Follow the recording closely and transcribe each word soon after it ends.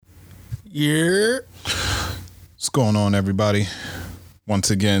Yeah. What's going on, everybody?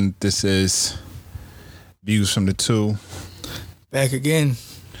 Once again, this is Views from the Two. Back again.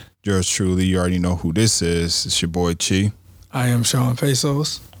 Yours truly, you already know who this is. It's your boy Chi. I am Sean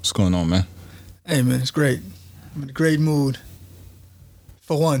Pesos. What's going on, man? Hey, man, it's great. I'm in a great mood.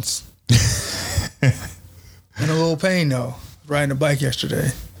 For once. In a little pain, though. Riding a bike yesterday.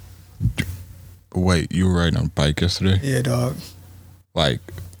 Wait, you were riding on a bike yesterday? Yeah, dog. Like,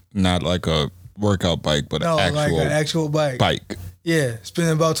 not like a workout bike, but No, an actual, like an actual bike. bike. Yeah, it's been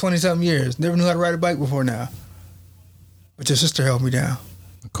about 20-something years. Never knew how to ride a bike before now. But your sister helped me down.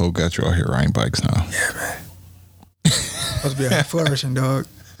 Cole got you out here riding bikes now. Yeah, man. Supposed to be out flourishing, dog.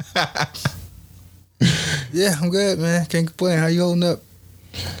 Yeah, I'm good, man. Can't complain. How you holding up?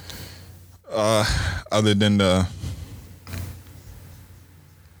 Other than the,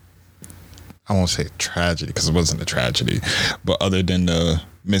 I won't say tragedy because it wasn't a tragedy, but other than the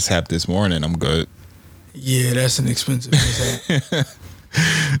mishap this morning, I'm good. Yeah, that's an expensive mishap.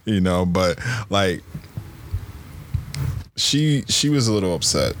 You know, but like she was a little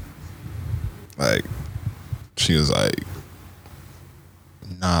upset. Like she was like,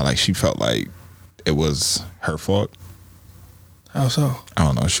 nah, like she felt like it was her fault. How so? I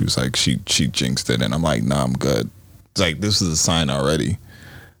don't know. She was like, she jinxed it, and I'm like, nah, I'm good. It's like, this is a sign already.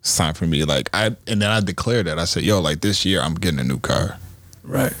 It's time for me. Like and then I declared it. I said, yo, like this year I'm getting a new car.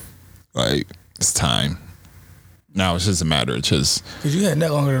 Right. Like it's time. Now it's just a matter of just. Because you had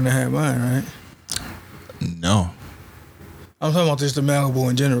that longer than I had mine, right? No. I'm talking about just the Malibu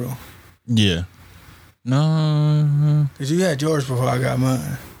in general. Yeah. No. Because you had yours before I got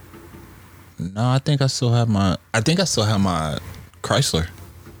mine. No, I think I still have my Chrysler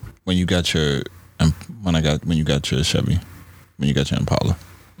when you got your Chevy, when you got your Impala.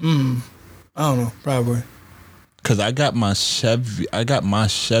 I don't know, probably. Cause I got my Chevy. I got mine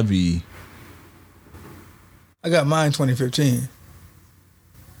 2015.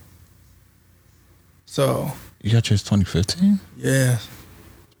 So. You got yours 2015? Yeah. It's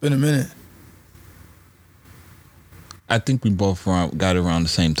been a minute. I think we both got it around the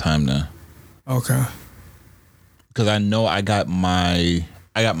same time then. Okay. Cause I know I got my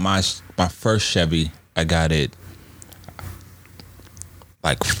first Chevy. I got it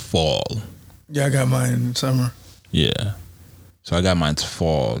like fall. Yeah, I got mine in the summer. Yeah. So I got mine to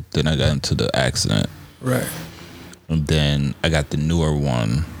fall. Then I got into the accident. Right. And then I got the newer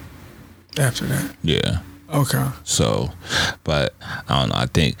one. After that. Yeah. Okay. So, but I don't know.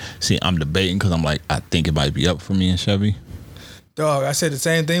 I'm debating because I'm like, I think it might be up for me and Chevy. Dog, I said the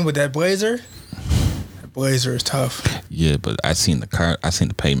same thing with that Blazer. That Blazer is tough. Yeah, but I seen the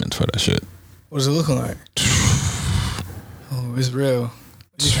payments for that shit. What is it looking like? Oh, it's real.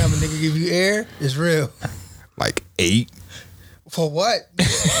 Every time a nigga give you air, it's real. Like 8. For what?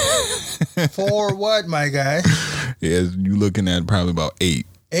 For what, my guy? Yeah, you looking at probably about 8.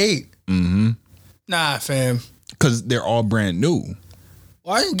 8? Mm-hmm. Nah, fam. Because they're all brand new.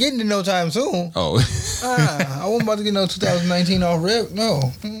 Well, I ain't getting it no time soon. Oh. I wasn't about to get no 2019 off rip. No.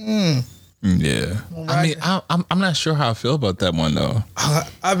 Mm-mm. Yeah. I mean, I'm not sure how I feel about that one, though.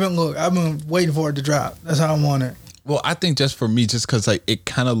 I've been waiting for it to drop. That's how I want it. Well, I think just for me, just because like it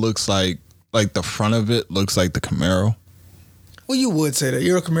kind of looks like the front of it looks like the Camaro. Well, you would say that.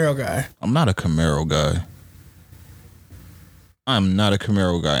 You're a Camaro guy. I'm not a Camaro guy. I'm not a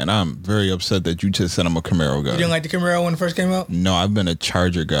Camaro guy, and I'm very upset that you just said I'm a Camaro guy. You didn't like the Camaro when it first came out? No, I've been a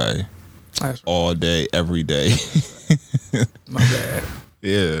Charger guy all day, every day. My bad.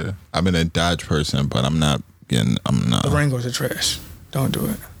 Yeah, I've been a Dodge person, but I'm not. The Durango's are trash. Don't do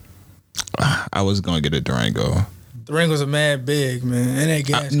it. I was gonna get a Durango. Durango's a mad big, man. And that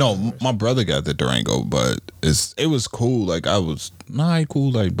gas. No, my brother got the Durango, but it was cool. Like I was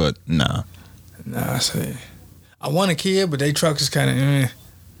cool, like, but nah. Nah, I see. I want a Kia, but they trucks is kind of.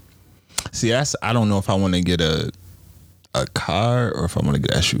 See, I don't know if I want to get a car or if I want to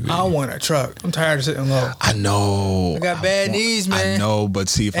get an SUV. I want a truck. I'm tired of sitting low. I know. I got bad knees, man. I know, but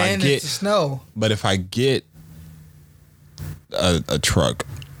see if and I get it's the snow. But if I get a truck,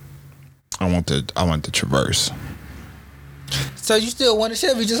 I want the Traverse. So you still want a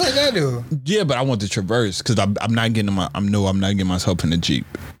Chevy just like I do? Yeah, but I want the Traverse because I'm not getting myself in a Jeep.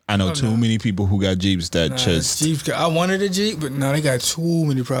 I know too many people who got Jeeps that just Jeeps. I wanted a Jeep, but no, they got too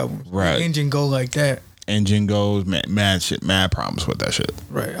many problems. Right, the engine go like that. Engine goes mad problems with that shit.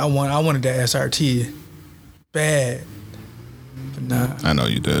 Right. I wanted that SRT, bad, but nah. I know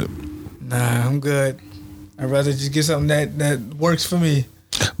you did. Nah, I'm good. I'd rather just get something that works for me.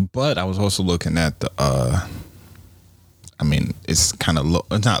 But I was also looking at the I mean, it's kind of low.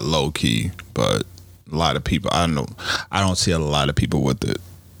 It's not low key, but a lot of people. I don't know. I don't see a lot of people with it.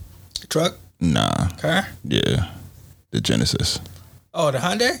 Truck? Nah. Car? Yeah. The Genesis. Oh, the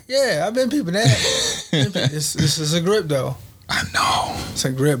Hyundai? Yeah, I've been peeping that. This is a grip, though. I know. It's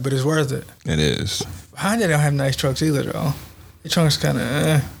a grip, but it's worth it. It is. Hyundai don't have nice trucks either, though. The trunk's kind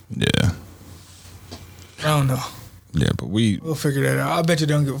of, Yeah. I don't know. Yeah, but we'll figure that out. I bet you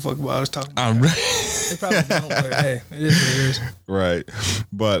don't give a fuck about us talking about I'm it. They probably don't, but hey, it is what it is. Right.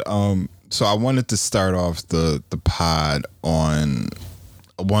 But so I wanted to start off the pod on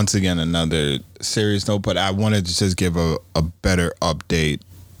once again another serious note, but I wanted to just give a better update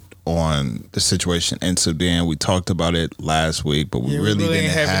on the situation in Sudan. We talked about it last week, but we really didn't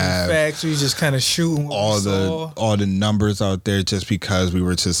have any facts. We just kind of shooting all the numbers out there just because we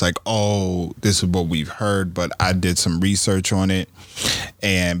were just like, oh, this is what we've heard. But I did some research on it,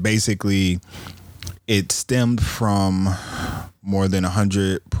 and basically it stemmed from more than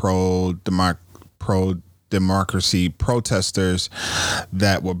 100 pro-democracy protesters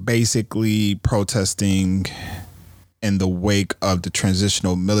that were basically protesting in the wake of the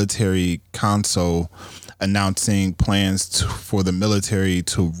Transitional Military Council announcing plans for the military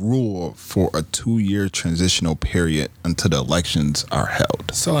to rule for a 2-year transitional period until the elections are held.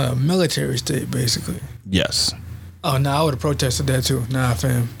 So a military state, basically. Yes. Oh, no, I would have protested that too. Nah,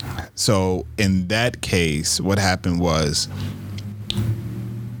 fam. So in that case, what happened was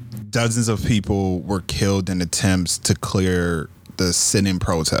dozens of people were killed in attempts to clear the sit-in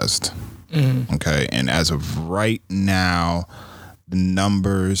protest. Mm-hmm. Okay, and as of right now, the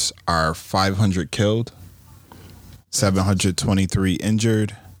numbers are 500 killed, 723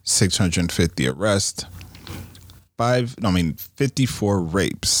 injured, 650 arrests, 54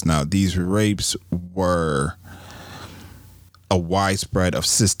 rapes. Now, these rapes were a widespread of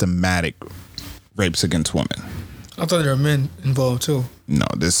systematic rapes against women. I thought there were men involved too. No,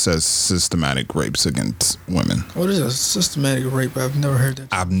 this says systematic rapes against women. What is a systematic rape? I've never heard that.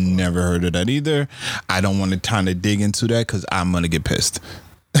 I've never heard of that either. I don't want to kind of dig into that because I'm going to get pissed.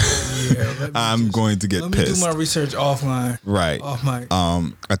 Yeah, I'm going to get pissed. Let me do my research offline. Right. Off mic.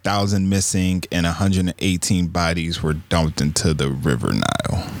 1,000 missing and 118 bodies were dumped into the River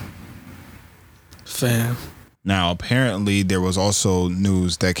Nile. Fam. Now, apparently, there was also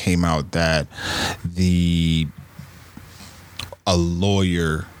news that came out that a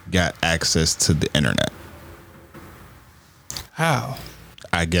lawyer got access to the internet. How?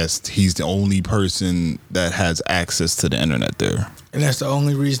 I guess he's the only person that has access to the internet there. And that's the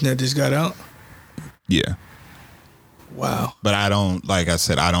only reason that this got out? Yeah. Wow. But I don't, like I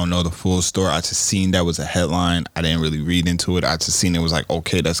said, I don't know the full story. I just seen that was a headline. I didn't really read into it. I just seen it was like,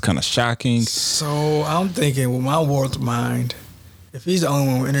 okay, that's kind of shocking. So I'm thinking with my warped mind, if he's the only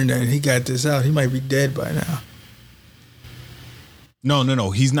one with internet and he got this out, he might be dead by now.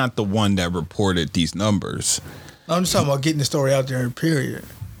 No. He's not the one that reported these numbers. I'm just talking about getting the story out there, period.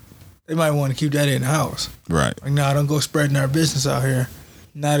 They might want to keep that in the house. Right. Like, nah, don't go spreading our business out here.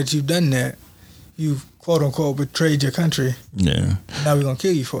 Now that you've done that, you've quote unquote betrayed your country. Yeah. Now we're gonna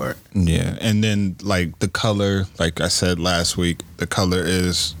kill you for it. Yeah. And then like the color, like I said last week, the color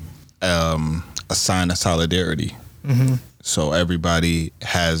is a sign of solidarity. Mm-hmm. So everybody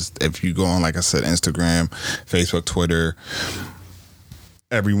has, if you go on, like I said, Instagram, Facebook, Twitter,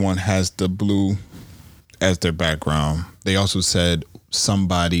 everyone has the blue as their background. They also said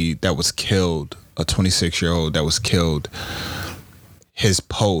somebody that was killed, a 26-year-old that was killed, his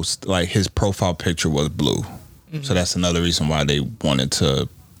post, like his profile picture was blue. Mm-hmm. So that's another reason why they wanted to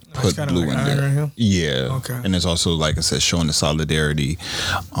put blue like in there. Him? Yeah. Okay. And it's also, like I said, showing the solidarity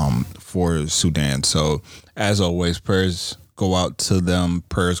for Sudan. So as always, prayers go out to them.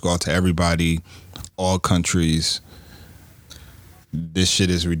 Prayers go out to everybody, all countries. This shit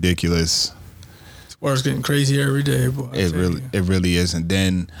is ridiculous. World's getting crazier every day, boy. It really is. And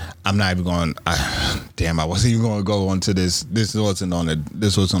then I'm not even going. I wasn't even going to go onto this. This wasn't on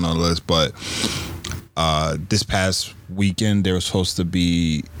the list. But this past weekend there was supposed to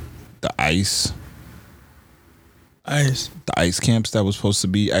be the ice camps that was supposed to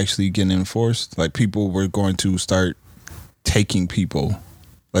be actually getting enforced. Like people were going to start taking people.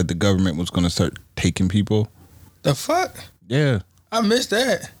 Like the government was going to start taking people. The fuck? Yeah. I missed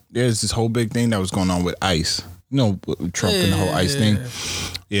that. There's this whole big thing that was going on with ICE. You know, Trump and the whole ICE thing.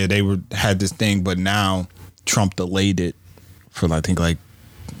 Yeah, they had this thing, but now Trump delayed it for I think like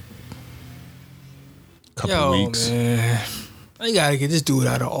a couple of weeks. Man. I gotta get this dude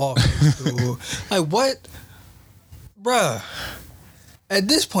out of office, dude. Like what? Bruh. At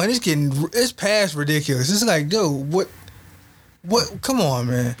this point it's past ridiculous. It's like, dude, what come on,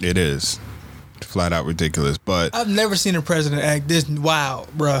 man. It is. Flat out ridiculous, but I've never seen a president act this wild,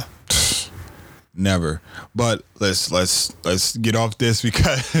 bruh. Never. But let's get off this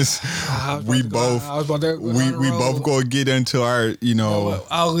because we both gonna get into our,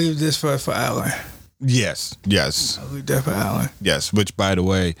 I'll leave this for Alan. Yes. I'll leave that for Alan. Yes, which by the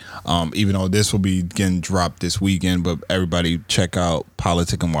way, even though this will be getting dropped this weekend, but everybody check out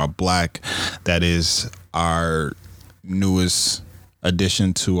Politicking While Black. That is our newest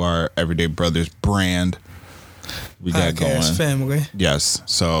addition to our Everyday Brothers brand. We got going. Family. Yes.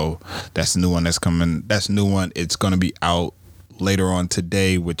 So that's the new one that's coming. That's the new one. It's going to be out later on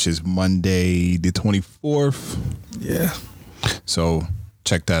today, which is Monday the 24th. Yeah. So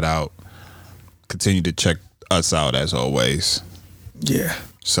check that out. Continue to check us out as always. Yeah.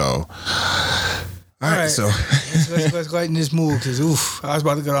 So, all right. So let's lighten this move because I was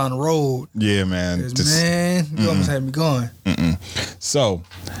about to go down the road. Yeah, man. You almost had me going. So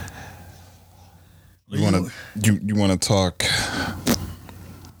you want to talk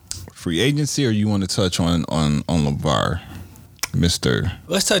free agency, or you want to touch on LeVar, Mr.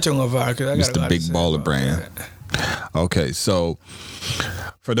 Let's touch on LeVar because I got Mr. Big Baller Brand. Okay, so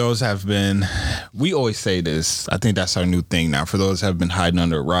for those we always say this. I think that's our new thing now. For those who have been hiding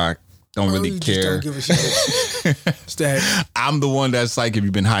under a rock, don't really care. Just don't give a shit. I'm the one that's like, if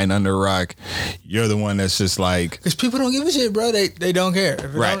you've been hiding under a rock, you're the one that's just like, because people don't give a shit, bro. They don't care. If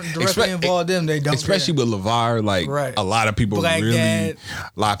it don't directly involve them, they don't. Especially care. with LeVar, like a lot of people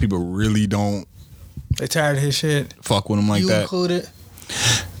really don't. They tired of his shit. Fuck with him like that. You included.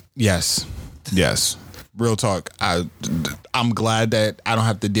 Yes. Real talk. I'm glad that I don't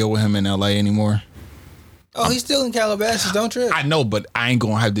have to deal with him in LA anymore. Oh, he's still in Calabasas. Don't trip. I know, but I ain't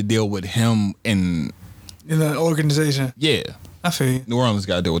gonna have to deal with him in an organization. Yeah, I feel you. New Orleans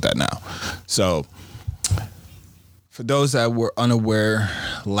got to deal with that now. So, for those that were unaware,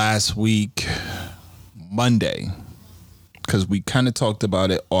 last week, Monday, because we kind of talked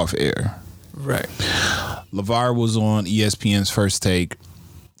about it off air. Right. LeVar was on ESPN's First Take.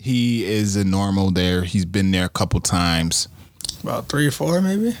 He is a normal there. He's been there a couple times. About 3 or 4,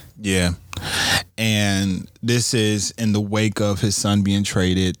 maybe? Yeah. And this is in the wake of his son being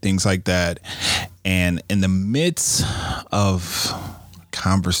traded, things like that. And in the midst of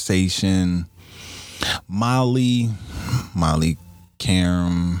conversation, Molly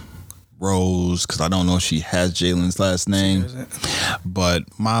Karam Rose, because I don't know if she has Jalen's last name, but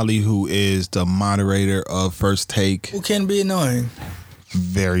Molly, who is the moderator of First Take. Who can be annoying.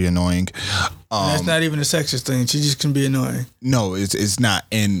 Very annoying. That's not even a sexist thing. She just can be annoying. No, it's not.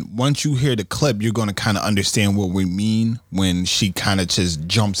 And once you hear the clip, you're going to kind of understand what we mean when she kind of just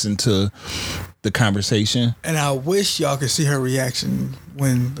jumps into the conversation. And I wish y'all could see her reaction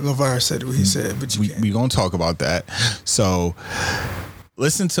when LeVar said what he said, but you can't. We're going to talk about that. So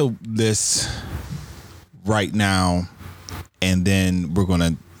listen to this right now, and then we're going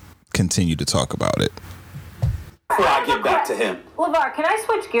to continue to talk about it. Before I get back to him. LeVar, can I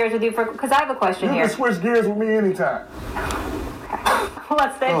switch gears with you because I have a question here. You can switch gears with me anytime.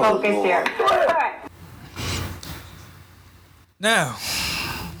 Let's stay focused here. All right. Now,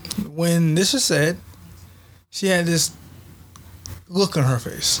 when this was said, she had this look on her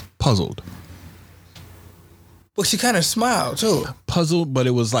face. Puzzled. But she kind of smiled, too. Puzzled, but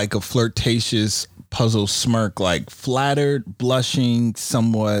it was like a flirtatious puzzled smirk, like flattered, blushing,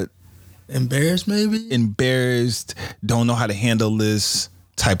 somewhat embarrassed, maybe? Embarrassed, don't know how to handle this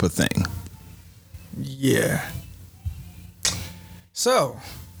type of thing. Yeah. So,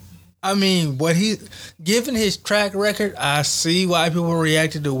 I mean, given his track record, I see why people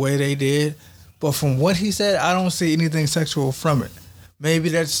reacted the way they did. But from what he said, I don't see anything sexual from it. Maybe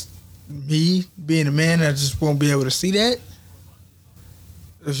that's me being a man. I just won't be able to see that.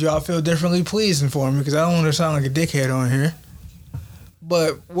 If y'all feel differently, please inform me, because I don't want to sound like a dickhead on here.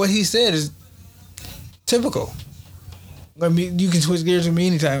 But what he said is typical. I mean, you can switch gears with me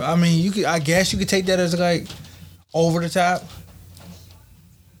anytime. I mean, I guess you could take that as like over the top,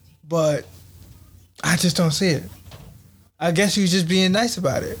 but I just don't see it. I guess you just being nice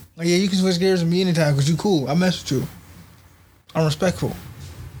about it. Like, yeah, you can switch gears with me anytime because you cool. I mess with you. I'm respectful.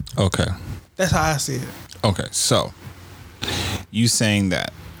 Okay. That's how I see it. Okay, so you saying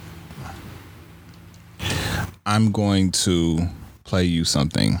that. I'm going to play you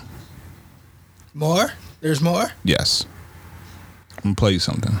something. More? There's more? Yes. I'm going to play you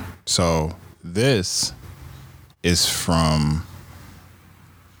something. So this is from...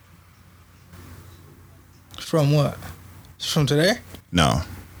 From what? From today? No.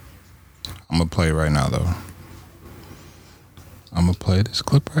 I'm going to play it right now, though. I'm going to play this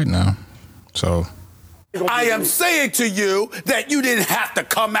clip right now. So I am saying to you that you didn't have to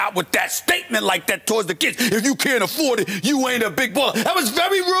come out with that statement like that towards the kids. If you can't afford it, you ain't a big baller. That was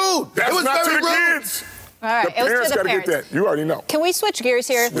very rude. That's it was not very to the rude. kids. All right, The it was parents to the got to get parents. that. You already know. Can we switch gears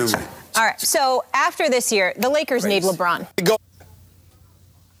here? All right, so after this year, the Lakers need LeBron.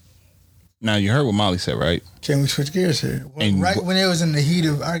 Now you heard what Molly said, right? Can we switch gears here? And right when it was in the heat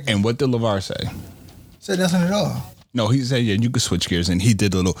of argument. And what did LeVar say? Said nothing at all. No, he said, yeah, you could switch gears. And he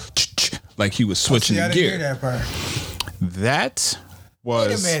did a little like he was switching I the didn't gear. hear that part. That was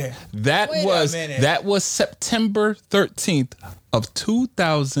Wait a minute. that was September 13th of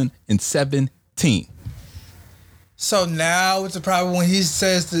 2017. So now it's a problem when she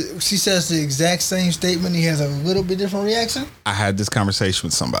says the exact same statement. He has a little bit different reaction. I had this conversation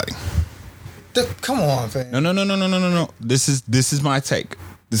with somebody. Come on, fam. No. This is my take.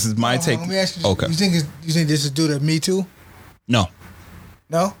 This is my take. Let me ask you. Okay. You think this is due to Me Too? No.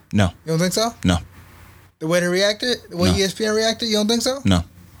 No. No. You don't think so? No. The way they reacted, the way No. ESPN reacted, you don't think so? No.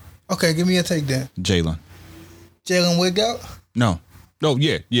 Okay, give me a take then. Jalen wigged out? No.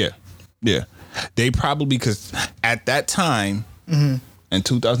 Yeah. They probably, because at that time in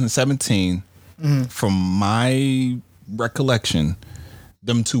 2017, from my recollection,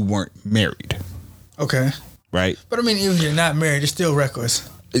 them two weren't married. Okay. Right? But I mean, even if you're not married, it's still reckless.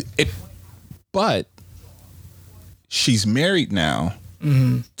 But she's married now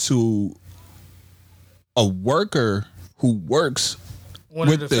to a worker who works One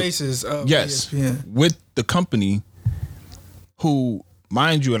with of the faces of ESPN. with the company who,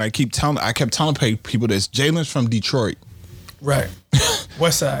 mind you, and I kept telling people this, Jalen's from Detroit. Right.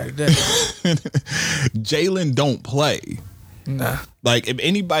 West Side. Jalen don't play. Nah. Like, if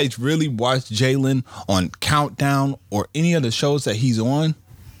anybody's really watched Jalen on Countdown or any of the shows that he's on,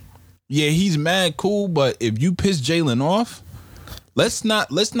 yeah, he's mad cool, but if you piss Jalen off, let's not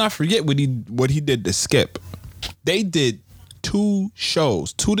forget what he did to Skip. They did 2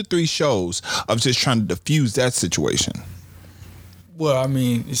 to 3 shows of just trying to diffuse that situation. Well, I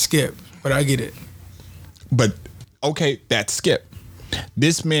mean, it's Skip, but I get it. But okay, that's Skip.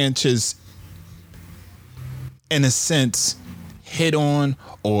 This man just, in a sense, hit on,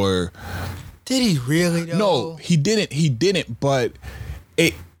 or did he really though? No, he didn't, but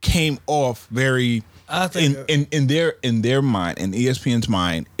it came off very, I think in their mind, in ESPN's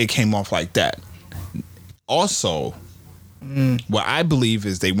mind, it came off like that. Also, what I believe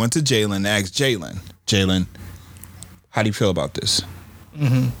is they went to Jalen and asked Jalen, how do you feel about this?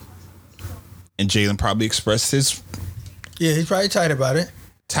 Mm-hmm. And Jalen probably expressed his... Yeah, he's probably tight about it.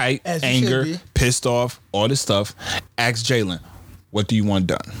 Tight, As he anger, should be. pissed off, all this stuff. Asked Jalen, what do you want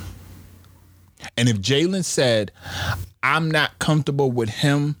done? And if Jalen said, I'm not comfortable with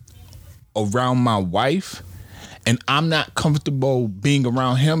him around my wife, and I'm not comfortable being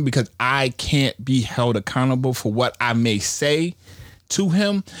around him because I can't be held accountable for what I may say to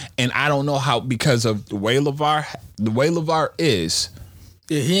him, and I don't know how, because of the way LeVar is.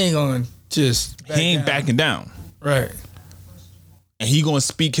 Yeah, he ain't gonna just backing down. Right. And he gonna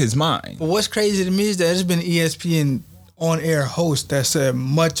speak his mind. But what's crazy to me is that there's been ESPN on-air hosts that said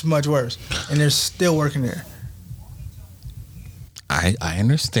much, much worse, and they're still working there. I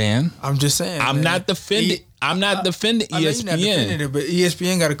understand. I'm just saying. I'm not defending ESPN. I know you're not defending it, but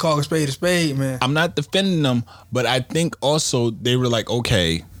ESPN got to call a spade, man. I'm not defending them, but I think also they were like,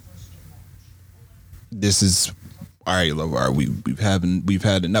 okay, this is all right, LeVar. We've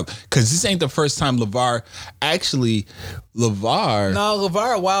had enough, because this ain't the first time LeVar. No,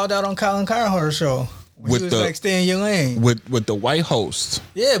 LeVar wilded out on Colin Cowherd's show. He was like, stay in your lane. With the white host.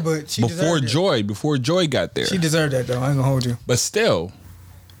 Yeah, but she before Joy got there. She deserved that though. I ain't gonna hold you. But still,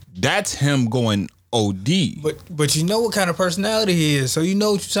 that's him going OD. But you know what kind of personality he is, so you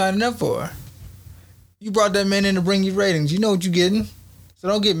know what you're signing up for. You brought that man in to bring you ratings. You know what you're getting. So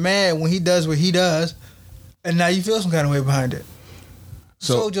don't get mad when he does what he does, and now you feel some kind of way behind it.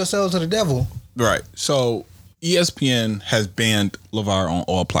 So sold yourselves to the devil. Right. So ESPN has banned LeVar on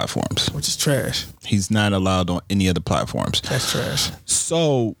all platforms, which is trash. He's not allowed on any other platforms. That's trash.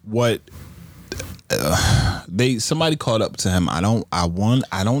 So what? Somebody called up to him. I don't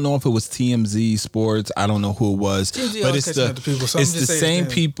know if it was TMZ Sports. I don't know who it was, TMZ but it's the same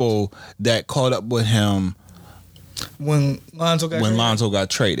people that called up with him when Lonzo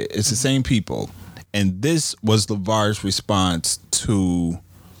got traded. It's the same people, and this was LeVar's response to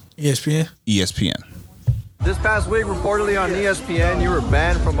ESPN. This past week, reportedly on ESPN, you were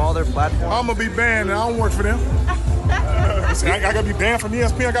banned from all their platforms. I'm gonna be banned, and I don't work for them. I gotta be banned from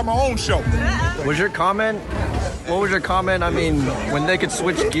ESPN. I got my own show. Was your comment? What was your comment? I mean, when they could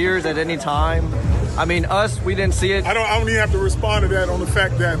switch gears at any time. I mean, we didn't see it. I don't even have to respond to that on the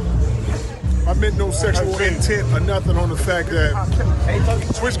fact that I meant no sexual intent or nothing on the fact that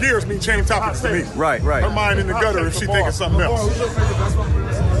switch gears mean change topics to me. Right. Her mind in the gutter if she thinking something else.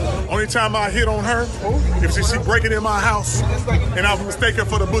 Only time I hit on her if she breaking in my house and I was mistaken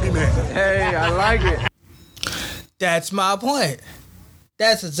for the boogeyman. Hey, I like it. That's my point.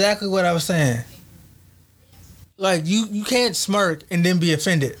 That's exactly what I was saying. Like, you can't smirk and then be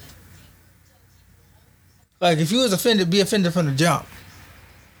offended. Like, if you was offended, be offended from the jump.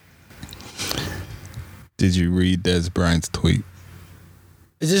 Did you read Des Bryant's tweet?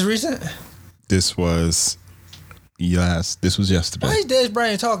 Is this recent? This was yesterday. Why is Des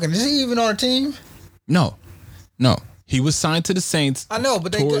Bryant talking? Is he even on a team? No. He was signed to the Saints. I know,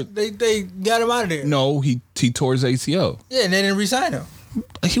 but they got him out of there. No, he tore his ACL. Yeah, and they didn't re-sign him.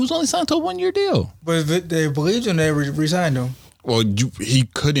 He was only signed to a 1-year deal. But if they believed him, they re-signed him. Well, he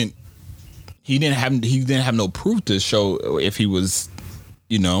couldn't. He didn't have no proof to show if he was,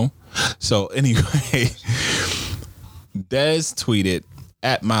 So anyway, Des tweeted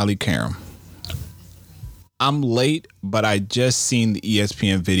at Molly Karam, "I'm late, but I just seen the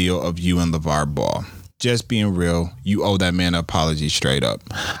ESPN video of you and LeVar Ball. Just being real, you owe that man an apology straight up.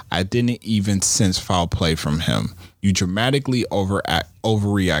 I didn't even sense foul play from him. You dramatically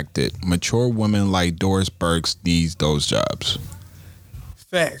overreacted. Mature women like Doris Burke needs those jobs."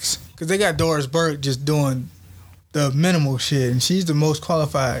 Facts. Because they got Doris Burke just doing the minimal shit, and she's the most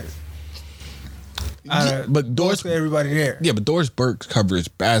qualified. But Doris, everybody there. Yeah, but Doris Burke covers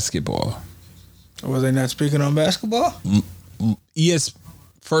basketball. Was they not speaking on basketball?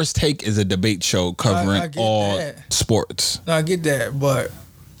 First Take is a debate show covering all sports. No, I get that, but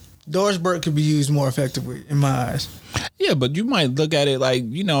Doris Burke could be used more effectively in my eyes. Yeah, but you might look at it like,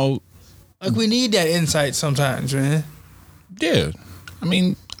 like we need that insight sometimes, man. Yeah. I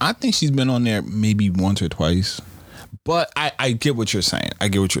mean, I think she's been on there maybe once or twice. But I get what you're saying.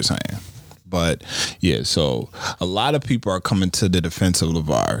 But yeah, so a lot of people are coming to the defense of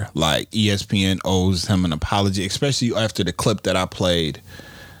LeVar. Like ESPN owes him an apology, especially after the clip that I played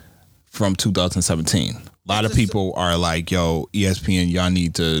from 2017. A lot of people are like, yo, ESPN, y'all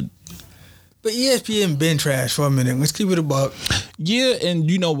need to. But ESPN been trash for a minute. Let's keep it a buck. Yeah,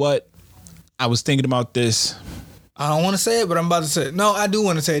 and you know what? I was thinking about this. I don't want to say it, but I'm about to say it. No, I do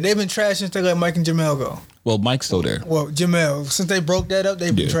want to say it. They've been trash since they let Mike and Jamel go. Well, Mike's still there. Well, Jamel, since they broke that up,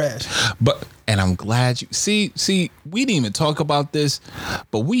 they've been trash. And I'm glad you see, we didn't even talk about this,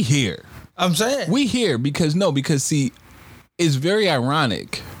 but we here. I'm saying. We here because it's very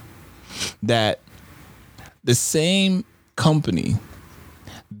ironic that the same company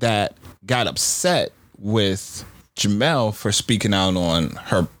that got upset with Jamel for speaking out on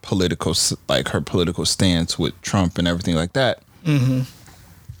her political stance with Trump and everything like that. Mm-hmm.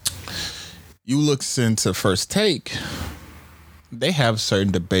 You look into First Take, they have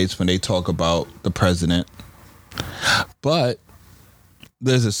certain debates when they talk about the president, but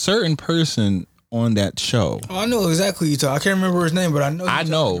there's a certain person on that show. Oh, I know exactly who you talk. I can't remember his name, but I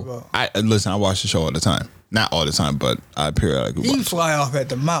know. Listen, I watch the show all the time. Not all the time, but I periodically watch. He fly off at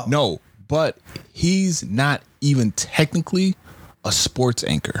the mouth. No, but he's not even technically a sports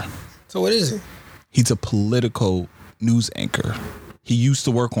anchor. So what is he? He's a political news anchor. He used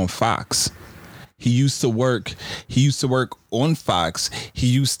to work on Fox. He used to work on Fox. He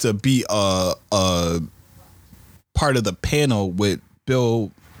used to be a part of the panel with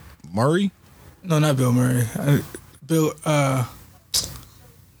Bill Murray. No, not Bill Murray. Bill.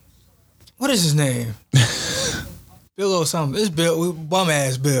 What is his name? Bill or something. It's Bill. Bum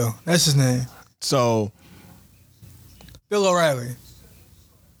ass Bill. That's his name. So. Bill O'Reilly.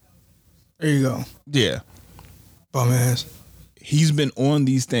 There you go. Yeah. Bum ass. He's been on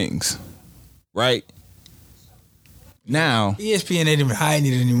these things, right? Now ESPN ain't even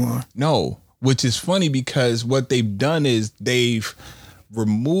hiding it anymore. No, which is funny because what they've done is they've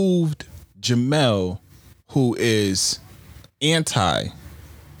removed Jamel, who is anti,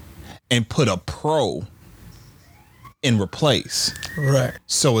 and put a pro in replace. Right.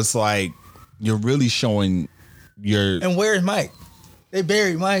 So it's like you're really showing your. And where's Mike? They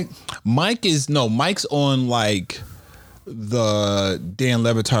buried Mike. Mike's on like the Dan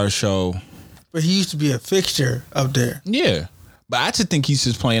Le Batard show. But he used to be a fixture up there. Yeah. But I just think he's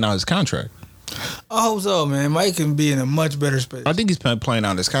just playing out his contract. I hope so, man. Mike can be in a much better space. I think he's playing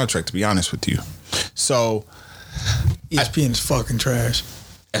out his contract, to be honest with you. So ESPN is fucking trash.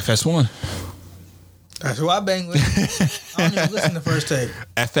 FS1. That's who I bang with. I don't even listen to First Take.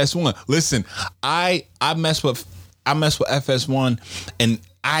 FS1. Listen, I mess with FS1, and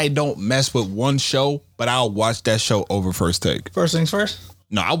I don't mess with one show, but I'll watch that show over First Take. First Things First?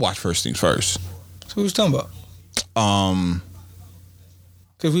 No, I watch First Things First. So who's talking about?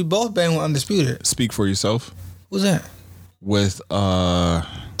 Because we both bang with Undisputed. Speak for yourself. What's that? With Never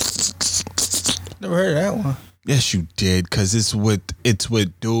heard of that one. yes, you did, because it's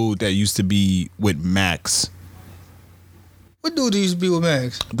with dude that used to be with Max, What dude used to be with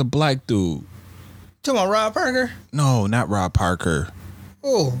Max? the black dude. Talking about Rob Parker? No, not Rob Parker.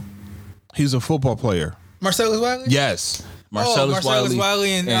 Oh, He's a football player. Marcellus Wiley? Yes, Marcellus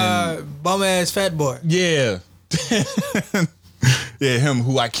Wiley and bum ass fat boy. yeah, yeah, him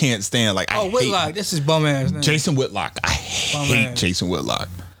who I can't stand. Like, I Whitlock. hate This is bum ass name. Jason Whitlock. I hate ass. Jason Whitlock.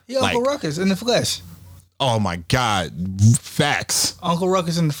 He Uncle Like, Ruckus in the flesh. oh my God, facts. Uncle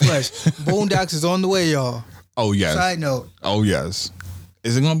Ruckus in the flesh. Boondocks is on the way, y'all. Oh yes. Side note. Oh yes.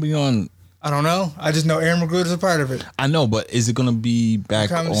 Is it gonna be on? I don't know. I just know Aaron McGruder's a part of it. I know, but is it gonna be back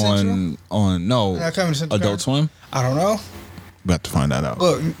Comedy Central? on no Not Comedy Central. Adult Swim? I don't know. We have to find that out.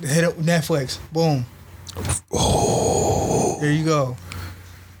 Look, hit up Netflix. Boom. Oh. There you go.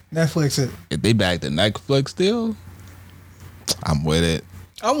 Netflix it. If they back the Netflix deal, I'm with it.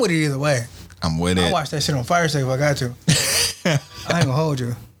 I'm with it either way. I'm with I'll it. watch that shit on Fire Stick if I got to. I ain't gonna hold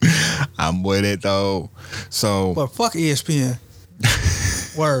you. I'm with it though. So But fuck ESPN.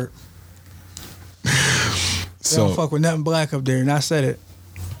 Word. They don't fuck with nothing black up there, and I said it.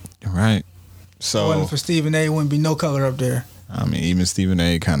 right. If it So wasn't for Stephen A, wouldn't be no color up there. I mean, even Stephen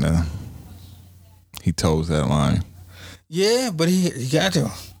A. kind of he toes that line. Yeah, but he got to.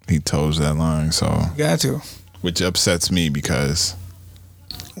 He toes that line. So He got to. which upsets me because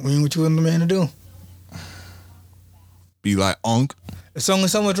We ain't what you want the man to do. be like Unc. It's only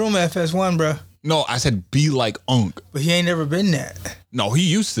so much room at FS1, bro. No, I said be like Unc. But he ain't never been that. No, he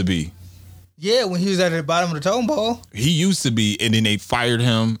used to be. Yeah, when he was at the bottom of the totem pole. He used to be, and then they fired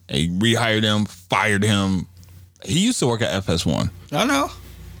him. They rehired him, fired him. He used to work at FS1. I know.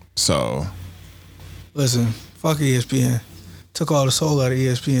 So, Listen, fuck ESPN. Took all the soul out of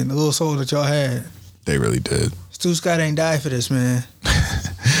ESPN. The little soul that y'all had. they really did. Stu Scott ain't died for this, man.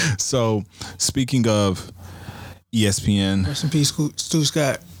 So, speaking of ESPN, Rest in peace, Stu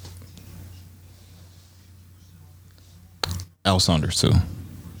Scott. Al Saunders too.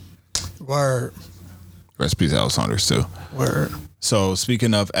 Word. Rest in peace, Al Saunders too. Word. So,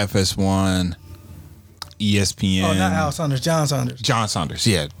 speaking of FS1, ESPN. Oh, not Al Saunders, John Saunders. John Saunders.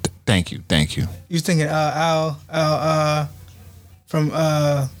 Yeah. Thank you. Thank you. You was thinking Al from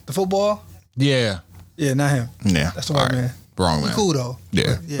the football? Yeah. Yeah, not him. Yeah. That's the wrong man. Wrong man. Cool though.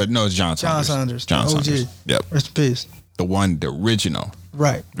 Yeah. But no, it's John Saunders. John Saunders. John OG. Saunders. Yep. Rest in peace. The one, the original.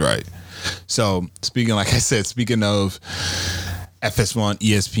 Right. Right. So speaking, like I said, speaking of FS1,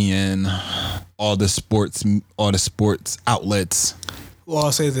 ESPN, all the sports outlets, We'll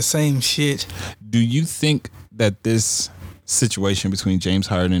all say the same shit. do you think that this situation between James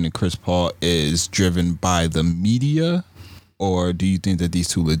Harden and Chris Paul is driven by the media, or do you think that these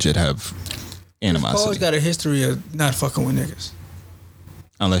two legit have animosity? Paul's got a history of not fucking with niggas.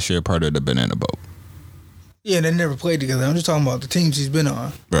 Unless you're a part of the banana boat. Yeah, they never played together. I'm just talking about the teams he's been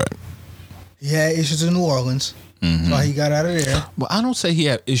on. Right. He had issues in New Orleans. Mm-hmm. So he got out of there. Well, I don't say he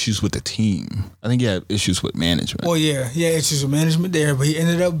had issues with the team. I think he had issues with management. Well, yeah, he had issues with management there, but he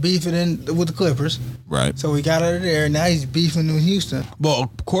ended up beefing with the Clippers. Right. So he got out of there, and now he's beefing with Houston.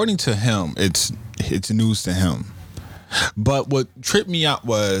 Well, according to him, it's news to him. But what tripped me out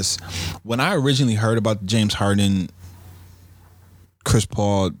was when I originally heard about the James Harden, Chris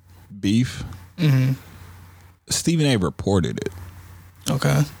Paul beef, Stephen A. reported it.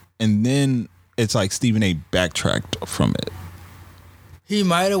 Okay. And then it's like Stephen A. backtracked from it. He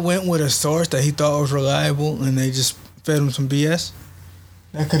might have went with a source that he thought was reliable, and they just fed him some BS.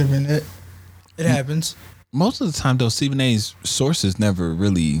 That could have been it. It happens. Most of the time, though, Stephen A.'s sources never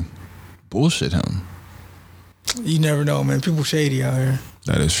really bullshit him. You never know, man. People shady out here.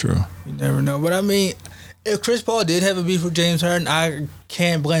 That is true. You never know. But I mean, if Chris Paul did have a beef with James Harden, I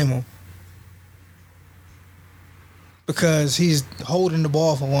can't blame him. Because he's holding the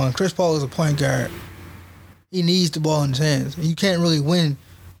ball for one. Chris Paul is a point guard. He needs the ball in his hands. You can't really win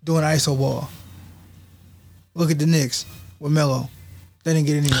doing ISO ball. Look at the Knicks with Melo. They didn't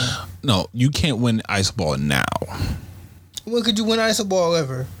get anywhere. No, you can't win ice ball now. When could you win ISO ball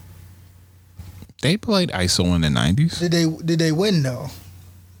ever? They played ISO in the 90s. Did they win though?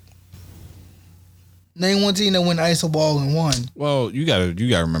 Name one team that won ISO ball and won. Well, you gotta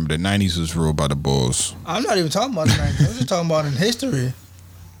remember the 90s was ruled by the Bulls. I'm not even talking about the 90s. I'm just talking about in history.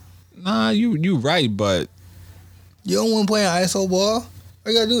 Nah, you right, but You don't want to play an ISO ball.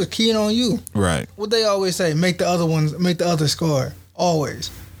 All you gotta do is key in on you. right. What they always say, make the other score. Always.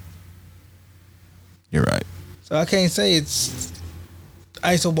 You're right. So I can't say it's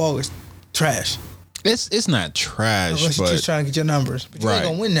ISO ball is trash. It's not trash, Unless you're but just trying to get your numbers. But you ain't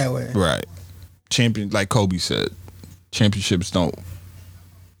going to win that way. Right. Champion, like Kobe said, championships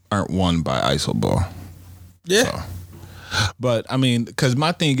aren't won by iso ball. Yeah. So. But, I mean, because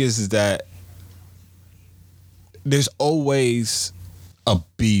my thing is that there's always a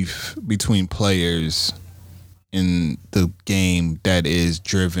beef between players in the game that is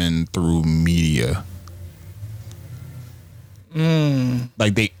driven through media.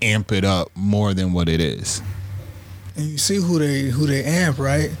 Like they amp it up more than what it is. And you see who they amp,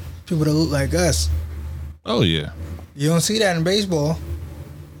 right? People that look like us. Oh yeah. You don't see that in baseball.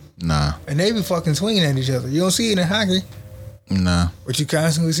 Nah. And they be fucking swinging at each other. You don't see it in hockey. Nah. But you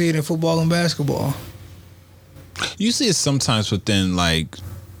constantly see it in football and basketball. You see it sometimes within like...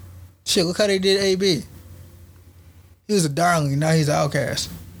 Shit, look how they did AB. He was a darling, now he's an outcast.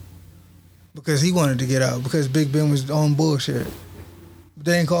 Because he wanted to get out. Because Big Ben was on bullshit. But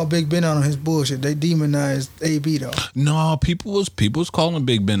they didn't call Big Ben out on his bullshit. They demonized AB though. No, people was calling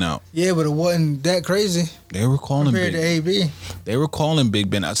Big Ben out. Yeah, but it wasn't that crazy. They were calling compared to AB. They were calling Big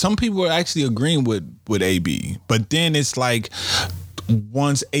Ben out. Some people were actually agreeing with AB. But then it's like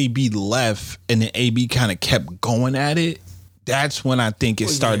once AB left and then AB kind of kept going at it, that's when I think it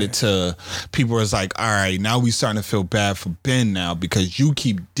started to, people was like, all right, now we starting to feel bad for Ben now because you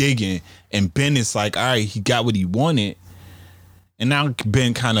keep digging and Ben is like, all right, he got what he wanted. And now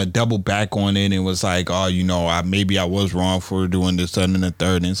Ben kind of doubled back on it and was like, oh, you know, maybe I was wrong for doing this, that, and the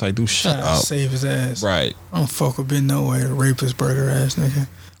third. And it's like, dude, shut up. Save his ass. Right. I don't fuck with Ben no way, the rapist burger ass nigga.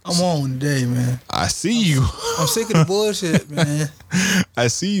 I'm on one today, man. I see you. I'm sick of the bullshit, man. I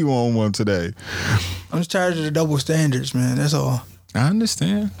see you on one today. I'm just tired of the double standards, man. That's all. I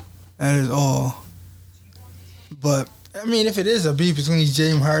understand. That is all. But, I mean, if it is a beef between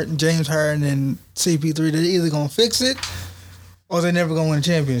James Harden and CP3, they're either going to fix it or they're never going to win a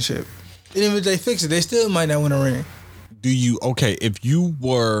championship. And even if they fix it, they still might not win a ring. Okay, if you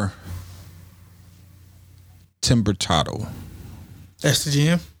were Tim Bertato. That's the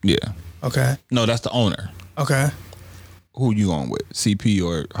GM? Yeah. Okay. No, that's the owner. Okay. Who you on with? CP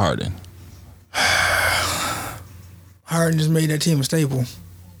or Harden? Harden just made that team a staple.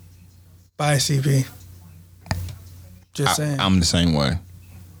 By CP. Just saying. I'm the same way.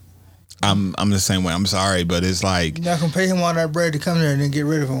 I'm the same way. I'm sorry, but it's like you're not gonna pay him all that bread to come there and then get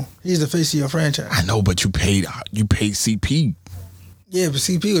rid of him. He's the face of your franchise. I know, but you paid CP. Yeah, but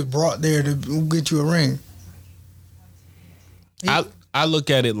CP was brought there to get you a ring. I look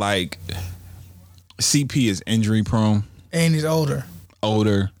at it like CP is injury prone. And he's older.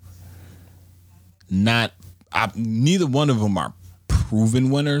 Neither one of them are proven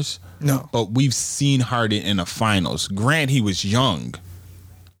winners. No. But we've seen Harden in the finals. Grant, he was young,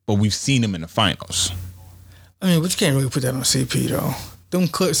 but we've seen him in the finals. I mean, but you can't really put that on CP though.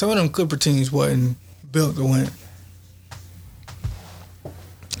 Some of them Clipper teams wasn't built to win.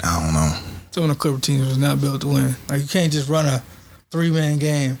 I don't know. Some of the Clipper teams was not built to win. Like you can't just run a 3-man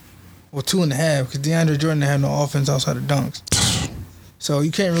game or 2.5 because DeAndre Jordan had no offense outside of dunks. So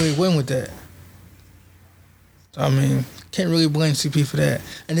you can't really win with that. So, I mean, can't really blame CP for that.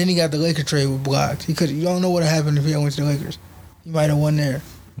 And then he got the Laker trade with blocked. You don't know what happened if he went to the Lakers. He might have won there.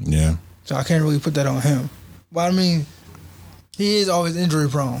 Yeah. So I can't really put that on him. But I mean, he is always injury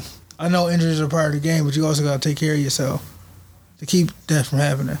prone. I know injuries are part of the game, but you also got to take care of yourself to keep that from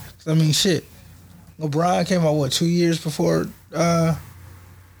happening. I mean, shit. LeBron came out, 2 years before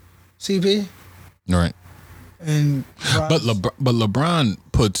CP? Right. And but LeBron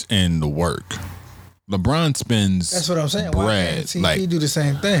puts in the work. LeBron spends that's what I'm saying. Why bread. can't CP do the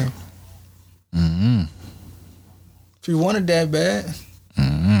same thing? Mm-hmm. If you wanted that bad.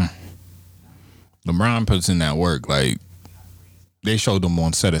 Mm-hmm. LeBron puts in that work. Like, they showed him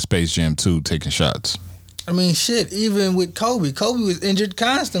on set of Space Jam 2 taking shots. I mean, shit, even with Kobe. Kobe was injured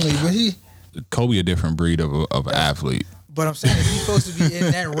constantly, but Kobe a different breed of an athlete. But I'm saying, if he's supposed to be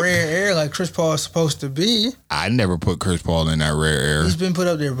in that rare air like Chris Paul is supposed to be. I never put Chris Paul in that rare air. He's been put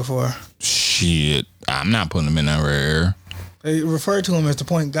up there before. Shit. I'm not putting him in that rare air. They referred to him as the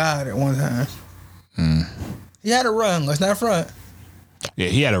point guard at one time. He had a run. Let's not front. Yeah,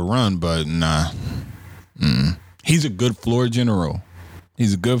 he had a run, but nah. He's a good floor general.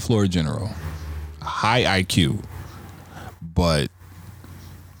 A high IQ. But...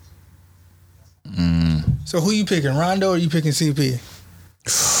 So who you picking, Rondo or you picking CP?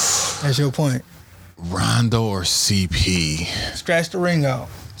 That's your point. Rondo or CP? Scratch the ring out.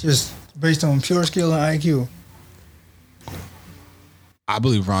 Just based on pure skill and IQ. I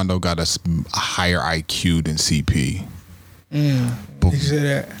believe Rondo got a higher IQ than CP. You say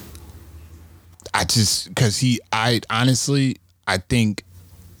that? I honestly, I think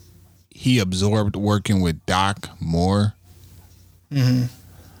he absorbed working with Doc more. Mm-hmm.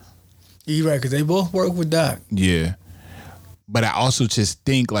 You're right, because they both work with Doc. Yeah. But I also just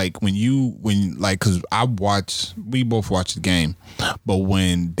think like because we both watch the game, but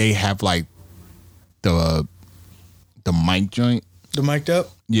when they have like the mic joint, the mic'd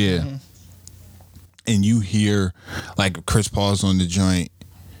up, yeah, mm-hmm. and you hear like Chris Paul's on the joint,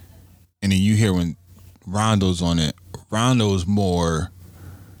 and then you hear when Rondo's on it. Rondo's more.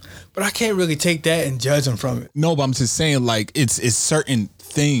 But I can't really take that and judge him from it. No, but I'm just saying like it's certain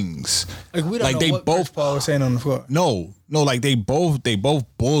things. Like we don't know what Chris Paul was saying on the floor. No, like they both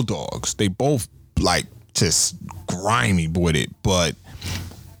bulldogs. They both like just grimy with it, but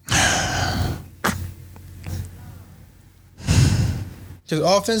just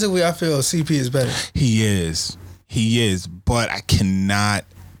offensively, I feel CP is better. He is, but I cannot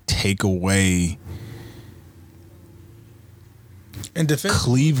take away in defense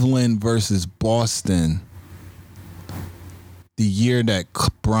Cleveland versus Boston. The year that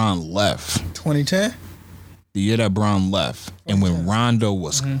Bron left. 2010? The year that Bron left. And when Rondo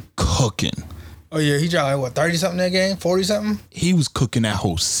was cooking. Oh, yeah. He dropped, like, what, 30-something that game? 40-something? He was cooking that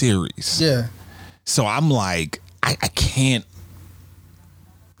whole series. Yeah. So I'm like, I can't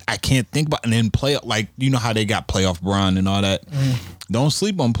think about, and then like, you know how they got playoff Bron and all that? Don't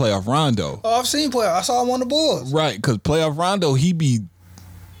sleep on playoff Rondo. Oh, I've seen playoff. I saw him on the Bulls. Right, because playoff Rondo, he be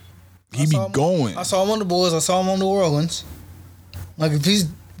going. I saw him on the Bulls. I saw him on New Orleans. Like, if he's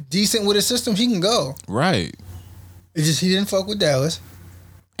decent with his system, he can go. Right. It's just he didn't fuck with Dallas.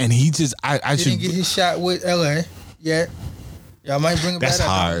 And he just, he didn't get his shot with LA yet. Y'all might bring it back. That's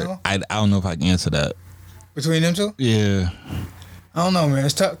hard. I don't know if I can answer that. Between them two? Yeah. I don't know, man.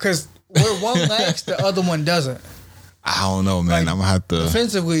 It's tough because where one lacks, the other one doesn't. I don't know, man. Like, I'm going to have to.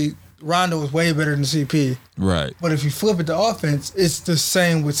 Defensively, Rondo is way better than CP. Right. But if you flip it to offense, it's the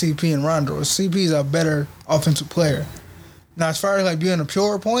same with CP and Rondo. CP's a better offensive player. Now, as far as like being a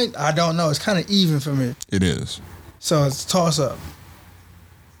pure point, I don't know. It's kind of even for me. It is. So it's a toss up.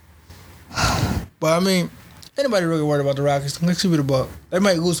 But I mean, anybody really worried about the Rockets? Let's keep it a buck. They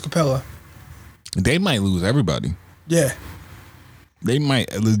might lose Capella. They might lose everybody. Yeah. They might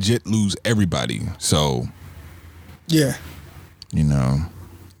legit lose everybody. So, yeah. You know,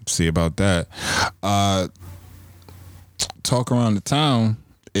 see about that. Talk around the town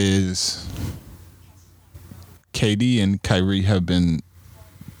is KD and Kyrie have been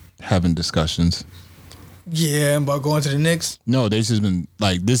having discussions. Yeah, about going to the Knicks. No, they just been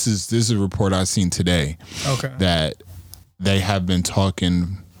like this is a report I've seen today. Okay. That they have been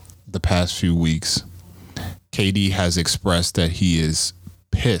talking the past few weeks. KD has expressed that he is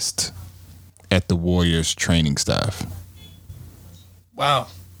pissed at the Warriors training staff. Wow.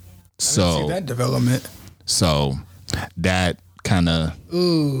 So I didn't see that development. So that kind of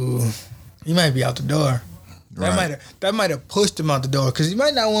he might be out the door. Right. That might have pushed him out the door because he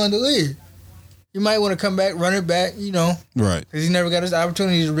might not want to leave. You might want to come back, run it back, you know. Right. Because he never got his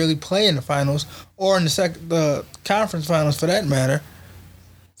opportunity to really play in the finals or in the conference finals for that matter.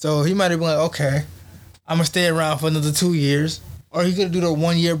 So he might have been like, okay, I'm going to stay around for another 2 years. Or he could do the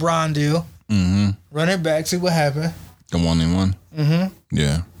 1-year Bron deal. Mm-hmm. Run it back, see what happened. The 1-and-1. Mm-hmm.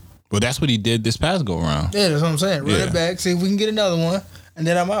 Yeah. Well, that's what he did this past go around. Yeah, that's what I'm saying. Run it back, see if we can get another one, and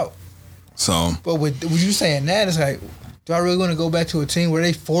then I'm out. So. But with you saying that, it's like, do I really want to go back to a team where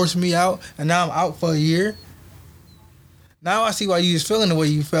they forced me out and now I'm out for a year? Now I see why you was feeling the way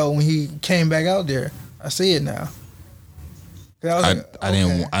you felt when he came back out there. I see it now. I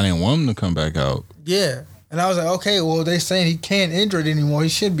didn't want him to come back out. Yeah. And I was like, okay, well, they're saying he can't injure it anymore. He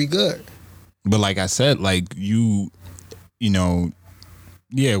should be good. But like I said, like you know,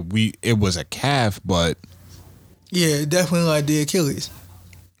 yeah, it was a calf, but yeah, definitely like the Achilles.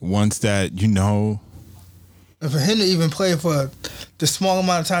 Once that, you know, and for him to even play for the small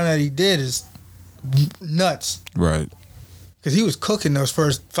amount of time that he did is nuts. Right. Because he was cooking those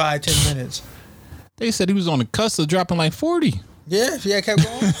first 5-10 minutes. They said he was on the cusp of dropping like 40. Yeah, if he had kept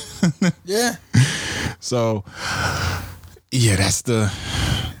going. Yeah. So, yeah, that's the.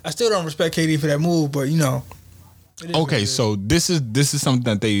 I still don't respect KD for that move, but you know. Okay, so this is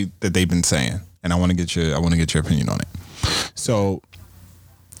something that they've been saying, and I want to get your opinion on it. So,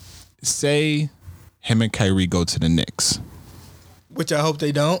 say him and Kyrie go to the Knicks, which I hope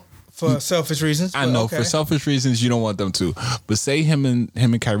they don't for selfish reasons. I know for selfish reasons you don't want them to, but say him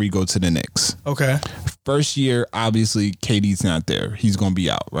and Kyrie go to the Knicks. Okay. First year, obviously KD's not there; he's gonna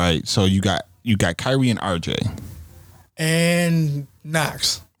be out, right? So you got Kyrie and RJ and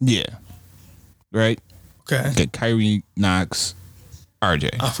Knox. Yeah. Right. Okay. Okay. Kyrie, Knox,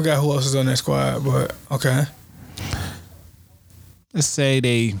 RJ. I forgot who else is on that squad, but okay. Let's say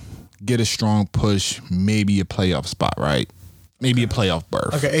they get a strong push, maybe a playoff spot, right? Maybe a playoff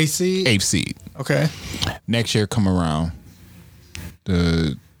berth. Okay, 8th seed? 8th seed. Okay. Next year come around,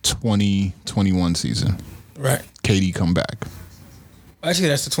 the 2021 season. Right. KD come back. Actually,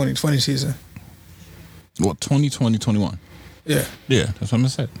 that's the 2020 season. Well, 2020-21. Yeah. Yeah, that's what I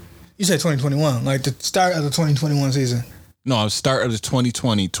said. You said 2021, like the start of the 2021 season. No, start of the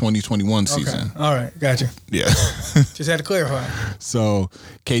 2020-2021 season. All right, gotcha. Yeah. Just had to clarify. So,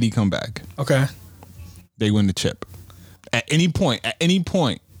 KD come back. Okay. They win the chip. At any point,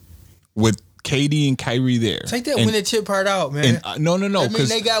 with KD and Kyrie there. Take that win the chip part out, man. And, no. I mean,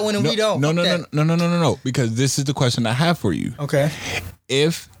 they got one and we don't. No. Because this is the question I have for you. Okay.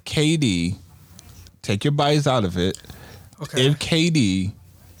 If KD, take your bias out of it. Okay. If KD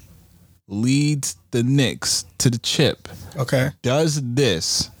leads the Knicks to the chip, okay, does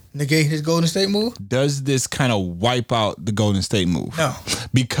this negate his Golden State move? Does this kind of wipe out the Golden State move? No.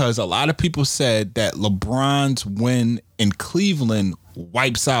 Because a lot of people said that LeBron's win in Cleveland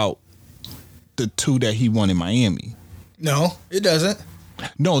wipes out the 2 that he won in Miami. No, it doesn't.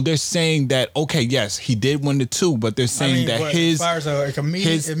 No, they're saying that, okay, yes, he did win the 2, but they're saying that his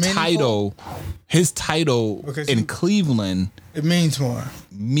title in Cleveland, it means more.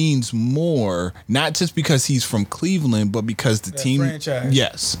 Means more, not just because he's from Cleveland, but because the team franchise.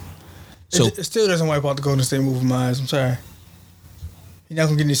 Yes. So it still doesn't wipe out the Golden State move in my eyes. I'm sorry. You're not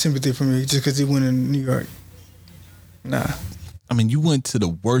gonna get any sympathy from me just because he went in New York. Nah. I mean, you went to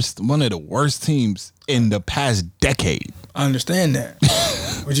one of the worst teams in the past decade. I understand that.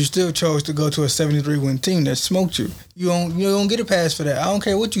 But you still chose to go to a 73-win team that smoked you. You don't get a pass for that. I don't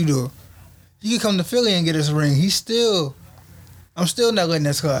care what you do. You can come to Philly and get us a ring. I'm still not letting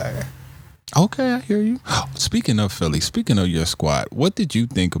that slide. Okay, I hear you. Speaking of Philly, speaking of your squad, what did you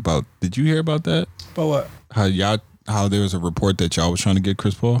think about? Did you hear about that? About what? How there was a report that y'all was trying to get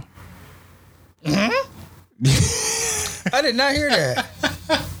Chris Paul? Mm-hmm. I did not hear that.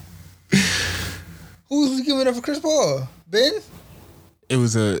 Who's giving up for Chris Paul? Ben? What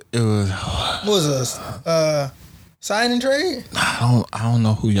was a sign and trade? I don't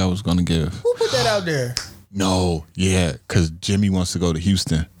know who y'all was gonna give. Who put that out there? No, yeah, because Jimmy wants to go to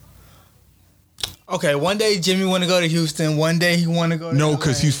Houston. Okay, one day Jimmy want to go to Houston. One day he want to go to No,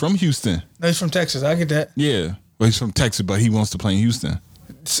 because he's from Houston. No, he's from Texas. I get that. Yeah. Well, he's from Texas, but he wants to play in Houston.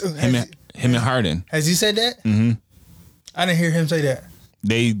 So him and Harden. Has he said that? Mm-hmm. I didn't hear him say that.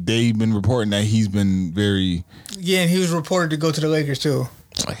 They've been reporting that he's been very... Yeah, and he was reported to go to the Lakers, too.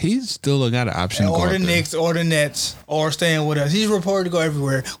 He's still got an option to go or the there. Knicks, or the Nets, or staying with us. He's reported to go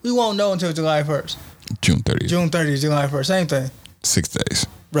everywhere. We won't know until July 1st. June 30th. June 30th, July 1st. Same thing. 6 days.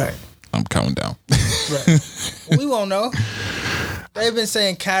 Right. I'm counting down. Right. We won't know. They've been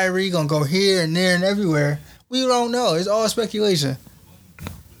saying Kyrie going to go here and there and everywhere. We don't know. It's all speculation.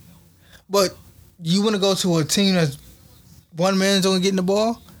 But you want to go to a team that's one man's only getting the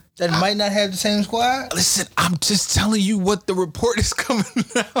ball that might not have the same squad? Listen, I'm just telling you what the report is coming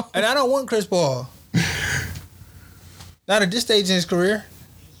out. And I don't want Chris Paul. Not at this stage in his career.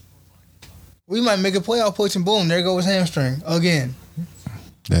 We might make a playoff push and boom, there goes his hamstring again.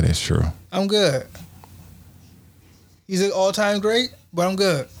 That is true. I'm good. He's an all-time great, but I'm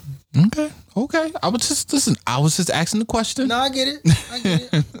good. Okay. I was just asking the question. No, I get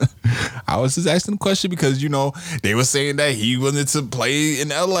it. I was just asking the question because, they were saying that he wanted to play in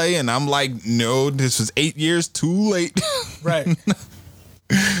LA, and I'm like, no, this was 8 years too late. Right.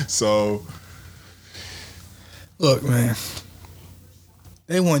 So, look, man,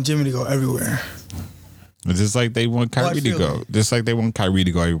 they want Jimmy to go everywhere. Just like they want Kyrie to go. Just like they want Kyrie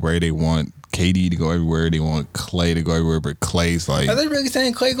to go everywhere. They want KD to go everywhere. They want Clay to go everywhere. But Clay's like... Are they really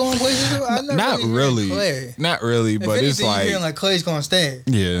saying Clay going places? Not really. Clay. Not really, but anything, it's like... you're hearing like Clay's going to stay.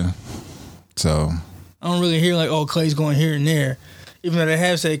 Yeah. So... I don't really hear like, Clay's going here and there. Even though they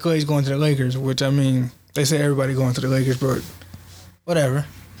have said Clay's going to the Lakers, which, I mean, they say everybody going to the Lakers, but whatever.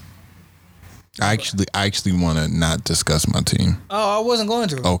 I actually want to not discuss my team. Oh, I wasn't going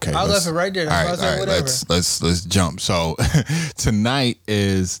to. Okay, I left it right there. All right. Whatever. Let's jump. So tonight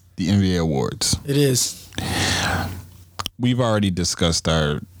is the NBA awards. It is. We've already discussed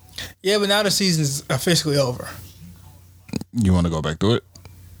our. Yeah, but now the season's officially over. You want to go back through it?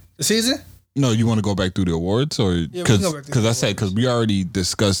 The season? No, you want to go back through the awards, or because we already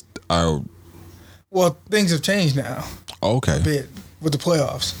discussed our. Well, things have changed now. Okay. A bit with the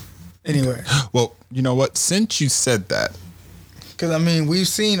playoffs. Anyway. Well, you know what? Since you said that. Because, I mean, we've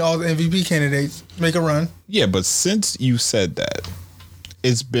seen all the MVP candidates make a run. Yeah, but since you said that,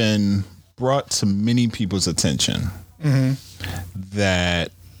 it's been brought to many people's attention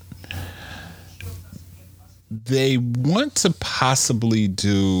that they want to possibly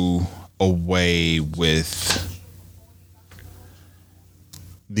do away with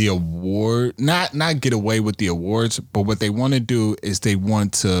the award, not get away with the awards, but what they want to do is they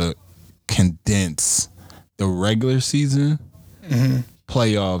want to condense the regular season,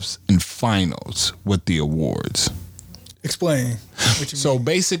 playoffs, and finals with the awards. Explain. What you So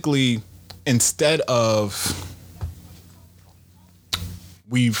basically, instead of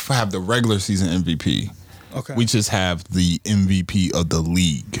we have the regular season MVP, Okay. we just have the MVP of the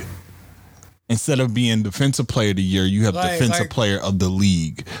league. Instead of being defensive player of the year, you have defensive player of the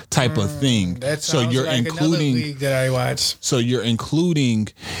league type of thing. That So sounds you're like another including league that I watch. So you're including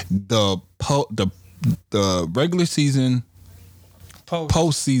the regular season,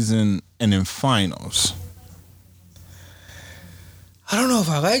 postseason, and then finals. I don't know if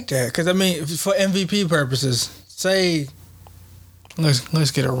I like that because I mean, for MVP purposes, say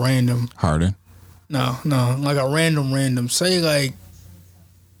let's get a random. Harden. No, like a random. Say like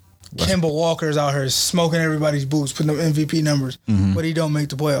Kemba Walker's out here smoking everybody's boots, putting up MVP numbers, but he don't make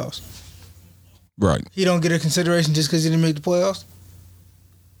the playoffs. Right. He don't get a consideration just because he didn't make the playoffs.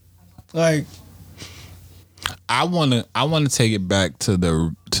 Like, I wanna take it back to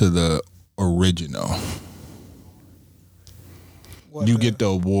the original. You get the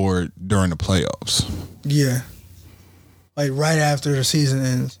award during the playoffs. Yeah. Like right after the season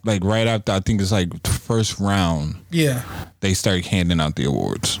ends. Like right after, I think it's like the first round. Yeah. They start handing out the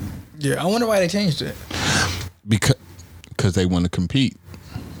awards. Yeah. I wonder why they changed it. Because they want to compete.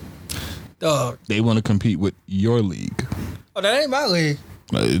 Dog. They want to compete with your league. Oh, that ain't my league.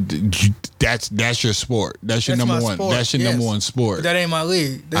 That's your sport. That's your number one. Sport. That's your number one sport. But that ain't my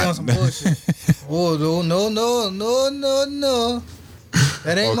league. They on some bullshit. Oh no.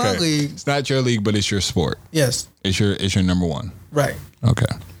 That ain't my league. It's not your league, but it's your sport. Yes. It's your number one. Right. Okay.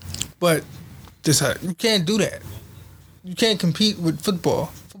 But you can't do that. You can't compete with football.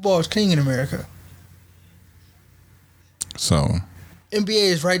 Football is king in America. So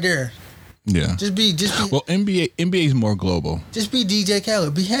NBA is right there. yeah. Just be. Well, NBA is more global. Just be DJ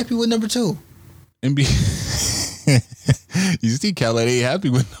Khaled. Be happy with number 2. NBA. You see, Khaled ain't happy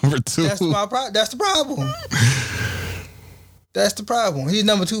with number 2. That's the problem. That's the problem. He's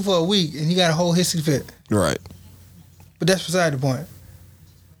number 2 for a week, and he got a whole history fit. Right. But that's beside the point.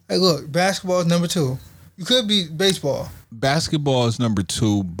 Hey, look, basketball is number 2. You could be baseball. Basketball is number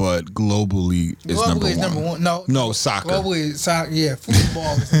 2, but globally is number 1. Number 1. No, soccer. Globally, soccer. Yeah,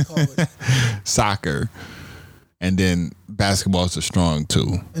 football. Is called. Soccer, and then basketball is a strong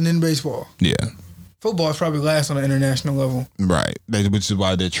 2. And then baseball. Yeah. Football is probably last on the international level. Right. Which is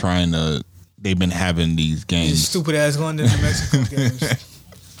why they've been having these games. These stupid ass London and Mexico games.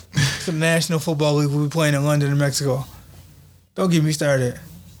 The National Football League will be playing in London and Mexico. Don't get me started.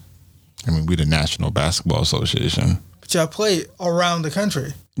 I mean, we're the National Basketball Association. But y'all play around the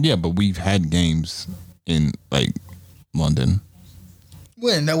country. Yeah, but we've had games in like London.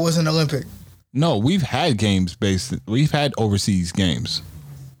 When? That wasn't Olympic. No, we've had games we've had overseas games.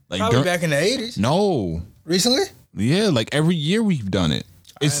 Like Probably back in the 80s. No. Recently? Yeah, like every year we've done it.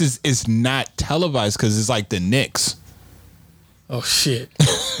 It's not televised because it's like the Knicks. Oh shit.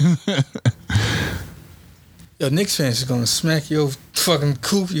 Yo, Knicks fans is gonna smack your fucking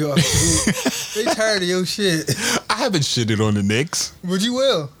coop you off. They tired of your shit. I haven't shitted on the Knicks. But you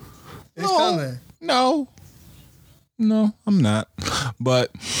will. It's coming. No, I'm not.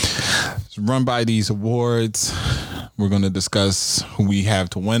 But let's run by these awards. We're going to discuss who we have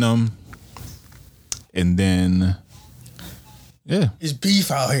to win them. And then, yeah. It's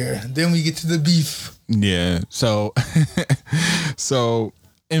beef out here. Then we get to the beef. Yeah. So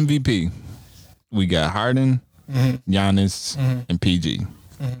MVP. We got Harden, Giannis, and PG.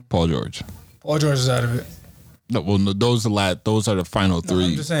 Paul George. Paul George is out of it. No, well, no, those are the final 3.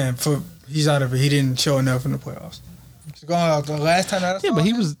 I'm just saying, he's out of it. He didn't show enough in the playoffs. He's going out the last time I saw Yeah, but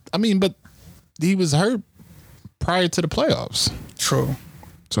him, he was hurt prior to the playoffs. True.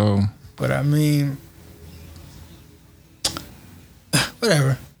 So, but I mean,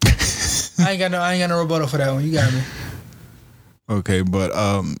 whatever. I ain't got no rebuttal for that one. You got me. okay, but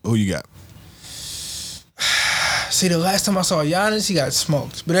who you got? See, the last time I saw Giannis, he got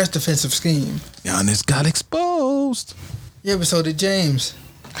smoked. But that's defensive scheme. Giannis got exposed. Yeah, but so did James.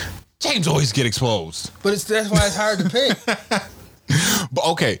 James always get exposed. But that's why it's hard to pick. But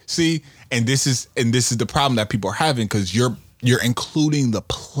okay, see, and this is the problem that people are having because you're including the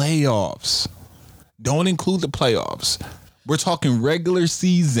playoffs. Don't include the playoffs. We're talking regular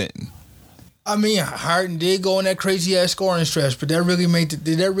season. I mean, Harden did go on that crazy ass scoring stretch, but did that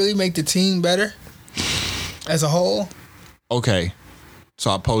really make the team better as a whole? Okay,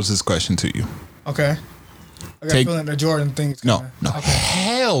 so I'll pose this question to you. Okay. I got a feeling the Jordan thing's No,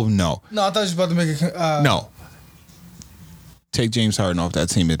 hell no. No, I thought you was about to make it. No. Take James Harden off that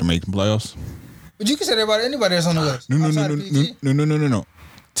team to make the playoffs. But you can say that about anybody that's on the list. No.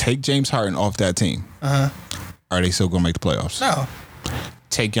 Take James Harden off that team. Are they still gonna make the playoffs? No.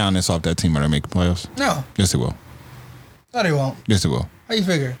 Take Giannis off that team. Are they make the playoffs? No. Yes, they will. No, they won't. Yes, they will. How you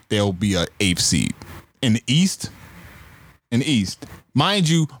figure? They'll be an 8th seed in the East. Mind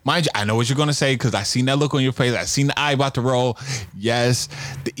you, I know what you're gonna say because I seen that look on your face. I seen the eye about to roll. Yes,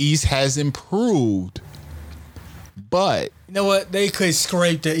 the East has improved, but you know what? They could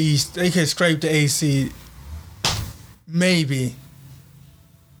scrape the East. They could scrape the AC. Maybe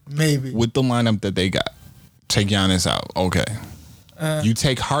with the lineup that they got. Take Giannis out. Okay, you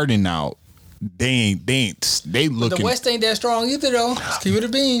take Harden out. They looking. The West ain't that strong either, though. Just keep it a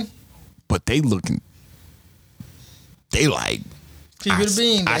bean. But they looking. They like. Keep it a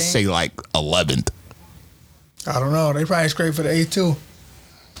bean. I say like 11th. I don't know. They probably scrape for the 8th too.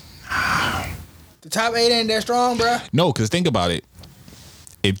 The top 8 ain't that strong, bro. No, because think about it.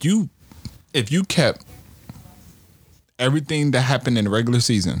 If you kept everything that happened in the regular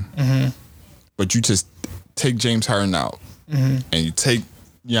season, but you just take James Harden out and you take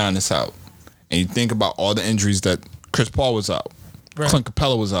Giannis out, and you think about all the injuries that Chris Paul was out, Clint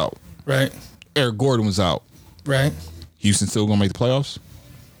Capella was out, right? Eric Gordon was out, right? Houston still gonna make the playoffs?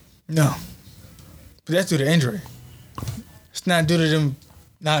 No, but that's due to injury. It's not due to them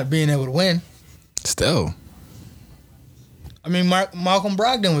not being able to win. Still, I mean, Malcolm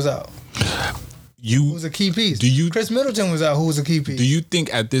Brogdon was out. Who was a key piece? Chris Middleton was out. Who was a key piece? Do you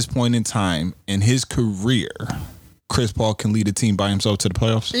think at this point in time in his career, Chris Paul can lead a team by himself to the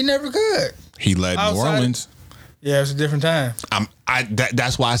playoffs? He never could. He led New Orleans. Yeah, it was a different time.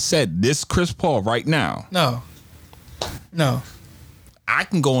 That's why I said this Chris Paul right now. No. I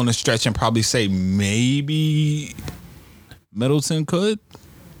can go on a stretch and probably say maybe Middleton could.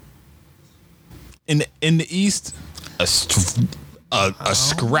 In the East, a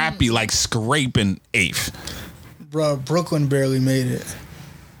scrappy, like scraping 8th. Bro, Brooklyn barely made it.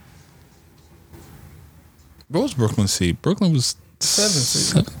 What was Brooklyn seed? Brooklyn was 7th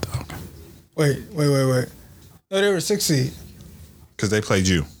seed. Wait. No, they were 6th seed. Because they played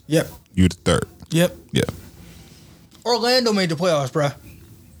you. Yep. You the 3rd. Yep. Yeah. Orlando made the playoffs, bro.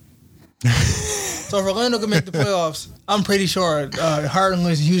 So if Orlando can make the playoffs, I'm pretty sure Harden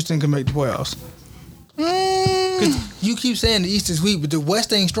and Houston can make the playoffs. Because you keep saying the East is weak, but the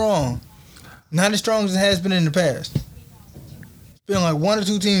West ain't strong. Not as strong as it has been in the past. It's been like 1 or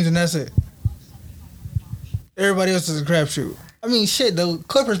 2 teams and that's it. Everybody else is a crapshoot. I mean, shit, the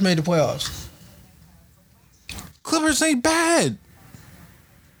Clippers made the playoffs. Clippers ain't bad.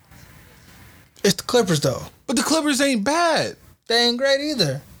 It's the Clippers, though. But the Clippers ain't bad. They ain't great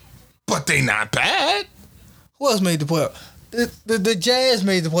either. But they not bad. Who else made the playoffs? The Jazz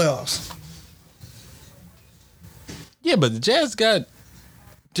made the playoffs. Yeah, but the Jazz got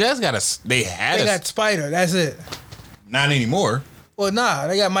they got Spider. That's it. Not anymore. Well, nah,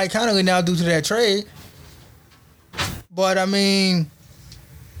 they got Mike Conley now due to that trade. But I mean,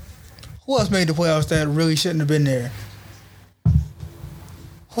 who else made the playoffs that really shouldn't have been there?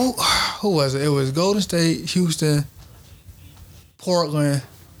 Who was it? It was Golden State, Houston, Portland,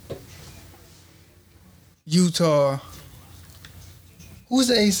 Utah. Who was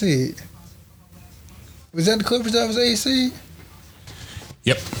the AC? Was that the Clippers that was AC?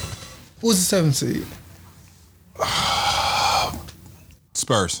 Yep. Who was the 7th seed?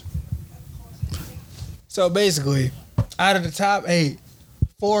 Spurs. So basically, out of the top 8,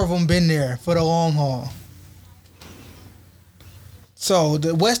 4 of them been there for the long haul. So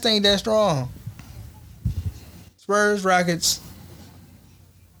the West ain't that strong. Spurs, Rockets,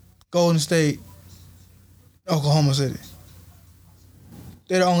 Golden State, Oklahoma City.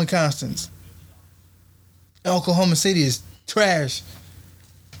 They're the only constants. Oklahoma City is trash.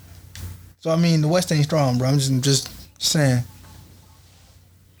 So I mean, the West ain't strong, bro. I'm just saying.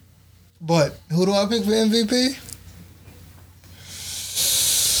 But who do I pick for MVP?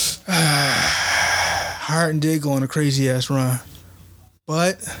 Harden did go on a crazy ass run,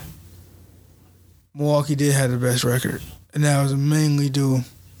 but Milwaukee did have the best record, and that was mainly due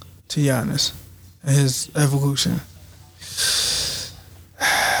to Giannis and his evolution.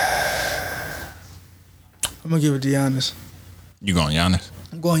 I'm gonna give it to Giannis. You going Giannis?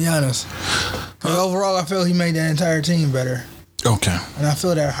 I'm going Giannis. But overall, I feel he made that entire team better. Okay. And I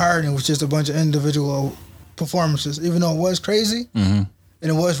feel that Harden was just a bunch of individual performances. Even though it was crazy, and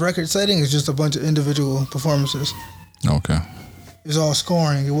it was record-setting, it's just a bunch of individual performances. Okay. It was all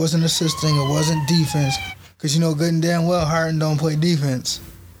scoring. It wasn't assisting. It wasn't defense. Because you know good and damn well Harden don't play defense.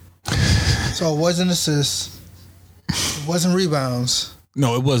 So it wasn't assists. It wasn't rebounds.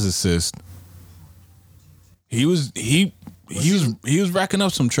 No, it was assists. He was racking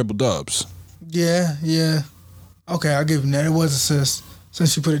up some triple dubs. Yeah. Okay, I'll give him that. It was assists,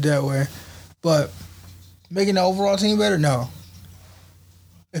 since you put it that way. But making the overall team better? No.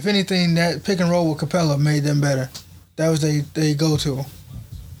 If anything, that pick and roll with Capella made them better. That was they go-to.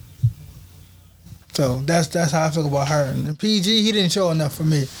 So that's how I feel about Harden. And PG, he didn't show enough for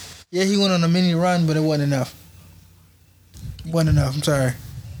me. Yeah, he went on a mini run, but it wasn't enough. I'm sorry.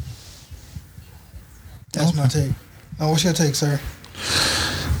 That's my take. Now, what's your take, sir?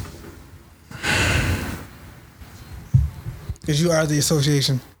 Because you are the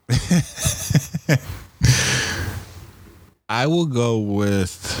association. I will go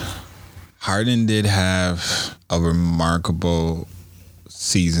with Harden did have a remarkable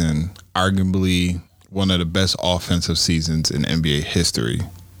season, arguably one of the best offensive seasons in NBA history.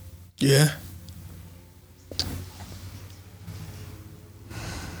 Yeah.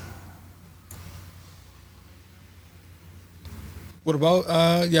 What about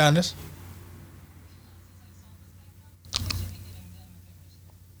Giannis?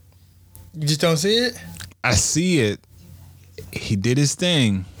 You just don't see it? I see it. He did his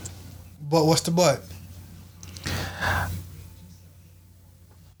thing. But what's the but?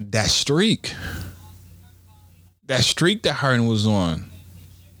 That streak that Harden was on.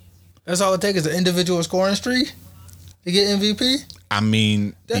 That's all it takes is an individual scoring streak to get MVP? I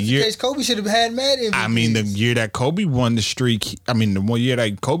mean, that's the case. Kobe should have had mad MVP. I mean, the year that Kobe won the streak, the 1 year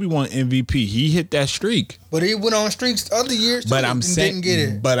that Kobe won MVP, he hit that streak. But he went on streaks other years too and didn't get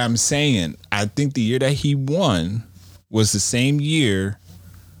it. But I'm saying, I think the year that he won was the same year,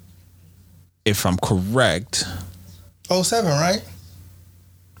 if I'm correct. 07, right?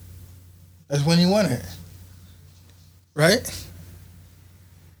 That's when he won it. Right?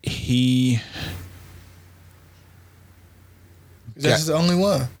 That's the only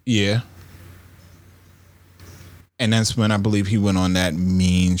one. Yeah. And that's when I believe he went on that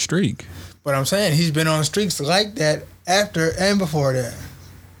mean streak. But I'm saying he's been on streaks like that after and before that.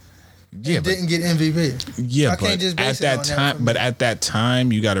 Yeah, he didn't get MVP. Yeah, but at that time, at that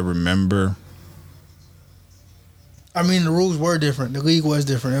time, you got to remember. I mean, the rules were different. The league was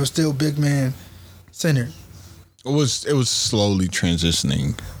different. It was still big man centered. It was slowly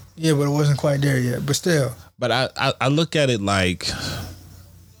transitioning. Yeah, but it wasn't quite there yet. But still. But I look at it like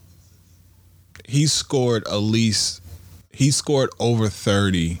he scored over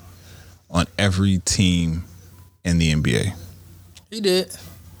 30 on every team in the NBA. He did.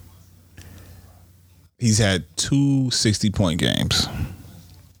 He's had 2 60-point games.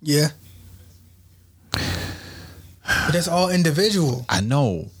 Yeah. But that's all individual. I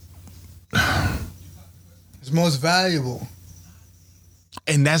know. It's most valuable.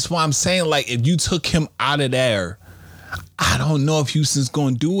 And that's why I'm saying, like, if you took him out of there, I don't know if Houston's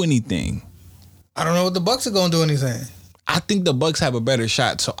going to do anything. I don't know if the Bucks are going to do anything. I think the Bucks have a better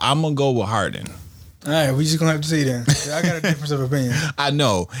shot, so I'm going to go with Harden. All right, we just going to have to see then. I got a difference of opinion. I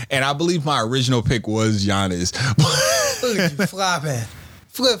know, and I believe my original pick was Giannis. Look at you flopping.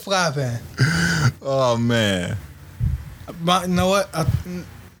 Flip-flopping. Oh, man. You know what? I think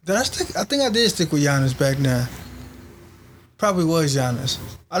I did stick with Giannis back then. Probably was Giannis.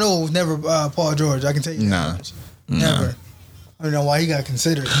 I know it was never Paul George. I can tell you that much. Never. I don't know why he got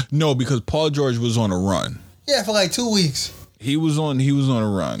considered. No, because Paul George was on a run. Yeah, for like 2 weeks. He was on a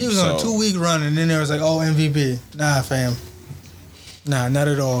run. He was on a 2-week run, and then there was like, oh, MVP. Nah, fam. Nah, not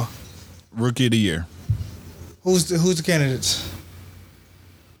at all. Rookie of the year. Who's the candidates?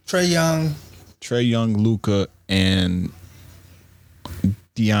 Trae Young, Luka, and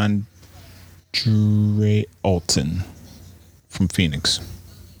DeAndre Ayton from Phoenix.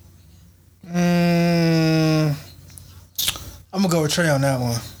 I'm gonna go with Trae on that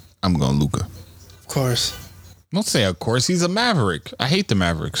one. I'm going Luka. Of course. Don't say of course. He's a Maverick. I hate the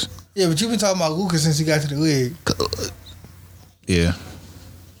Mavericks. Yeah, but you've been talking about Luka since he got to the league. Yeah.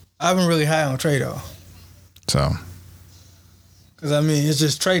 I've been really high on Trae though. So. Because, I mean, it's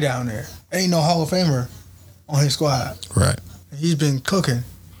just Trae down there. Ain't no Hall of Famer on his squad. Right. He's been cooking.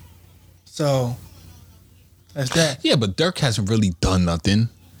 So, that's that. Yeah, but Dirk hasn't really done nothing.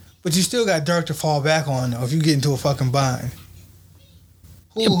 But you still got Dirk to fall back on, though, if you get into a fucking bind.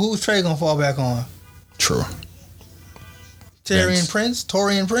 Who's Trae going to fall back on? True. Torian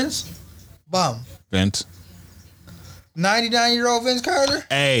Prince? Bum. Vince. 99-year-old Vince Carter?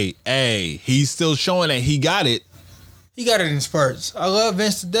 Hey, he's still showing that he got it. He got it in spurts. I love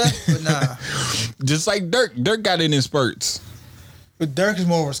Vince to death, but nah. Just like Dirk. Dirk got it in spurts. But Dirk is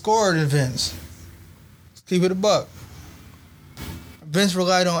more of a scorer than Vince. Let's keep it a buck. Vince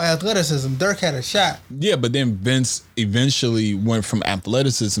relied on athleticism. Dirk had a shot. Yeah, but then Vince eventually went from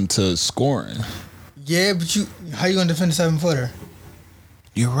athleticism to scoring. Yeah, but how you gonna defend a 7-footer?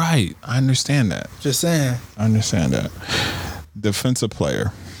 You're right. I understand that. Just saying. I understand that. Defensive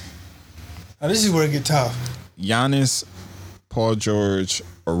player. Now this is where it get tough. Giannis, Paul George,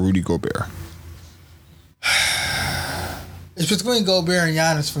 or Rudy Gobert? It's between Gobert and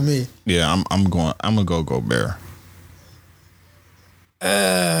Giannis for me. Yeah, I'm gonna go Gobert.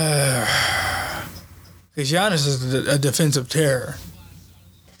 Because Giannis is a defensive terror.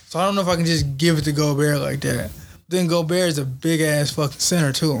 So I don't know if I can just give it to Gobert like that. Then Gobert is a big ass fucking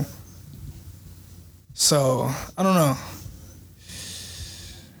center too. So I don't know.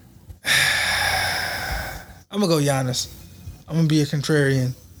 I'm gonna go Giannis. I'm gonna be a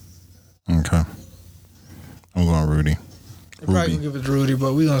contrarian. Okay. I'm going Rudy. They probably gonna give it to Rudy,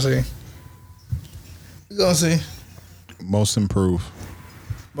 but we gonna see. We gonna see. Most improved.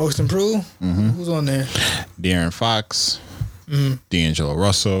 Most improved? Mm-hmm. Who's on there? De'Aaron Fox. Mm-hmm. D'Angelo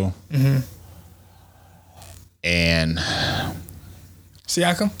Russell. Mm-hmm. And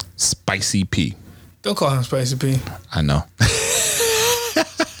Siakam? Spicy P. Don't call him Spicy P. I know.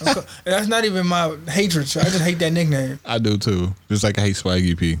 That's not even my hatred. I just hate that nickname. I do too. Just like I hate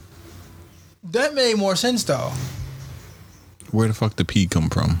Swaggy P. That made more sense though. Where the fuck did P come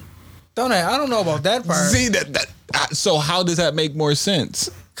from? I don't know about that part. See so how does that make more sense?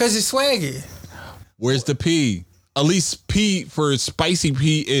 Cause it's swaggy. Where's the P? At least P for Spicy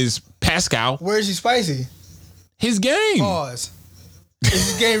P is Pascal. Where's he spicy? His game. Pause.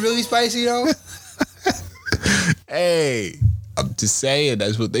 Is his game really spicy though? Hey, I'm just saying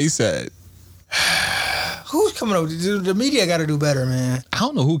that's what they said. Who's coming up? The media got to do better, man. I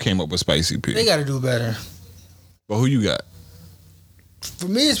don't know who came up with Spicy P. They got to do better. But who you got? For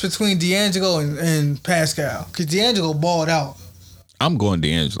me, it's between D'Angelo and Pascal. Because D'Angelo balled out. I'm going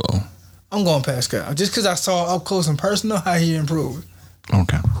D'Angelo. I'm going Pascal. Just because I saw up close and personal how he improved.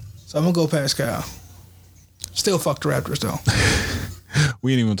 Okay. So I'm going to go Pascal. Still fuck the Raptors, though.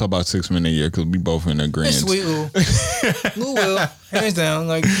 We didn't even talk about 6 men a year because we both in agreement. It's sweet Lou. Lou will. Hands down.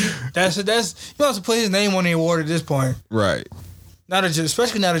 Like, that's you don't have to put his name on the award at this point. Right.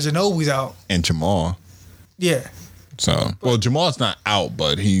 Especially now that Ginobili's out. And Jamal. Yeah. So, well, Jamal's not out,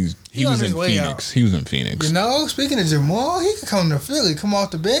 but he was in Phoenix. Out. He was in Phoenix. You know, speaking of Jamal, he could come to Philly, come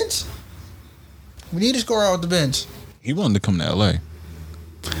off the bench. We need to score off the bench. He wanted to come to LA.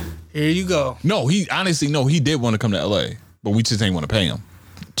 Here you go. No, he did want to come to LA, but we just ain't want to pay him.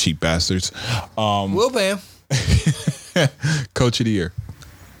 Cheap bastards. We'll pay him. Coach of the year.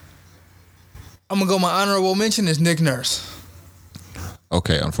 I'm going to go my honorable mention is Nick Nurse.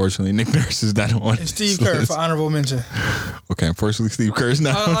 Okay, unfortunately, Nick Nurse is not on. And Steve Kerr for honorable mention. Okay, unfortunately, Steve Kerr is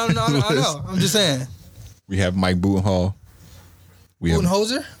not on. I know. I'm just saying. We have Mike Budenholzer.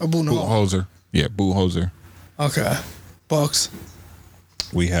 Budenholzer or Budenholzer? Budenholzer. Yeah, Budenholzer. Okay. Bucks.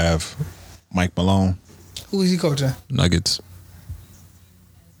 We have Mike Malone. Who is he coaching? Nuggets.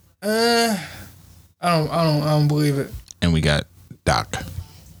 I don't believe it. And we got Doc.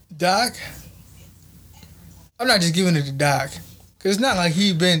 Doc? I'm not just giving it to Doc. Cause it's not like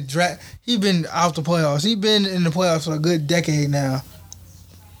he been out the playoffs. He been in the playoffs for a good decade now.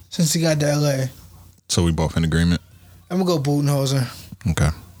 Since he got to LA. So we both in agreement? I'm gonna go Budenholzer. Okay.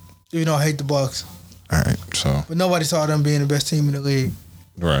 Even though I hate the Bucks. All right, so. But nobody saw them being the best team in the league.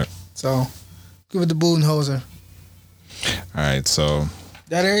 Right. So, give it to Budenholzer. All right, so.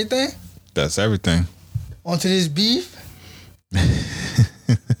 That everything? That's everything. On to this beef.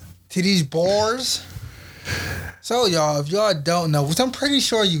 To these bars. So, y'all, if y'all don't know, which I'm pretty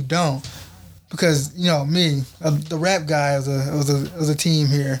sure you don't, because, you know, me, the rap guy of the team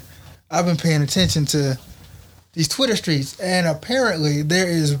here, I've been paying attention to these Twitter streets, and apparently there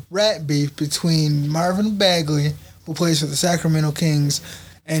is rap beef between Marvin Bagley, who plays for the Sacramento Kings,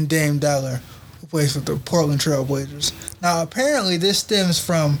 and Dame Dollar, who plays for the Portland Trail Blazers. Now, apparently this stems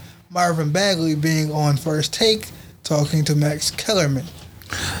from Marvin Bagley being on First Take talking to Max Kellerman.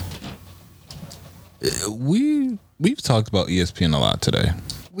 We've talked about ESPN a lot today.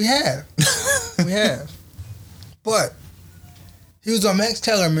 We have. But he was on Max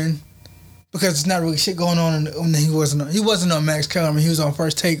Kellerman because there's not really shit going on. And he wasn't on Max Kellerman. He was on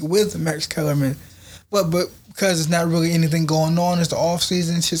First Take with Max Kellerman. But because it's not really anything going on, it's the off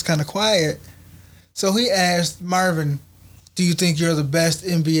season. It's just kind of quiet. So he asked Marvin, "Do you think you're the best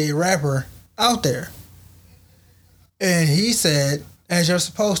NBA rapper out there?" And he said, "As you're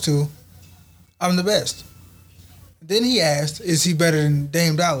supposed to, I'm the best." Then he asked, "Is he better than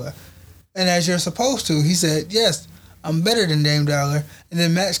Dame Dollar?" And as you're supposed to, he said, "Yes, I'm better than Dame Dollar." And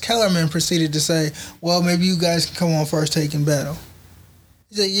then Max Kellerman proceeded to say, "Well, maybe you guys can come on First Take and battle."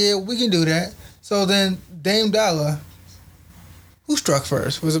 He said, yeah, we can do that. So then Dame Dollar, who struck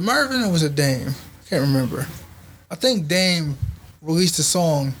first? Was it Marvin or was it Dame? I can't remember. I think Dame released a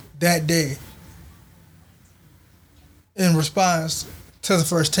song that day in response to the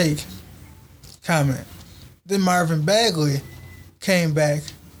first take comment. Then Marvin Bagley came back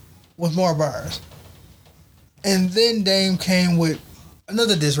with more bars. And then Dame came with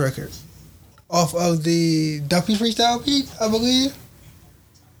another diss record off of the Duppy Freestyle beat, I believe.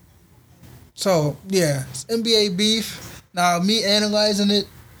 So, yeah, it's NBA beef. Now, me analyzing it,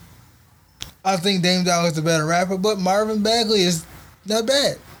 I think Dame Dollar is the better rapper, but Marvin Bagley is not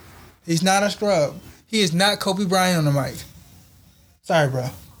bad. He's not a scrub. He is not Kobe Bryant on the mic. Sorry, bro.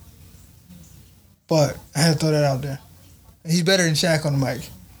 But I had to throw that out there. He's better than Shaq on the mic,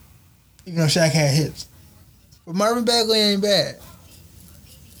 even though Shaq had hits. But Marvin Bagley ain't bad.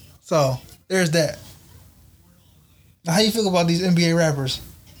 So, there's that. Now, how you feel about these NBA rappers?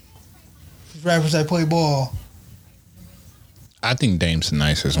 These rappers that play ball. I think Dame's the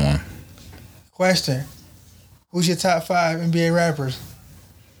nicest one. Question. Who's your top 5 NBA rappers?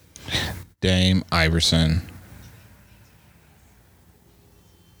 Dame, Iverson.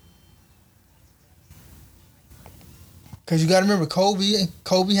 Because you got to remember, Kobe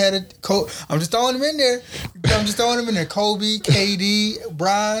had a... I'm just throwing them in there. Kobe, KD,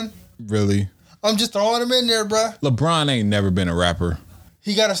 Bron. Really? I'm just throwing them in there, bruh. LeBron ain't never been a rapper.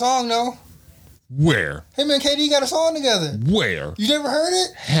 He got a song, though. Where? Him and KD got a song together. Where? You never heard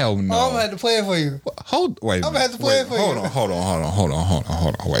it? Hell no. Oh, I'm going to have to play it for you. Wait. I'm going to have to play it for you. Hold on.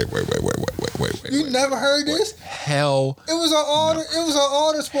 Wait. You never heard this? Hell. It was on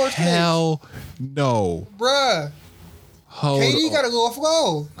all the sports page. Hell no. Bruh. KD got to go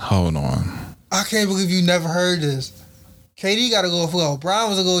flow. Hold on. I can't believe you never heard this. KD got to go flow. Brian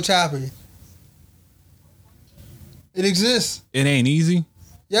was a little choppy. It exists. It ain't easy?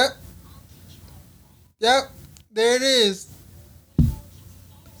 Yep. There it is.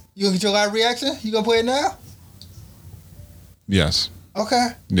 You gonna get your live reaction? You gonna play it now? Yes. Okay.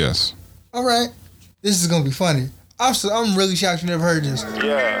 Yes. All right. This is gonna be funny. I'm really shocked you never heard this.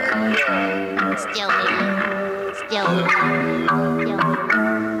 Yeah.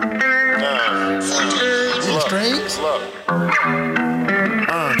 Strings?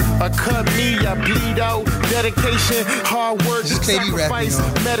 I cut me, I bleed out. Dedication, hard work, sacrifice,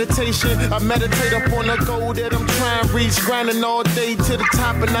 meditation. I meditate up on the goal that I'm trying to reach. Grinding all day to the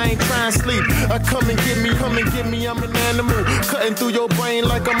top and I ain't trying to sleep. Come and get me, I'm an animal. Cutting through your brain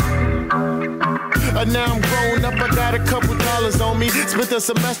like now I'm grown up, I got a couple dollars on me. Spent a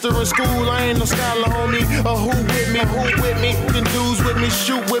semester in school, I ain't no scholar, homie. Who with me? Can dudes with me,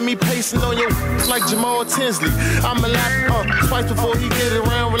 shoot with me, pacing on your like Jamal Tinsley. I'm a lap twice before he get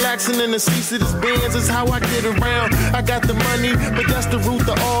around. Relaxing in the seats of this Benz is how I get around. I got the money, but that's the root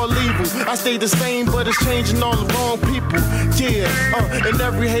of all evil. I stay the same, but it's changing all the wrong people. Yeah, and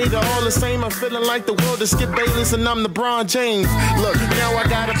every hater all the same. I'm feeling like the world is Skip Bayless and I'm LeBron James. Look, now I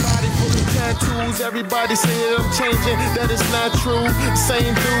got a body full of tattoos. Everybody say that I'm changing, that it's not true.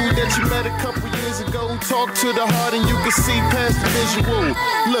 Same dude that you met a couple years ago. Talk to the heart and you can see past the visual.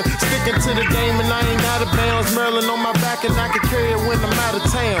 Look, sticking to the game and I ain't out of bounds. Merlin on my back and I can carry it when I'm out of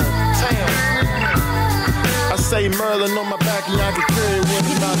town. I say Merlin on my back and I can carry it when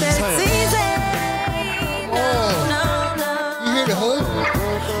I'm out of town. You hear the hood?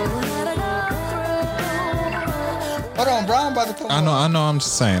 Hold on, Brian about to come I know. I'm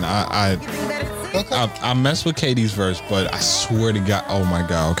just saying. I mess with KD's verse, but I swear to God, oh my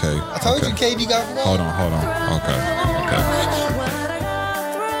God. Okay. I told you KD got flow. Hold on. Okay.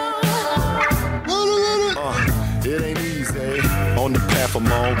 It ain't easy on the path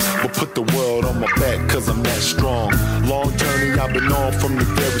I'm on, but put the world on my back cause I'm that strong. Long journey I've been on from the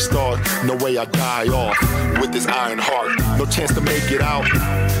very start. No way I die off with this iron heart. No chance to make it out,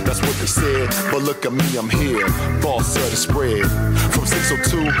 that's what they said. But look at me, I'm here, boss of the spread. From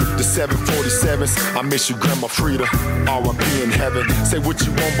 602 to 747s, I miss you, Grandma Frida. R.I.P. in heaven. Say what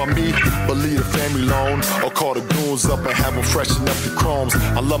you want by me, but leave the family alone. Or call the goons up and have them freshen up the chromes.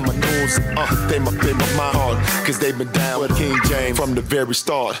 I love my news, they my mind hard. Cause they been down with King James from the very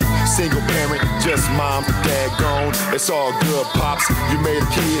start. Single parent, just mom, dad gone. It's all good, pops. You made a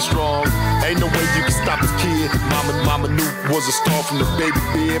kid strong. Ain't no way you can stop this kid. Mama knew was a star from the baby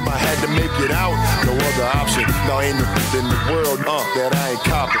bib. I had to make it out. No other option. No, ain't nothing in the world that I ain't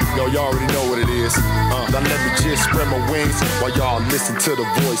copping. Yo, y'all already know what it is. Now let me just spread my wings while y'all listen to the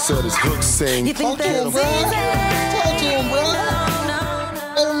voice of this hook sing. You think Talk to him, bro.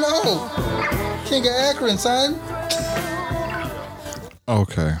 Let him know. King of Akron, son.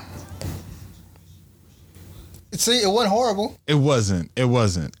 Okay. See, it wasn't horrible. It wasn't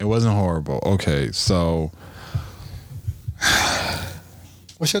horrible. Okay, so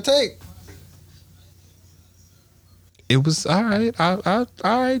what's your take? It was all right. All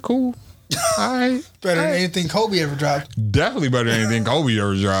right, cool. All right. Better than anything Kobe ever dropped. Definitely better than anything Kobe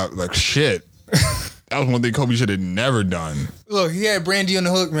ever dropped. Like, shit. That was one thing Kobe should have never done. Look, he had Brandy on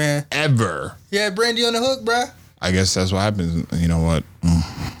the hook, man. Ever. He had Brandy on the hook, bruh. I guess that's what happens. You know what?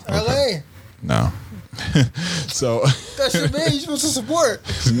 LA. No. So. That's your man. You're supposed to support.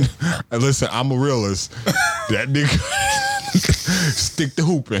 Listen, I'm a realist. That nigga stick to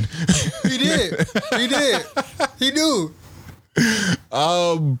hooping. He did. He knew.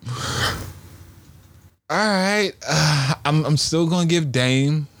 All right. I'm still gonna give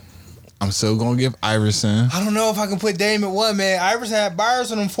Dame. I'm still gonna give Iverson. I don't know if I can put Dame at one, man. Iverson had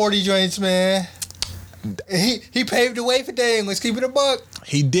bars on them 40 joints, man. He paved the way for Dame. Let's keep it a buck.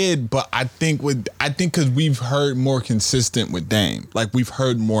 He did, but I think because we've heard more consistent with Dame. Like, we've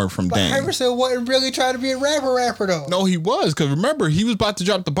heard more from Dame. Iverson wasn't really trying to be a rapper though. No, he was, because remember, he was about to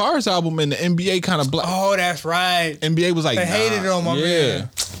drop the Bars album and the NBA kind of Oh, that's right. NBA was like, they hated on my man.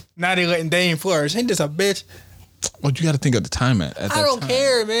 Now they letting Dame flourish. Ain't this a bitch? What you got to think of the time at that I don't time.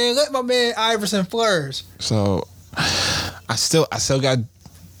 care, man. Let my man Iverson flourish. So, I still got.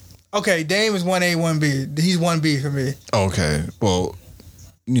 Okay, Dame is 1A, 1B. He's 1B for me. Okay, well,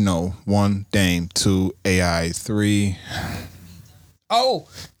 1 Dame, 2 AI, 3. Oh,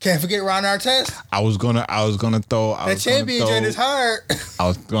 can't forget Ron Artest. I was gonna throw That champion joint is hard. I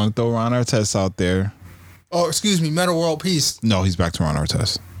was gonna throw Ron Artest out there. Oh, excuse me, Meta World Peace. No, he's back to Ron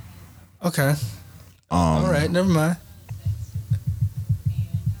Artest. Okay. All right, never mind.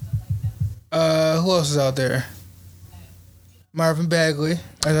 Who else is out there? Marvin Bagley,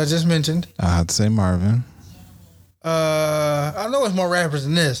 as I just mentioned. I had to say Marvin. I know it's more rappers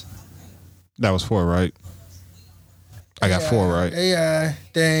than this. That was 4, right? I got 4, right? AI,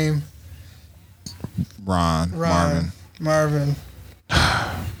 Dame, Ron, Marvin,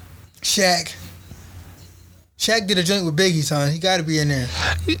 Shaq. Shaq did a joint with Biggie, son. He got to be in there.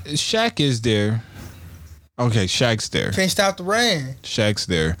 Shaq is there. Okay, Shaq's there. Can't stop the rain. Shaq's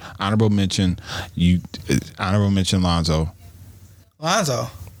there. Honorable mention Lonzo. Lonzo.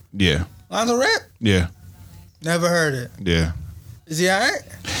 Yeah. Lonzo rap? Yeah. Never heard it. Yeah. Is he all right?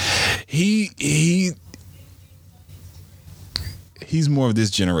 He's more of this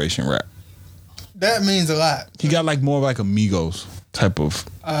generation rap. That means a lot. He got like more like Amigos type of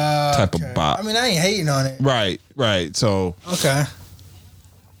bop. I mean, I ain't hating on it. Right. So okay.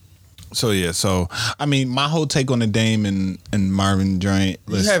 So yeah. So I mean, my whole take on the Dame and Marvin joint.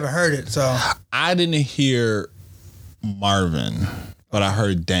 You haven't heard it, so I didn't hear Marvin, but I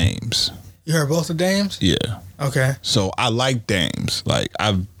heard Dame's. You heard both of Dame's? Yeah. Okay. So I like Dame's. Like,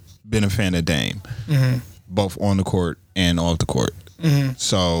 I've been a fan of Dame, both on the court and off the court.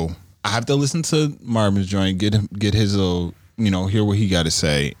 So I have to listen to Marvin's joint, get his little, hear what he got to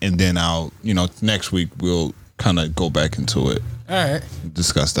say, and then I'll, next week we'll kind of go back into it. All right.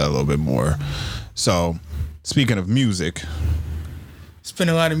 Discuss that a little bit more. So, speaking of music, it's been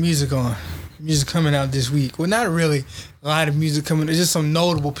a lot of music coming out this week. Well, not really a lot of music coming. It's just some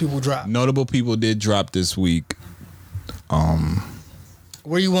notable people dropped. Notable people did drop this week.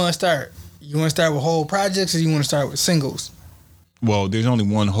 Where you want to start? You want to start with whole projects, or you want to start with singles? Well, there's only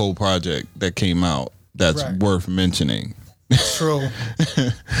one whole project that came out that's worth mentioning. True.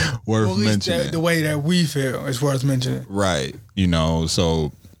 Worth mentioning. The way that we feel is worth mentioning. Right.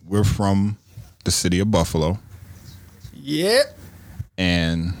 So we're from the city of Buffalo. Yep.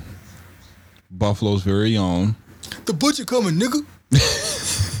 And Buffalo's very own. The Butcher coming, nigga.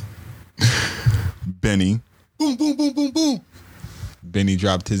 Benny. Boom, boom, boom, boom, boom. Benny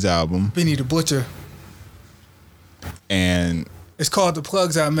dropped his album. Benny the Butcher. And it's called The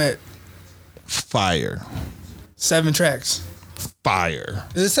Plugs I Met. Fire. 7 tracks. Fire.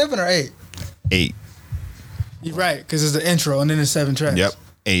 Is it 7 or 8? 8. You're right, because it's the intro and then it's 7 tracks. Yep.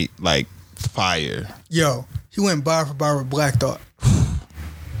 8. Like, fire. Yo, he went bar for bar with Black Thought.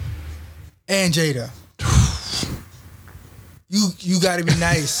 And Jada. You gotta be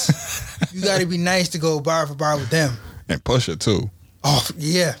nice. You gotta be nice to go bar for bar with them. And Pusha too. Oh,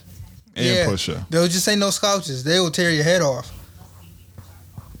 yeah. And Pusha. They'll just say no slouches. They will tear your head off.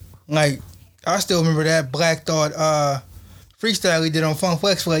 Like, I still remember that Black Thought freestyle he did on Funk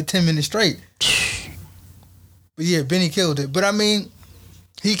Flex for like 10 minutes straight. But yeah, Benny killed it. But I mean,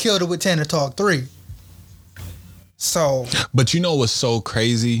 he killed it with Tanner Talk 3. So. But you know what's so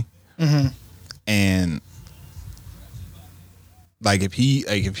crazy? And like if he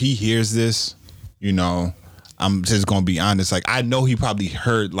hears this, I'm just gonna be honest. Like, I know he probably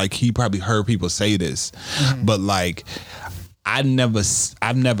heard people say this, but like, I've never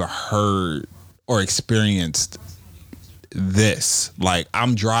heard or experienced this. Like,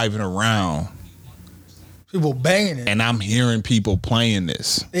 I'm driving around, people banging it, and I'm hearing people playing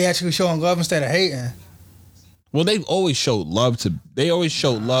this. They actually showing love instead of hating. Well, they've always showed love to. They always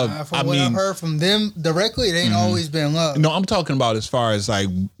showed love. From what I've heard from them directly, it ain't always been love. No, I'm talking about as far as like,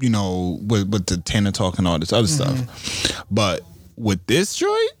 you know, with the Tana Talk and all this other stuff. But with this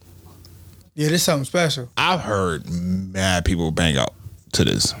joint, yeah, this something special. I've heard mad people bang out to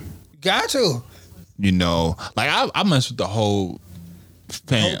this. Got to. You know, like I mess with the whole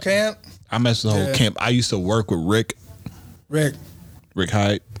fam. Whole camp. I mess with the whole camp. I used to work with Rick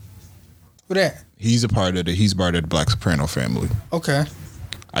Hyde. Who that? He's part of the Black Soprano family. Okay.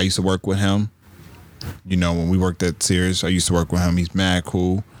 I used to work with him. You know, when we worked at Sears, I used to work with him. He's mad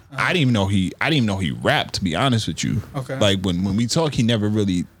cool. I didn't even know he rapped, to be honest with you. Okay. Like when we talk, he never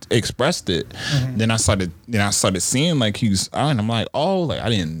really expressed it. Then I started seeing like he was on. I'm like, oh, like I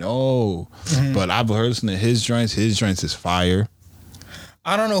didn't know. But I've listened to his joints. His joints is fire.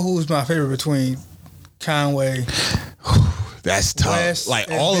 I don't know who's my favorite between Conway. That's tough. West,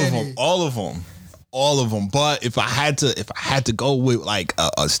 like and Benny. all of them. But if I had to go with like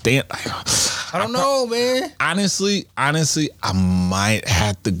a stand, I don't know, man. Honestly, I might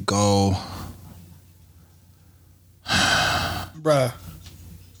have to go, bruh.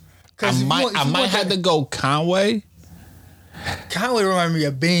 I might have to go Conway. Conway remind me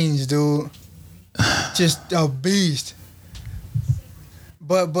of Beans, dude. Just a beast.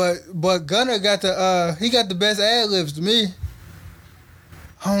 But Gunna got the best ad libs to me.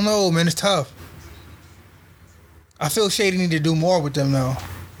 I don't know, man. It's tough. I feel Shady need to do more with them though.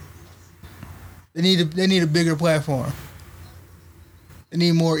 They need a bigger platform. They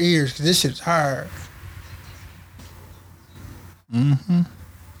need more ears because this shit's hard.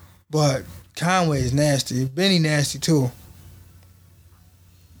 But Conway is nasty. Benny nasty too.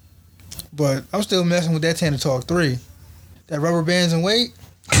 But I'm still messing with that Tana Talk 3. That Rubber Bands and Weight.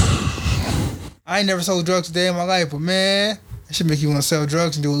 I ain't never sold drugs a day in my life, but man, that should make you want to sell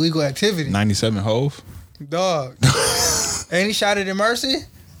drugs and do illegal activity. 97 Hove. Dog. Ain't he shot it in Mercy?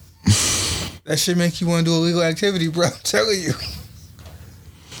 That should make you want to do illegal activity, bro. I'm telling you.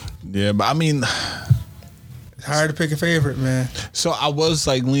 Yeah, but I mean, it's hard to pick a favorite, man. So I was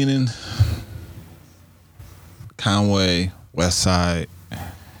like leaning Conway, West Side.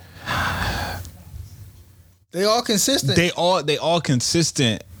 They all consistent. They all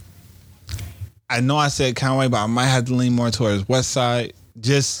consistent. I know I said Conway, but I might have to lean more towards West Side.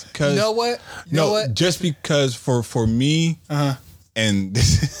 Just because, you know what? Just because for me, and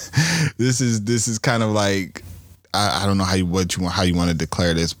this is kind of like I don't know how you want to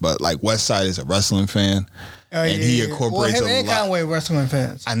declare this, but like West Side is a wrestling fan, and he incorporates him and lot. Conway wrestling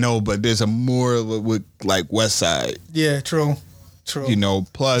fans. I know, but there's a more with like West Side. Yeah, true. You know,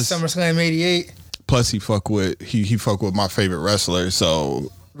 plus SummerSlam '88. Plus he fuck with my favorite wrestler,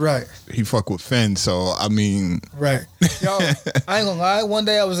 so. Right. He fuck with Finn, so I mean. Right. Yo, I ain't gonna lie. One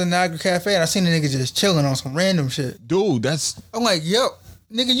day I was in Niagara Cafe and I seen a nigga just chilling on some random shit. Dude, I'm like, yo,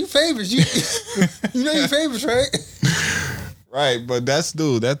 nigga, you favorites. You know you favorites, right? Right, but that's.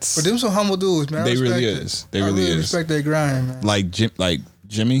 But them some humble dudes, man. They really is. They really is. Respect their grind, man. Like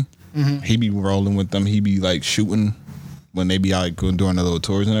Jimmy, he be rolling with them. He be like shooting when they be out doing the little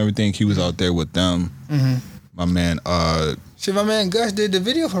tours and everything. He was out there with them. My man, shit, my man Gus did the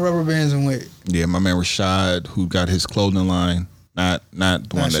video for Rubber Bands and Weight. Yeah, my man Rashad, who got his clothing line, not the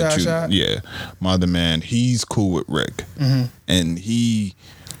one that you. Shot. Yeah, my other man, he's cool with Rick, and he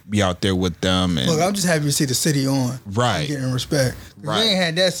be out there with them. And look, I'm just happy to see the city on, right, getting respect. Right, we ain't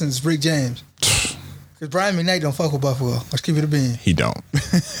had that since Rick James. Cause Brian McKnight don't fuck with Buffalo. Let's keep it a bean. He don't.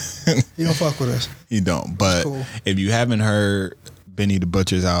 He don't fuck with us. He don't. But cool. If you haven't heard Benny the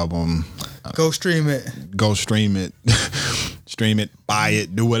Butcher's album, go stream it. Go stream it. Stream it. Buy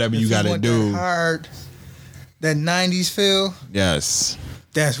it. Do whatever you got to do. That hard, that 90s feel. Yes.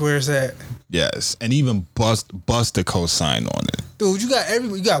 That's where it's at. Yes. And even Busta co-signed on it. Dude, you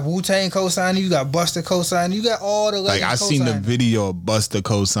got Wu-Tang co-signing, you got Busta co-signing, you got all the like I seen the video of Busta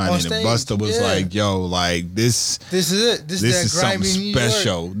co-signing and Busta was like, yo, like this is it. This is something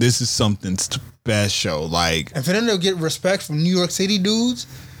special. This is something special. Like, and for them to get respect from New York City dudes,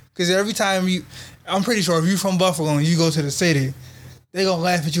 because every time I'm pretty sure if you from Buffalo and you go to the city, they gonna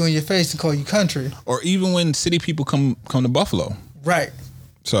laugh at you in your face and call you country. Or even when city people come to Buffalo. Right.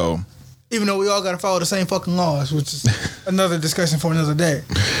 So even though we all got to follow the same fucking laws, which is another discussion for another day.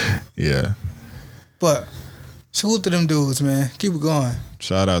 Yeah. But salute to them dudes, man. Keep it going.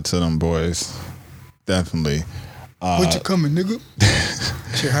 Shout out to them boys. definitely. What you coming, nigga?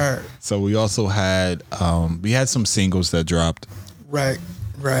 Shit hard. So we also had some singles that dropped. Right.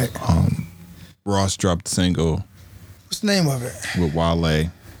 Ross dropped a single. What's the name of it? With Wale.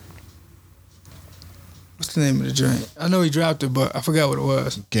 What's the name of the joint? I know he dropped it, but I forgot what it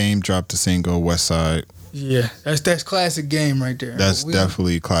was. Game dropped a single, West Side. Yeah, that's classic Game right there. That's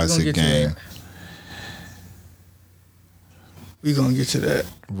definitely classic Game. We gonna get to that.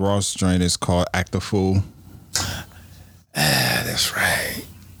 Ross joint is called Act a Fool. That's right.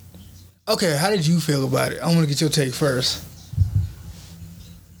 Okay, how did you feel about it? I want to get your take first.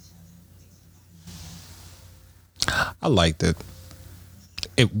 I liked it.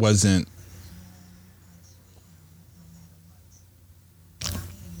 It wasn't.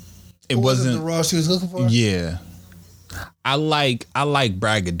 It wasn't the Ross he was looking for. Yeah, I like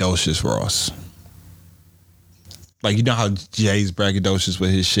braggadocious Ross. Like, you know how Jay's braggadocious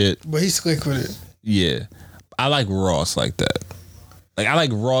with his shit, but he's slick with it. Yeah, I like Ross like that. Like, I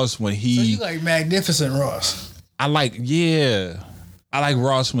like Ross when he. So you like Magnificent Ross? I like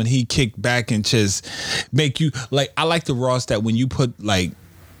Ross when he kicked back and just make you like. I like the Ross that when you put like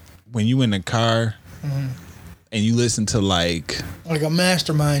when you in the car and you listen to like a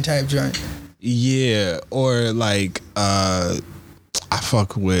Mastermind type joint. Yeah, or like I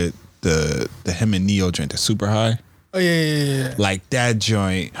fuck with the him and Neo joint, the Super High. Oh yeah. Like that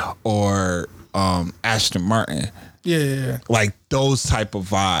joint, or Ashton Martin. Yeah. Like those type of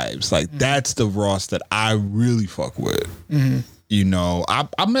vibes. Like that's the Ross that I really fuck with. You know,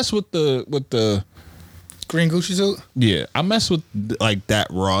 I mess with the green Gucci suit. Yeah, I mess with like that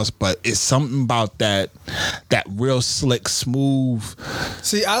Ross, but it's something about that real slick, smooth.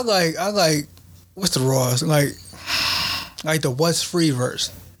 See, I like what's the Ross? Like the What's Free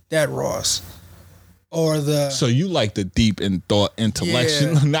verse. That Ross. Or the. So you like the deep in thought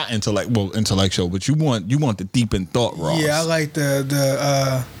intellectual, not intellectual, but you want the deep in thought Ross. Yeah, I like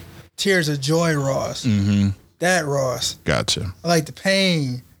the Tears of Joy Ross. That Ross. Gotcha. I like the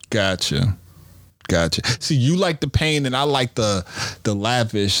Pain. Gotcha. See, you like the Pain, and I like the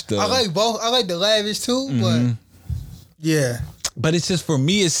lavish. I like both. I like the lavish too, but yeah. But it's just, for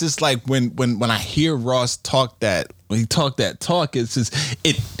me, it's just like when I hear Ross talk that, when he talk that talk, it's just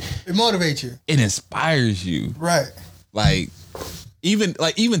it motivates you. It inspires you. Right. Like even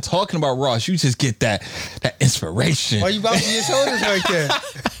talking about Ross, you just get that inspiration. Why you bouncing your shoulders like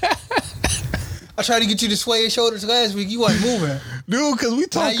that? I tried to get you to sway your shoulders last week. You wasn't moving. Dude, because we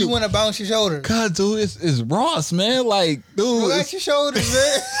talking. Now you want to bounce your shoulders. God, dude, it's Ross, man. Like, dude. Relax your shoulders,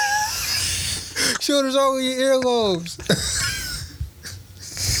 man. Shoulders over your earlobes.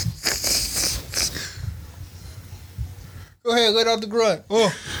 Go ahead, let out the grunt.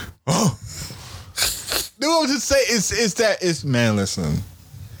 Oh. Dude, I was just saying, it's man, listen.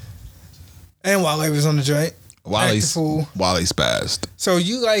 And Wale was on the joint. Wale's spazzed. So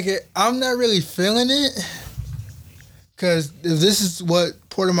you like it. I'm not really feeling it. Because if this is what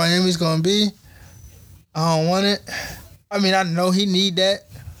Port of Miami's going to be, I don't want it. I mean, I know he need that.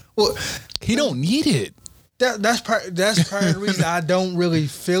 Well, he don't need it. That's part of the reason I don't really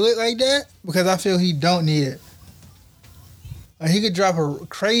feel it like that. Because I feel he don't need it. Like, he could drop a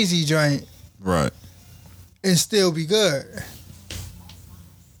crazy joint. Right. And still be good.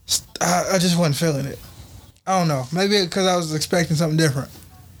 I just wasn't feeling it. I don't know. Maybe because I was expecting something different.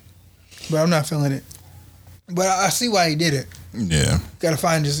 But I'm not feeling it. But I see why he did it. Yeah. Gotta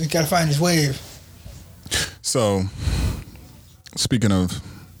find his wave. So, speaking of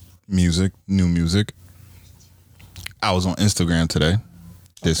music, new music, I was on Instagram today,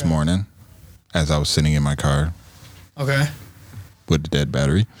 this morning, as I was sitting in my car. Okay. With the dead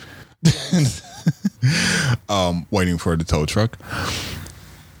battery. Waiting for the tow truck.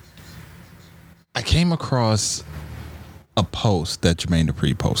 I came across a post that Jermaine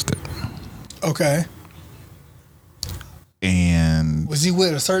Dupri posted. Okay. And was he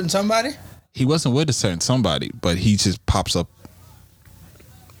with a certain somebody? He wasn't with a certain somebody, but he just pops up.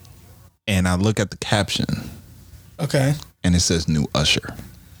 And I look at the caption. Okay. And it says New Usher.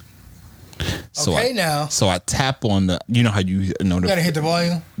 So now. So I tap on the, you know how you know. You gotta hit the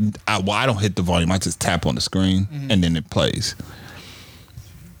volume? I don't hit the volume. I just tap on the screen and then it plays.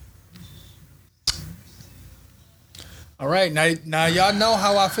 All right, now y'all know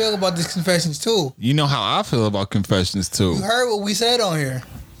how I feel about these confessions too. You know how I feel about confessions too. You heard what we said on here.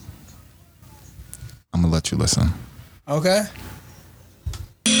 I'm gonna let you listen. Okay.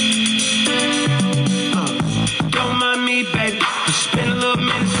 Don't mind me, baby. Just been a little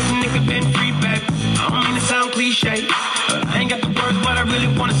minute since a nigga been free, baby. I don't mean to sound cliche, but I ain't got the words, but I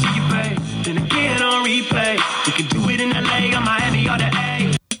really wanna see you, babe. Then again on replay, we can do it in LA or Miami or the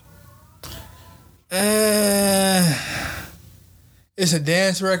A. It's a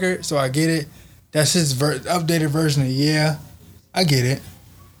dance record, so I get it. That's his updated version of Yeah. I get it.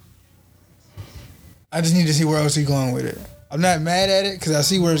 I just need to see where else he's going with it. I'm not mad at it because I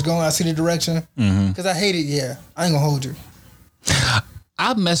see where it's going. I see the direction. Because I hate it, Yeah. I ain't going to hold you.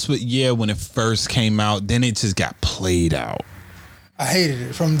 I messed with Yeah when it first came out. Then it just got played out. I hated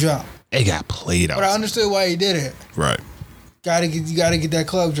it from jump. It got played out. But I understood why he did it. Right. You gotta get that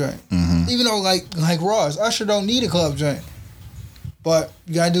club joint. Even though like Ross, Usher don't need a club joint. But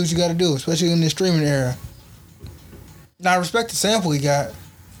you gotta do what you gotta do, especially in the streaming era. Now I respect the sample he got.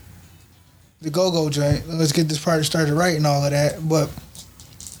 The go-go joint. Let's get this party started right and all of that. But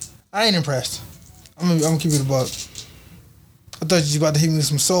I ain't impressed. I'm gonna keep it a buck. I thought you was about to hit me with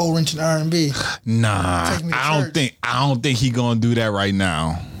some soul wrenching R&B. Nah, I don't think he gonna do that right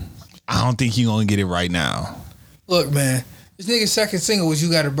now. I don't think he gonna get it right now. Look, man, this nigga's second single was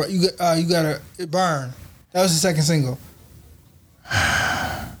 "You Gotta Burn." That was the second single.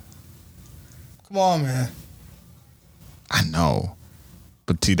 Come on, man. I know,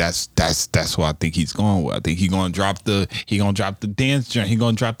 but see, that's what I think he's going with. I think he gonna drop the dance joint. He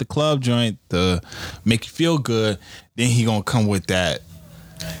gonna drop the club joint, the make you feel good. Then he gonna come with that.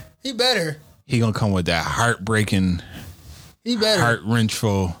 He better. He gonna come with that heartbreaking. He better. Heart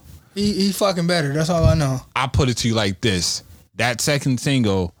wrenchful. He fucking better. That's all I know. I put it to you like this: that second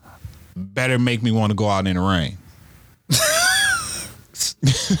single better make me want to go out in the rain.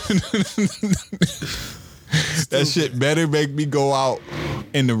 That shit better make me go out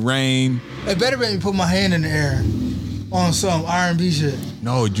in the rain. It better make me put my hand in the air on some R&B shit.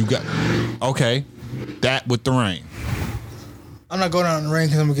 No, you got okay. That with the rain. I'm not going out in the rain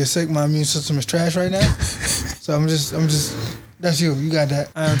because I'm gonna get sick. My immune system is trash right now. So I'm just. That's you. You got that.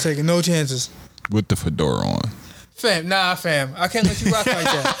 I am taking no chances. With the fedora on. Fam. I can't let you rock like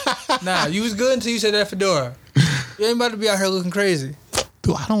that. Nah, you was good until you said that fedora. You ain't about to be out here looking crazy.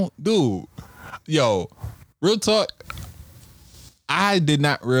 Dude. Yo, real talk. I did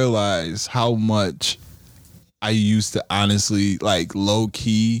not realize how much I used to honestly, like, low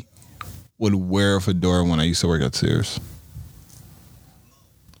key would wear a fedora when I used to work at Sears.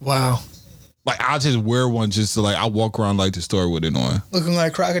 Wow. Like, I'll just wear one just to, like, I'll walk around like the store with it on. Looking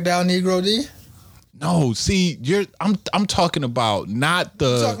like Crocodile Negro D? No, see, I'm talking about not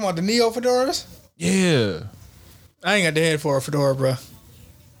the... You talking about the Neo fedoras? Yeah. I ain't got the head for a fedora, bro.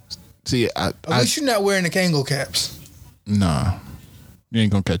 See, At least you're not wearing the Kango caps. Nah. You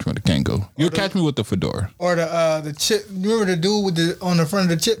ain't gonna catch me with the Kango. You'll catch me with the fedora. Or the chip... You remember the dude with on the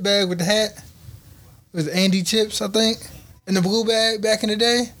front of the chip bag with the hat? It was Andy Chips, I think. In the blue bag back in the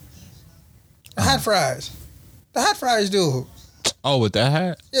day. The hot fries. The hot fries dude. Oh, with that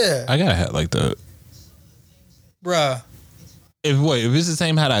hat? Yeah. I got a hat like that. Bruh. If it's the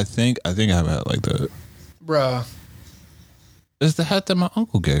same hat I think I have a hat like that. Bruh. It's the hat that my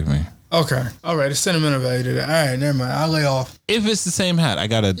uncle gave me. Okay. All right. It's sentimental value to that. All right. Never mind. I'll lay off. If it's the same hat, I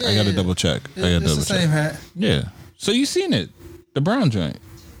gotta double check. It's the same hat. Yeah. So you seen it? The brown joint.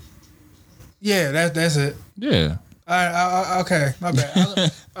 Yeah. That's it. Yeah. All right. Okay. My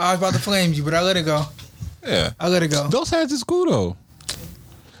bad. I was about to flame you, but I let it go. Yeah. I let it go. Those hats is cool though.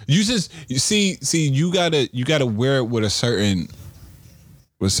 You see. You gotta wear it with a certain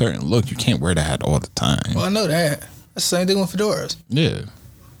look. You can't wear the hat all the time. Well, I know that. That's the same thing with fedoras. Yeah.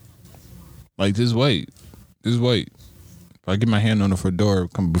 Like, just wait. If I get my hand on the fedora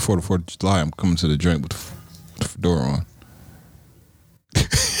before the 4th of July, I'm coming to the drink with the fedora on.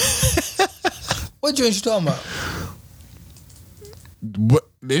 What joint you talking about? What?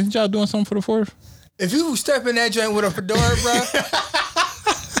 Isn't y'all doing something for the 4th? If you step in that joint with a fedora, bro,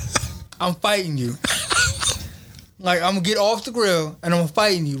 I'm fighting you. Like, I'm going to get off the grill, and I'm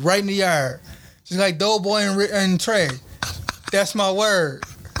fighting you right in the yard. Just like Doughboy and Trey. That's my word.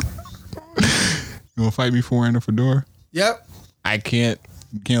 You want to fight me for wearing a fedora? Yep. You can't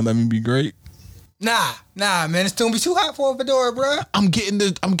let me be great? Nah, man. It's going to be too hot for a fedora, bro. I'm getting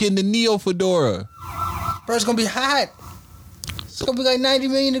the Neo fedora. Bro, it's going to be hot. It's going to be like 90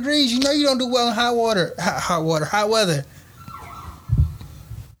 million degrees. You know you don't do well in hot weather.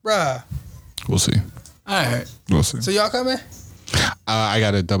 Bruh. We'll see. All right. We'll see. So y'all coming? I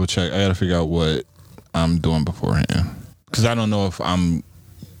got to double check. I got to figure out what I'm doing beforehand. Because I don't know if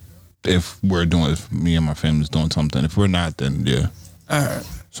me and my family's doing something. If we're not, then yeah. All right.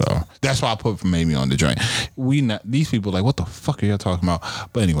 So that's why I put maybe on the drink. These people like, what the fuck are y'all talking about?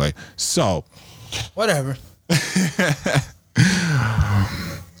 But anyway, so. Whatever.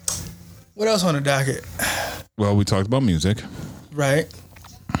 What else on the docket? Well, we talked about music. Right.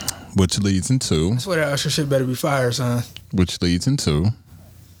 Which leads into. That's why that Usher shit better be fire, son. Which leads into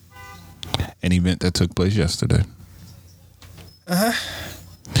an event that took place yesterday.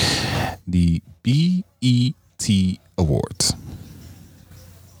 The BET Awards.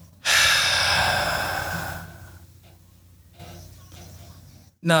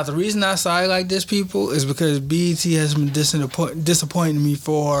 Now, the reason I side like this, people, is because BET has been disappointing me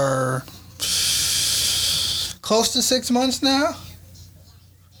for close to 6 months now.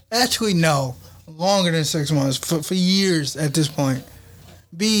 Actually, no. Longer than 6 months. For years at this point.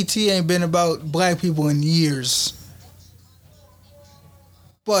 BET ain't been about black people in years.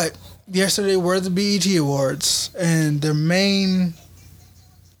 But yesterday were the BET Awards, and their main,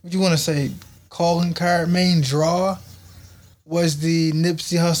 what do you want to say, calling card, main draw was the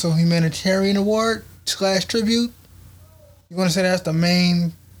Nipsey Hussle Humanitarian Award / tribute. You want to say that's the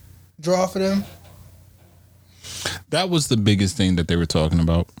main draw for them? That was the biggest thing that they were talking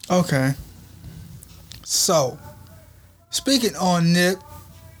about. Okay. So, speaking on Nip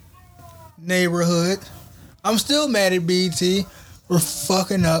neighborhood, I'm still mad at BET for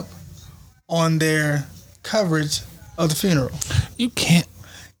fucking up on their coverage of the funeral. You can't.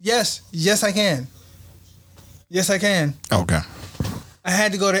 Yes, I can. Yes, I can. Okay. I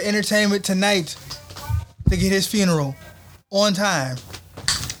had to go to Entertainment Tonight to get his funeral on time.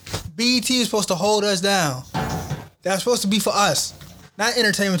 BET is supposed to hold us down. That's supposed to be for us, not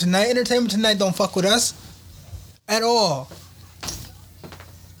Entertainment Tonight. Entertainment Tonight don't fuck with us at all.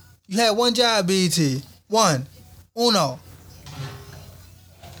 You had one job, BET. One. Uno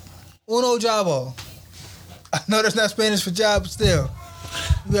jabo. I know that's not Spanish for job, but still.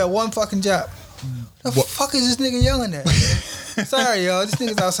 You had one fucking job. The fuck is this nigga yelling at? Sorry, y'all. This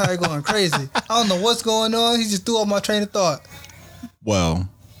nigga's outside going crazy. I don't know what's going on. He just threw off my train of thought. Well.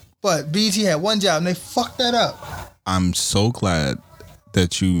 But BET had one job, and they fucked that up. I'm so glad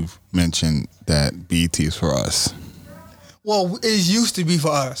that you've mentioned that BET is for us. Well, it used to be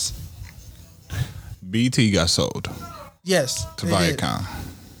for us. BET got sold. Yes. To Viacom.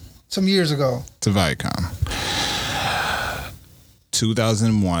 Some years ago. To Viacom.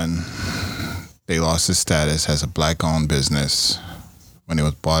 2001, they lost its status as a black-owned business when it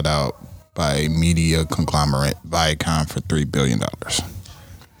was bought out by a media conglomerate, Viacom, for $3 billion.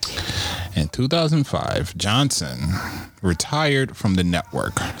 In 2005, Johnson retired from the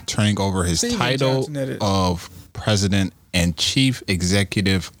network, turning over his title of president and chief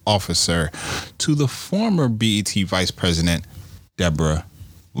executive officer to the former BET vice president, Deborah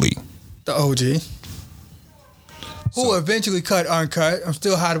Lee. The OG. Who eventually cut Uncut. I'm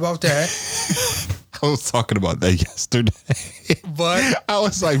still hot about that. I was talking about that yesterday. But I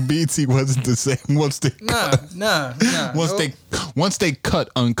was like, BET wasn't the same once they Nah. Once they cut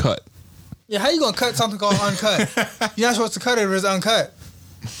Uncut. Yeah, how you gonna cut something called Uncut? You're not supposed to cut it if it's uncut.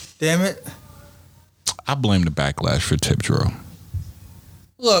 Damn it. I blame the backlash for Tip Drill.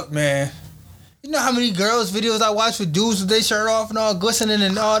 Look, man. You know how many girls' videos I watch with dudes with their shirt off and all glistening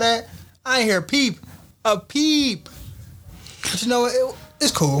and all that? I ain't hear a peep. But you know what?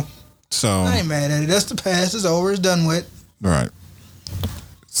 It's cool. So I ain't mad at it. That's the past. It's over. It's done with. Right.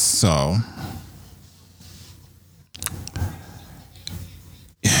 So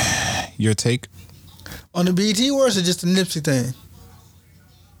your take on the BET Awards or just the Nipsey thing?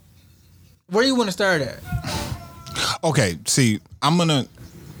 Where you want to start at? Okay, see, I'm gonna.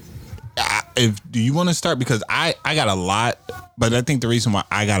 Do you want to start? Because I got a lot, but I think the reason why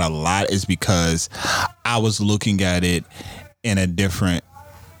I got a lot is because I was looking at it in a different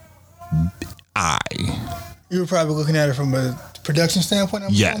eye. You were probably looking at it from a production standpoint.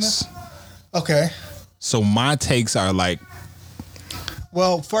 Yes. Okay. So my takes are like.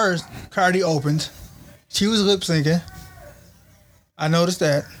 Well, first, Cardi opened. She was lip syncing. I noticed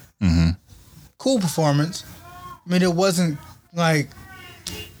that. Mm-hmm. Cool performance. I mean, it wasn't like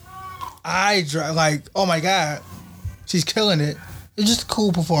oh my God, she's killing it. It's just a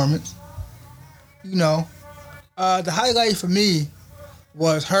cool performance. You know, the highlight for me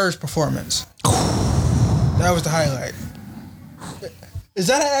was Her's performance. That was the highlight. Is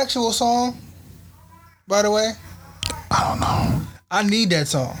that an actual song, by the way? I don't know. I need that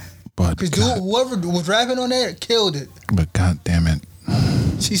song. But because whoever was rapping on that killed it. But God damn it.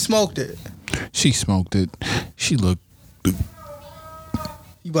 She smoked it. She smoked it. She looked.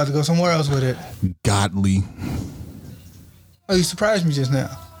 You about to go somewhere else with it. Godly. Oh, you surprised me just now.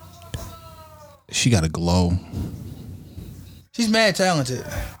 She got a glow. She's mad talented.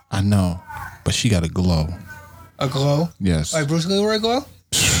 I know. But she got a glow. A glow? Yes. Like Bruce Leroy glow?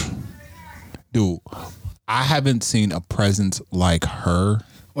 Dude, I haven't seen a presence like her.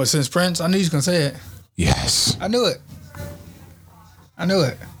 Well, since Prince? I knew you was going to say it. Yes. I knew it.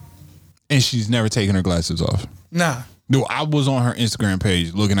 And she's never taken her glasses off. Nah. No, I was on her Instagram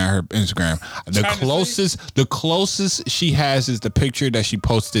page looking at her Instagram. The closest she has is the picture that she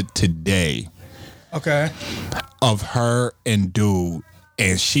posted today. Okay. Of her and dude,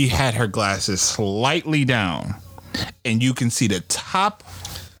 and she had her glasses slightly down, and you can see the top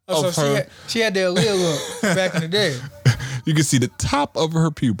of her. She had the Aaliyah look back in the day. You can see the top of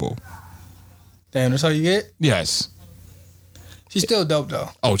her pupil. Damn, that's all you get? Yes. She's still dope though.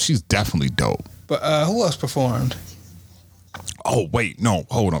 Oh, she's definitely dope. But who else performed? Oh wait, no,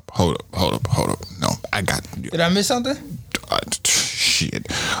 hold up. No, I got. Did I miss something? Shit.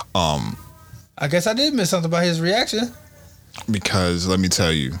 I guess I did miss something about his reaction. Because let me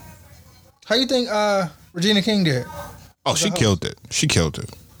tell you. How you think Regina King did? Oh, she killed it. She killed it.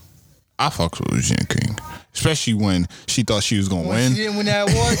 I fucks with Regina King. Especially when she thought she was going to win. When she didn't win that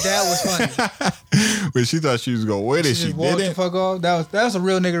award, that was funny. When she thought she was going to win and she didn't. The fuck off. That was a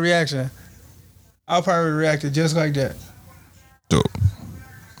real nigga reaction. I'll probably reacted just like that. Dope.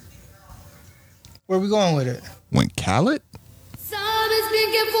 Where we going with it? Went Khaled?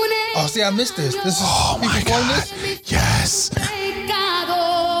 Oh, see, I missed this. This is my God. Yes.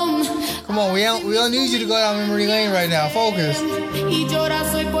 Come on, we don't need you to go down memory lane right now. Focus. Here we go. You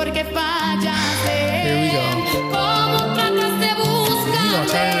gonna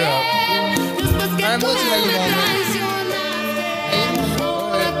turn it up. I'm looking at you, man.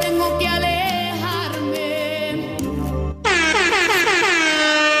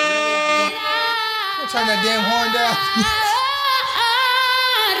 Turn that damn horn down.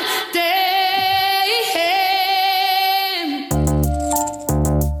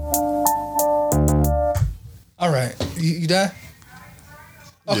 All right, you done?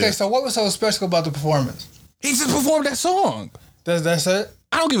 Okay, yeah. So what was so special about the performance? He just performed that song. That's it?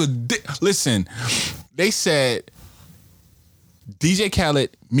 I don't give a dick. Listen, they said DJ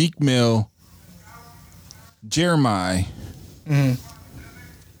Khaled, Meek Mill, Jeremiah,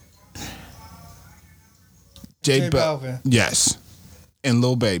 J Balvin. Yes. And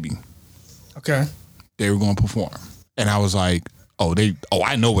Lil Baby. Okay. They were going to perform. And I was like,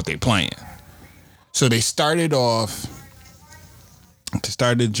 I know what they playing. So they started the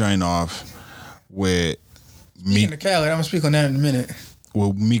joint off with Meek. Speaking of Khaled, I'm going to speak on that in a minute.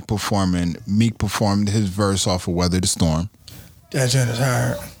 With Meek performing. Meek performed his verse off of Weather the Storm. That joint is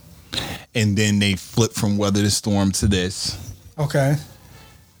hard. And then they flipped from Weather the Storm to this. Okay.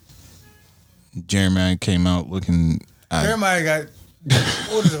 Jeremiah came out looking. Jeremiah got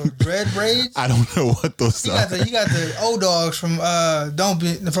what is those red braids? I don't know what those are. He got the old dogs from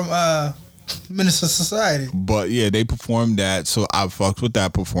Minister Society. But yeah, they performed that, so I fucked with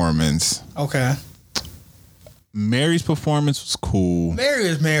that performance. Okay. Mary's performance was cool. Mary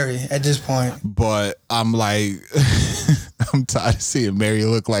is Mary at this point. But I'm like, I'm tired of seeing Mary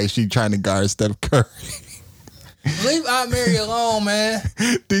look like she trying to guard Steph Curry. Leave Aunt Mary alone, man.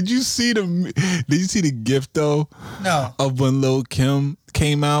 Did you see the gift though? No. Of when Lil' Kim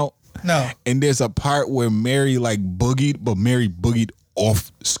came out? No. And there's a part where Mary like boogied, but Mary boogied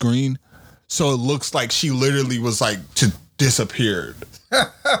off screen. So it looks like she literally was like just disappeared.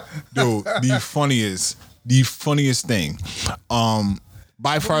 Dude, the funniest thing.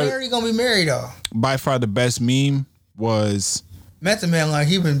 By far Mary gonna be married though. By far the best meme was Method Man, like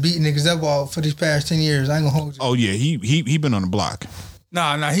he been beating niggas up all for these past 10 years. I ain't gonna hold you. Oh yeah, he been on the block.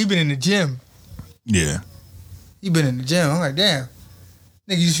 Nah, he been in the gym. Yeah. He been in the gym. I'm like, damn.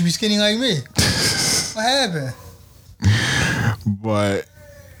 Nigga, you should be skinny like me. What happened? But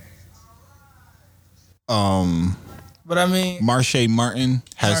I mean Marsai Martin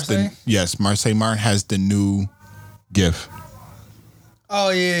has Marsai Martin has the new GIF. Oh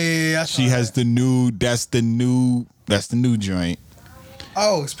yeah. She has the new that's the new joint.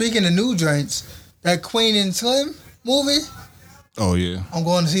 Oh, speaking of new joints, that Queen and Slim movie. Oh yeah. I'm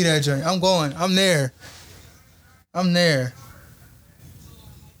going to see that joint. I'm there.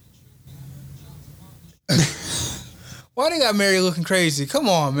 Why they got Mary looking crazy? Come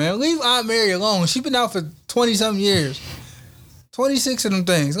on, man. Leave Aunt Mary alone. She been out for 20-something years. 26 of them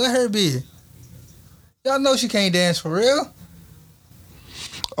things. Let her be. Y'all know she can't dance for real.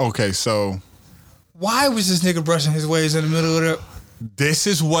 Okay, so why was this nigga brushing his waves in the middle of the... This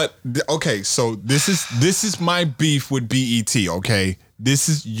is my beef with BET, okay? This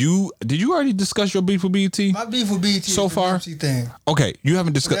is you. Did you already discuss your beef with BET? My beef with BET so is far? the Nipsey thing. Okay, you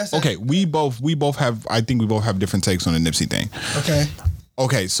haven't discussed. Okay, we both have. I think we both have different takes on the Nipsey thing.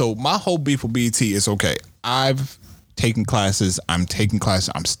 Okay, so my whole beef with BET is okay. I've taken classes. I'm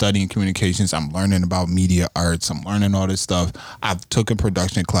studying communications. I'm learning about media arts. I'm learning all this stuff. I've took a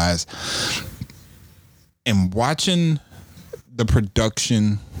production class, and watching the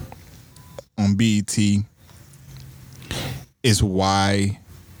production on BET. is why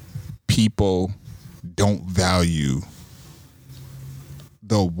people don't value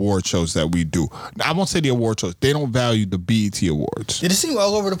the award shows that we do. I won't say the award shows. They don't value the BET Awards. Did it seem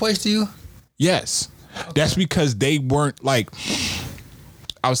all over the place to you? Yes. Okay. That's because they weren't like...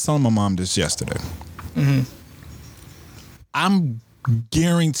 I was telling my mom this yesterday. Mm-hmm. I'm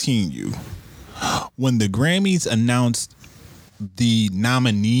guaranteeing you, when the Grammys announced the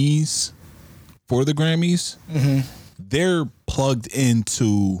nominees for the Grammys, they're plugged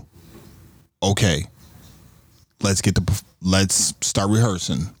into, okay, let's start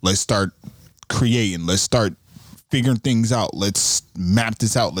rehearsing. Let's start creating. Let's start figuring things out. Let's map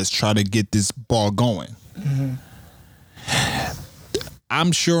this out. Let's try to get this ball going. Mm-hmm.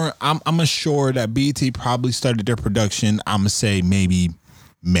 I'm sure that BET probably started their production. I'm gonna say maybe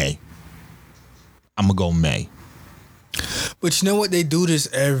May. I'm gonna go May. But you know what? They do this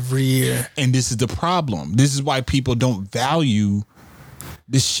every year, and this is the problem. This is why people don't value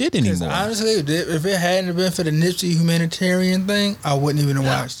this shit anymore. Honestly, if it hadn't been for the Nipsey humanitarian thing, I wouldn't even have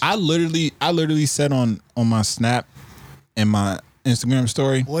watched. I literally said on my Snap and my Instagram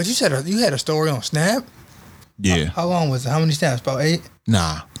story. What you said? You had a story on Snap? Yeah. How long was it? How many snaps? About 8?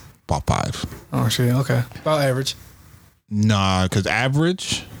 Nah, about 5. Oh shit. Okay. About average. Nah, because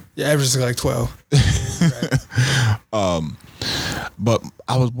average. Yeah, average is like 12. Right. But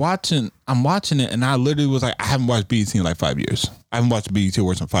I'm watching it, and I literally was like, I haven't watched BET in like 5 years. I haven't watched BET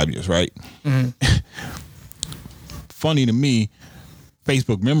Awards in 5 years, right? Mm-hmm. Funny to me,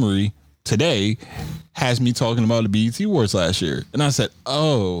 Facebook memory today has me talking about the BET Awards last year, and I said,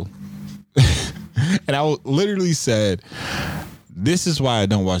 oh. And I literally said, this is why I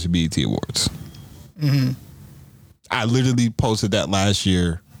don't watch the BET Awards. Mm-hmm. I literally posted that last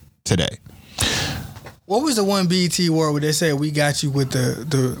year today. What was the one BET award where they said we got you with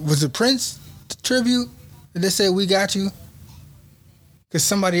the was it Prince tribute? Did they say we got you? Because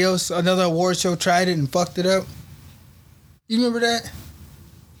somebody else, another award show tried it and fucked it up. You remember that?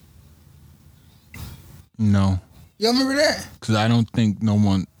 No. You don't remember that? Because I don't think no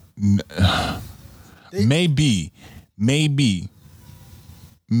one... Maybe it may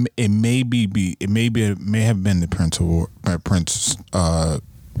have been the Prince Award, Prince one.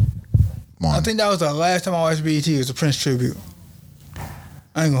 I think that was the last time I watched BET. It was the Prince tribute.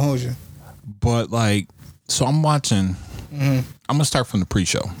 I ain't gonna hold you. But like, so I'm watching. Mm-hmm. I'm gonna start from the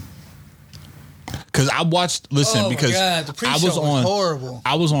pre-show because I watched. Listen, because God, the pre-show was horrible.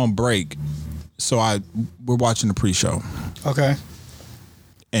 I was on break, so we're watching the pre-show. Okay.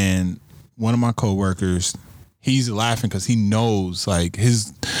 And one of my coworkers, he's laughing because he knows, like,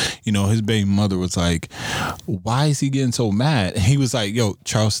 his baby mother was like, why is he getting so mad? And he was like, yo,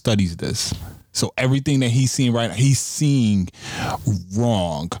 Charles studies this. So everything that he's seeing right now, he's seeing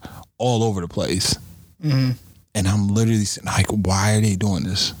wrong all over the place. Mm-hmm. And I'm literally saying, like, why are they doing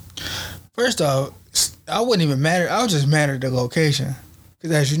this? First off, I wouldn't even matter. I was just mad at the location.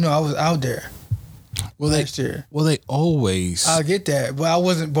 Because as you know, I was out there. Last year. Well, they always. I get that, but I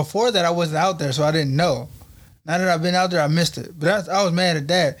wasn't before that. I wasn't out there, so I didn't know. Now that I've been out there, I missed it. But I was mad at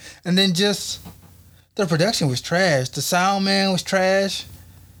that. And then just the production was trash. The sound man was trash.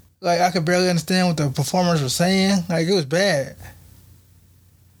 Like I could barely understand what the performers were saying. Like it was bad.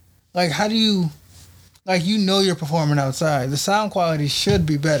 Like how do you, like you're performing outside. The sound quality should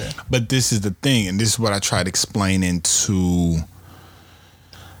be better. But this is the thing, and this is what I tried explaining to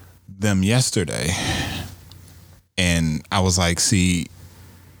them yesterday. And I was like, see,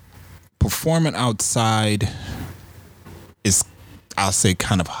 performing outside is, I'll say,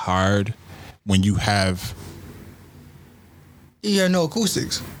 kind of hard when you have... You have no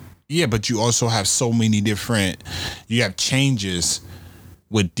acoustics. Yeah, but you also have so many different... You have changes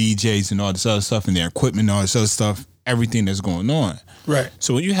with DJs and all this other stuff and their equipment and all this other stuff, everything that's going on. Right.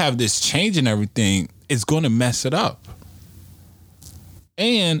 So when you have this change in everything, it's going to mess it up.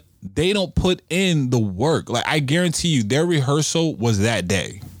 And they don't put in the work. Like, I guarantee you, their rehearsal was that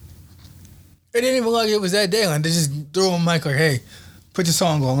day. It didn't even look like it was that day. Like, they just threw a mic like, hey, put your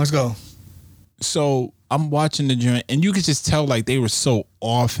song on, let's go. So I'm watching the joint, and you could just tell, like, they were so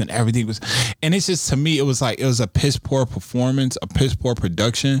off and everything was... And it's just, to me, it was like, it was a piss-poor performance, a piss-poor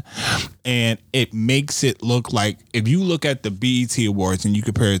production, and it makes it look like... If you look at the BET Awards and you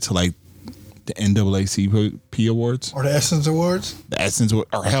compare it to, like, the NAACP Awards. Or the Essence Awards. The Essence, or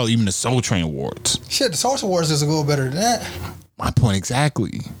hell, even the Soul Train Awards. Shit, the Soul Train Awards is a little better than that. My point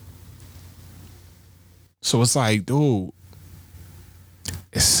exactly. So it's like, dude,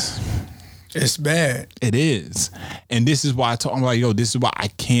 it's bad. It is. And this is why I'm like, yo, this is why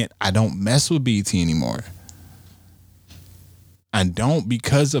I don't mess with BET anymore. I don't,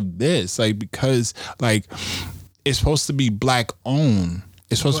 because of this. Like, because, like, it's supposed to be black owned.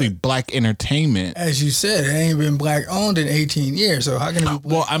 It's supposed to be black entertainment. As you said, it ain't been black owned in 18 years. So how can it be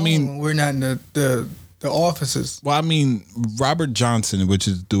black owned when we're not in the offices? Well, I mean, Robert Johnson, which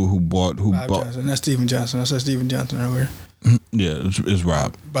is the dude who bought Johnson. That's Steven Johnson. I said Steven Johnson earlier. Yeah, it's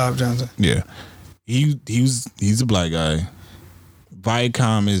Rob. Bob Johnson. Yeah. He's a black guy.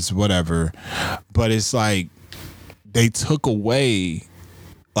 Viacom is whatever. But it's like they took away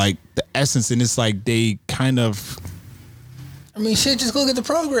like the essence, and it's like they kind of, I mean, shit, just look at the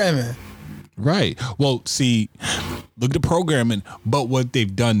programming. Right. Well, see, look at the programming, but what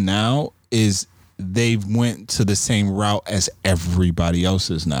they've done now is they've went to the same route as everybody else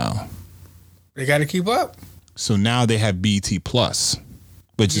is now. They got to keep up. So now they have BET Plus,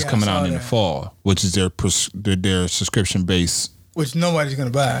 which is coming out in the fall, which is their subscription base, which nobody's gonna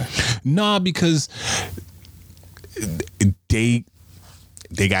buy. Nah, because they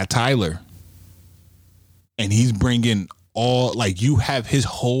got Tyler, and he's bringing all, like, you have his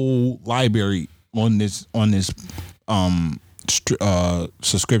whole library on this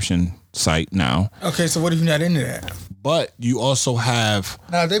subscription site now. Okay, so what if you're not into that? But you also have,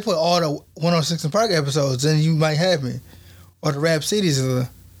 now if they put all the 106 and Park episodes, then you might have me, or the Rap Cities of the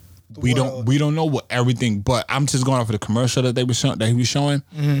we don't know what everything, but I'm just going off of the commercial that he was showing.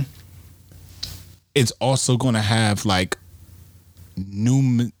 Mm-hmm. It's also going to have like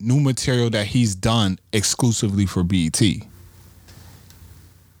new material that he's done exclusively for BET.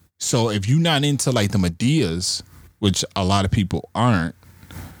 So if you're not into like the Medeas, which a lot of people aren't,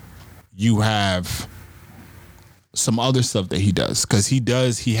 you have some other stuff that he does, because he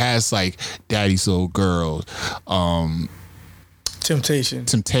has like Daddy's Little Girl,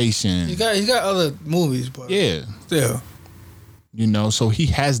 Temptation. He got other movies, but yeah, still, you know, so he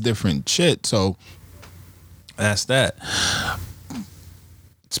has different shit. So that's that.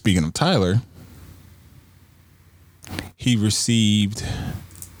 Speaking of Tyler, he received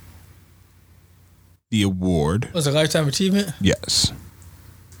the award. Was it Lifetime Achievement? Yes,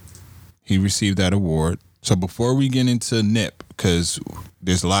 he received that award. So before we get into Nip, because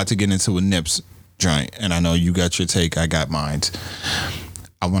there's a lot to get into with Nip's joint, and I know you got your take, I got mine.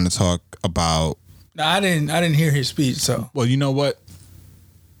 I want to talk about. No, I didn't hear his speech. So, well, you know what?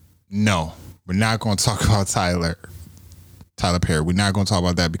 No, we're not going to talk about Tyler Perry. We're not going to talk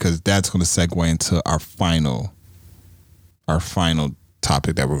about that, because that's going to segue into our final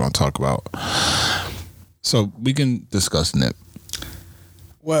topic that we're going to talk about. So we can discuss Nip.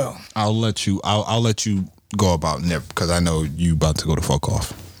 Well, I'll let you go about Nip, because I know you about to go the fuck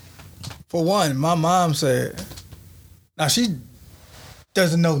off. For one, my mom said, now she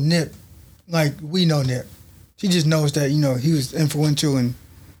doesn't know Nip like we know Nip. She just knows that, you know, he was influential and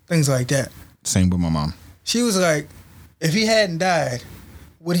things like that. Same with my mom. She was like, if he hadn't died,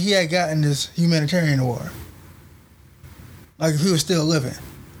 would he have gotten this humanitarian award? Like, if he was still living?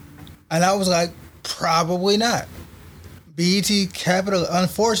 And I was like, probably not. BET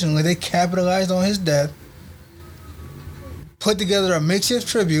unfortunately, they capitalized on his death, put together a makeshift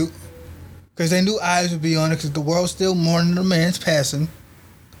tribute, because they knew eyes would be on it, because the world's still mourning the man's passing.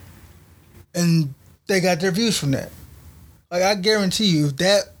 And they got their views from that. Like, I guarantee you, if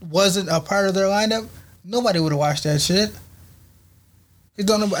that wasn't a part of their lineup, nobody would have watched that shit.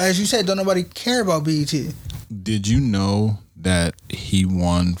 As you said, don't nobody care about BET. Did you know that he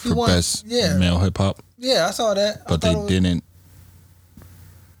won Best Male Hip Hop? Yeah, I saw that. But they didn't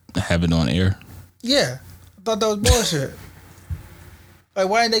have it on air? Yeah. I thought that was bullshit. Like,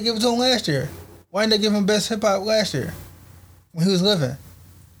 why didn't they give it to him last year? Why didn't they give him Best Hip Hop last year when he was living?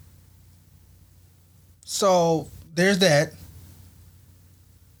 So, there's that.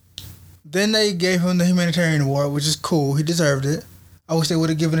 Then they gave him the Humanitarian Award, which is cool. He deserved it. I wish they would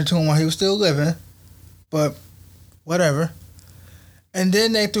have given it to him while he was still living. But, whatever. And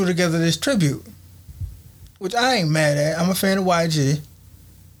then they threw together this tribute, which I ain't mad at. I'm a fan of YG.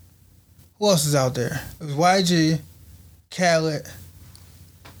 Who else is out there? It was YG, Khaled,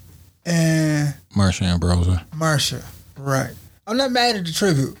 and Marsha Ambrosius. Marsha, right. I'm not mad at the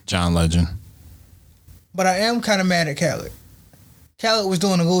tribute. John Legend. But I am kind of mad at Khaled. Khaled was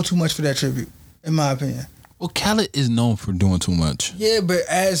doing a little too much for that tribute, in my opinion. Well, Khaled is known for doing too much. Yeah, but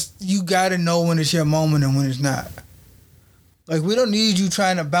as you gotta know when it's your moment and when it's not. Like, we don't need you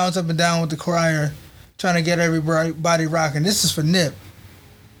trying to bounce up and down with the choir, trying to get everybody rocking. This is for Nip.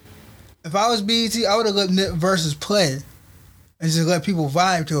 If I was BET, I would have let Nip versus play and just let people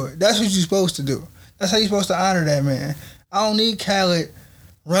vibe to it. That's what you're supposed to do. That's how you're supposed to honor that man. I don't need Khaled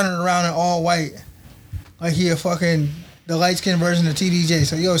running around in all white like he a fucking the light-skinned version of TDJ.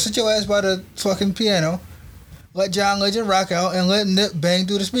 So, yo, sit your ass by the fucking piano, let John Legend rock out, and let Nip bang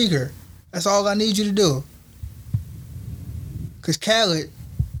through the speaker. That's all I need you to do. Because Khaled,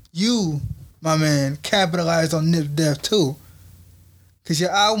 you, my man, capitalized on Nip's death too. Because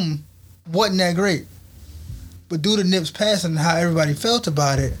your album wasn't that great. But due to Nip's passing and how everybody felt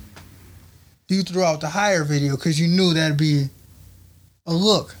about it, you threw out the Higher video because you knew that'd be a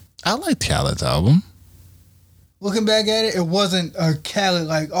look. I liked Khaled's album. Looking back at it, it wasn't a Khaled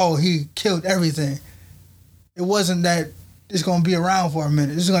like, oh, he killed everything. It wasn't that it's going to be around for a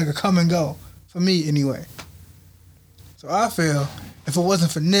minute. It's like a come and go. For me, anyway. So I feel if it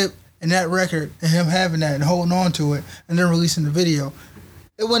wasn't for Nip and that record and him having that and holding on to it and then releasing the video,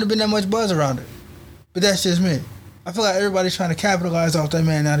 it wouldn't have been that much buzz around it. But that's just me. I feel like everybody's trying to capitalize off that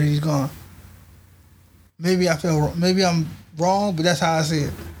man now that he's gone. Maybe I'm wrong, but that's how I see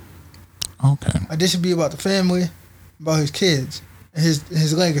it. Okay. Like, this should be about the family, about his kids, and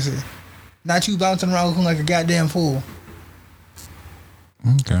his legacy. Not you bouncing around looking like a goddamn fool.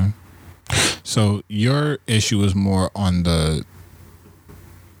 Okay. So your issue is more on the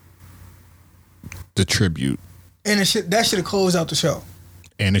tribute. And that should have closed out the show.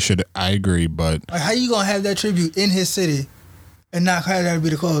 And I agree, but like, how you gonna have that tribute in his city and not have that be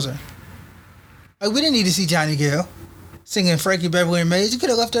the closer? Like, we didn't need to see Johnny Gill singing Frankie Beverly and Maze. You could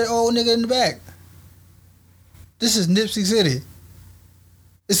have left that old nigga in the back. This is Nipsey City.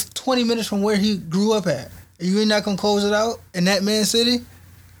 It's 20 minutes from where he grew up at. And you're not gonna close it out in that man's city?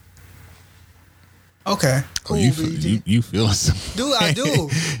 Okay. Cool, you feel something. Dude, I do.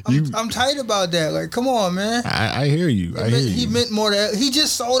 I'm tight about that. Like, come on, man. I hear you. He meant more than he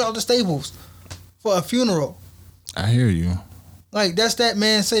just sold out the Staples for a funeral. I hear you. Like, that's that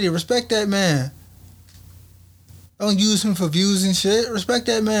man's city. Respect that man. Don't use him for views and shit. Respect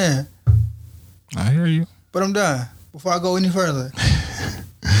that man. I hear you. But I'm done before I go any further.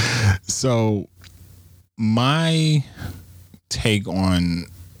 So, my take on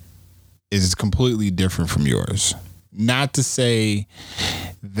is completely different from yours. Not to say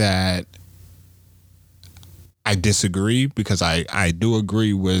that I disagree, because I do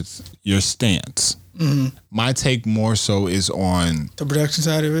agree with your stance. Mm-hmm. My take more so is on the production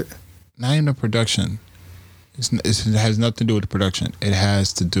side of it. Not even the production. It has nothing to do with the production. It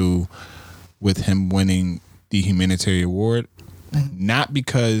has to do with him winning the humanitarian award. Mm-hmm. Not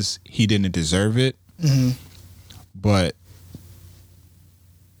because he didn't deserve it, mm-hmm. but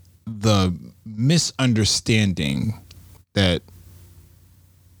the misunderstanding that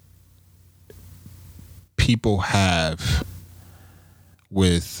people have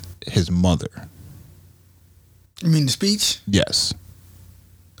with his mother. You mean the speech? Yes.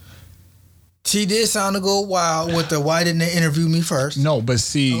 She did sound a little wild with the why didn't they interview me first? No, but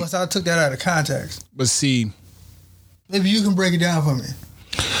see, unless I took that out of context. But see, maybe you can break it down for me.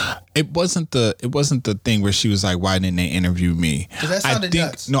 It wasn't the thing where she was like, why didn't they interview me? That sounded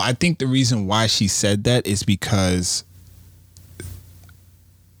nuts. No, I think the reason why she said that is because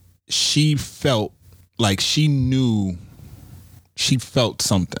she felt like she felt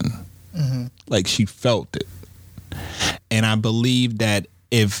something. Mm-hmm. Like she felt it. And I believe that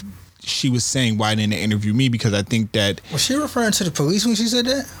if she was saying, why didn't they interview me? Because I think that... Was she referring to the police when she said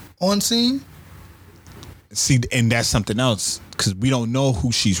that? On scene? See, and that's something else, because we don't know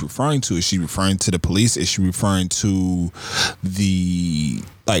who she's referring to. Is she referring to the police? Is she referring to the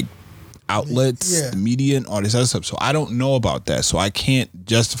outlets, the media, and all this other stuff? So I don't know about that. So I can't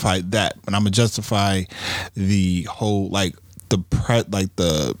justify that, but I'm gonna justify the whole the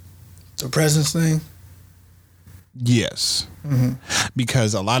presence thing. Yes, mm-hmm.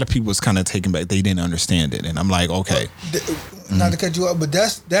 Because a lot of people was kind of taken back. They didn't understand it, and I'm like, okay. Not to cut you off, but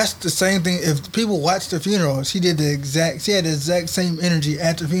that's the same thing. If people watched the funeral, she had the exact same energy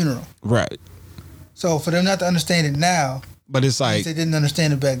at the funeral. Right. So for them not to understand it now, but it's like they didn't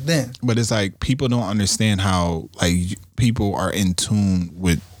understand it back then. But it's like people don't understand how people are in tune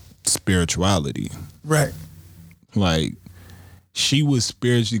with spirituality. Right. Like she was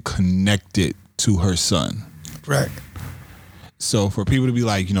spiritually connected to her son. Right. So for people to be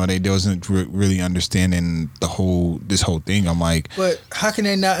like, they wasn't really understanding this whole thing, I'm like, but how can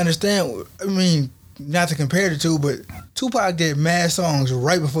they not understand? I mean, not to compare the two, but Tupac did mad songs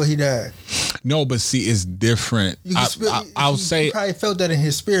right before he died. No, but see, it's different. I'll say he probably felt that in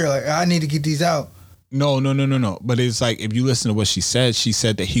his spirit, like I need to get these out. No. But it's like if you listen to what she said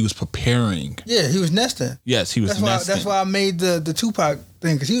that he was preparing. Yeah, he was nesting. Yes, he was nesting. That's why I made the Tupac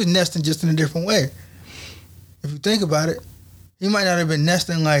thing, because he was nesting just in a different way. If you think about it. He might not have been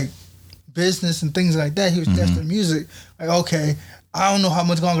nesting like business and things like that. He was nesting music. Like, okay, I don't know how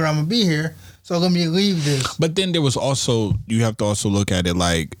much longer I'm going to be here, so let me leave this. But then there was also, you have to also look at it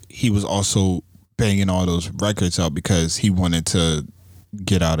like he was also banging all those records out because he wanted to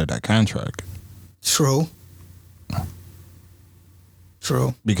get out of that contract. True.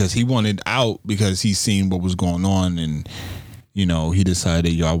 True. Because he wanted out because he seen what was going on, and you know, he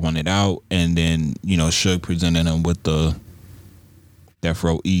decided, yo, I wanted out, and then, you know, Suge presented him with the Death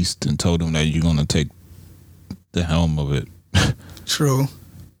Row East and told him that you're gonna take the helm of it. True.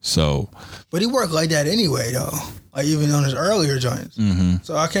 So, but he worked like that anyway, though. Like even on his earlier joints. Mm-hmm.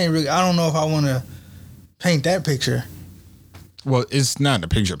 So I don't know if I want to paint that picture. Well, it's not a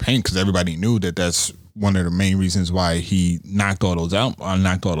picture paint because everybody knew that that's one of the main reasons why he knocked all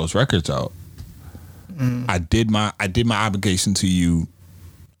those records out. Mm. I did my obligation to you,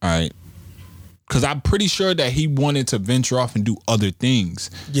 all right? Because I'm pretty sure that he wanted to venture off and do other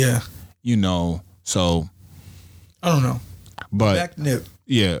things. Yeah. You know, so I don't know. But back nip.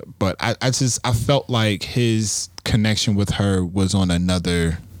 Yeah, but I felt like his connection with her was on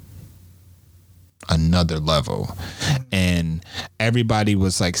another level, and everybody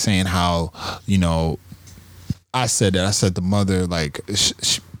was like saying how, you know, I said the mother, like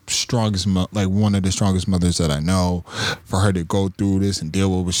strongest, like one of the strongest mothers that I know, for her to go through this and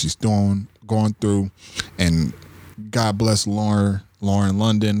deal with what she's going through, and God bless Lauren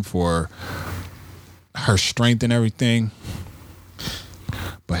London for her strength and everything.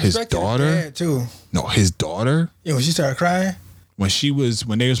 But his daughter, too. No, his daughter. Yeah, when she started crying. When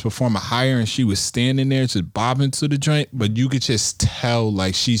they was performing Higher and she was standing there just bobbing to the joint, but you could just tell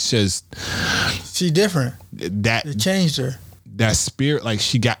like she different. It changed her. That spirit, like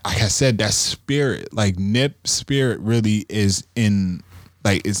she got, like I said, that spirit, like Nip spirit really is in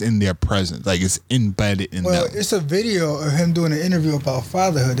their presence, like it's embedded in them. Well, it's a video of him doing an interview about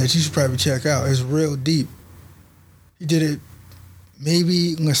fatherhood that you should probably check out. It's real deep. He did it.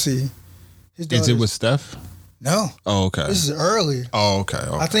 Maybe, let's see. Is it with Steph? No. Oh, okay. This is early. Oh, okay.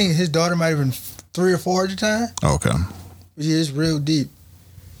 I think his daughter might have been 3 or 4 at the time. Okay. But yeah, it's real deep.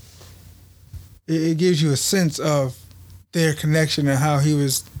 It gives you a sense of their connection and how he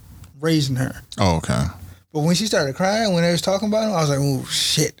was raising her. Oh, okay. But when she started crying, when they was talking about him, I was like, oh,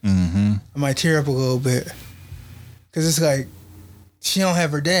 shit. Mm-hmm. I might tear up a little bit. Because it's like, she don't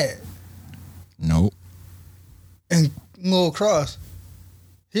have her dad. Nope. And Lil Cross,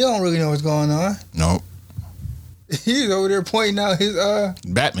 he don't really know what's going on. Nope. He's over there pointing out his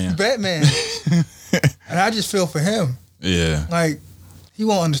Batman. And I just feel for him. Yeah. Like, he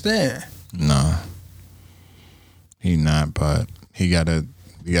won't understand. No. He not, but he got a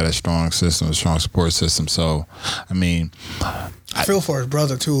strong system, a strong support system. So, I mean, I feel for his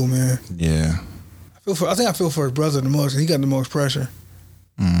brother too, man. Yeah. I think I feel for his brother the most. He got the most pressure.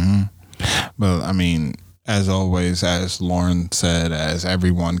 Mm-hmm. But I mean, as always, as Lauren said, as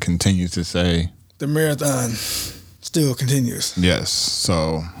everyone continues to say, the marathon still continues. Yes.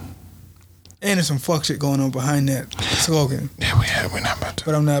 So. And there's some fuck shit going on behind that slogan. Yeah, we're not about to.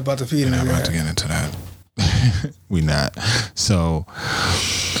 But I'm not about to feed him. We're not about to get into that. We not. So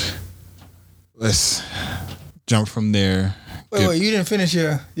let's jump from there. Wait, you didn't finish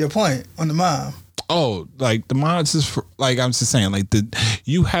your point on the mom. Oh, like the mods is for, like I'm just saying, like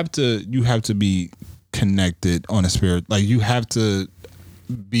you have to be connected on a spirit. Like you have to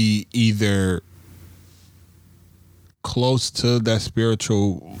be either close to that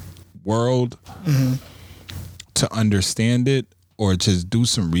spiritual world to understand it, or just do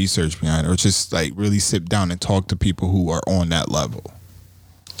some research behind it, or just like really sit down and talk to people who are on that level.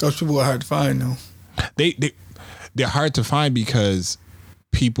 Those people are hard to find, though. They're hard to find because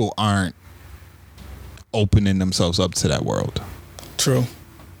people aren't opening themselves up to that world. True.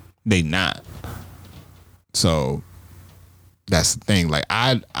 They not. So that's the thing. Like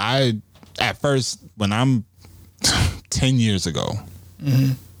I at first, when I'm 10 years ago,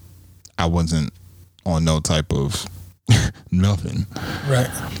 I wasn't on no type of nothing. Right.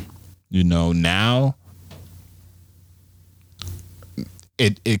 You know, now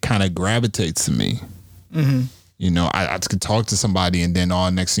it kind of gravitates to me. Mm-hmm. You know, I could talk to somebody and then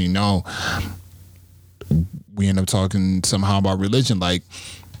next thing you know, we end up talking somehow about religion. Like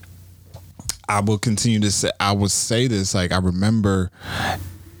I will continue to say, I would say this, like I remember a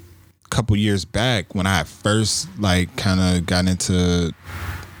couple years back when I first like kind of got into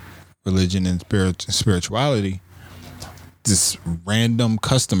religion and spirituality, this random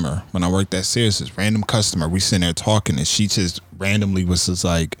customer, when I worked at Sears, this random customer, we sitting there talking and she just randomly was just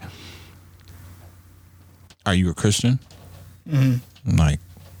like, are you a Christian? I'm like,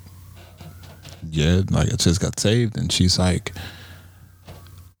 yeah, like I just got saved. And she's like,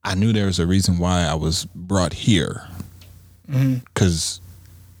 I knew there was a reason why I was brought here. And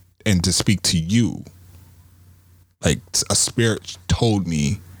to speak to you, like a spirit told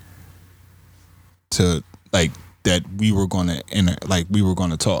me to like that we were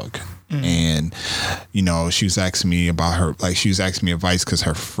gonna talk, And, you know, she was asking me about her, like, she was asking me advice because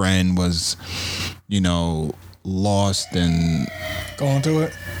her friend was, you know, lost and going through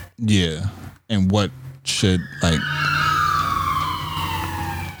it. Yeah. And what should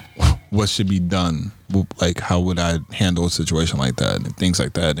be done? Like, how would I handle a situation like that and things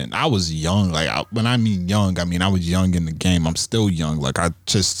like that? And I was young. Like, when I mean young, I mean I was young in the game. I'm still young. Like, I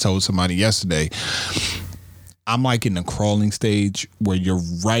just told somebody yesterday, I'm like in the crawling stage where you're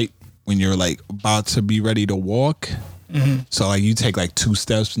right when you're like about to be ready to walk. Mm-hmm. So like you take like 2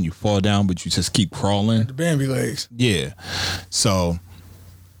 steps and you fall down, but you just keep crawling. The Bambi legs. Yeah. So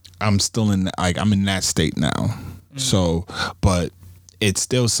I'm still in I'm in that state now. Mm-hmm. So, but it's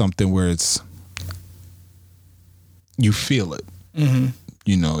still something where you feel it. Mm-hmm.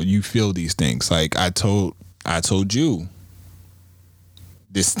 You know, you feel these things. Like I told you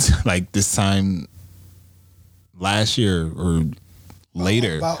this time last year or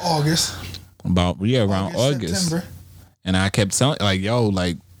later about August. Around August. September. And I kept telling like, yo,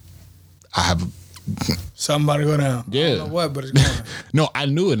 like I have something about to go down. Yeah. I don't know what, but it's going. No, I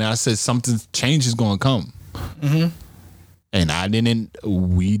knew it, and I said change is gonna come. Mm-hmm. And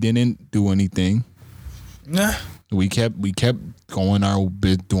we didn't do anything. Nah. We kept doing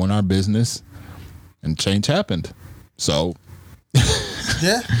our business, and change happened. So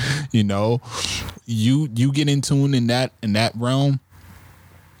yeah. You know, you get in tune in that realm.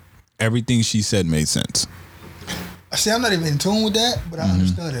 Everything she said made sense. See, I'm not even in tune with that, but I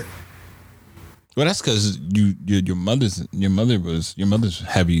understood it. Well, that's because your mother's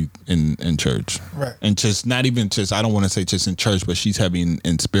heavy in church, right? And just not even just, I don't want to say just in church, but she's heavy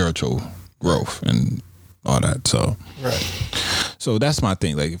in spiritual growth and all that. So right. So that's my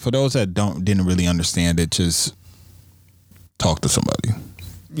thing. Like for those that didn't really understand it, just talk to somebody.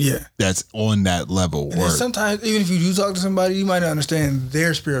 Yeah, that's on that level. And sometimes, even if you do talk to somebody, you might not understand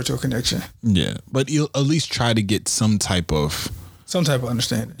their spiritual connection. Yeah, but you'll at least try to get some type of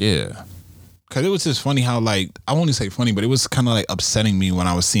understanding. Yeah, because it was just funny how, like, I won't say funny, but it was kind of like upsetting me when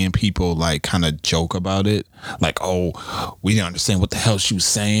I was seeing people like kind of joke about it, like, oh, we didn't understand what the hell she was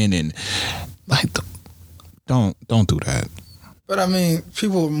saying, and like, don't do that. But I mean,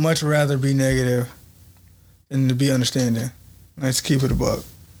 people would much rather be negative than to be understanding. Let's keep it a buck.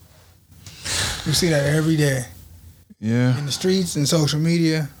 You see that every day. Yeah. In the streets, in social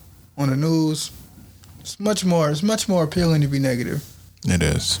media, on the news. It's much more appealing to be negative. It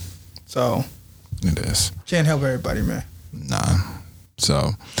is. So. It is. Can't help everybody, man. Nah.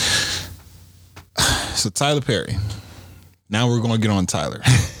 So Tyler Perry. Now we're going to get on Tyler.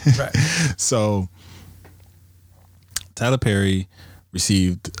 Right. So Tyler Perry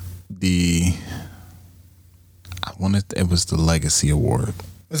received it was the Legacy Award.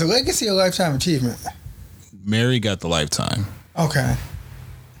 Was it Legacy or Lifetime Achievement? Mary got the Lifetime. Okay.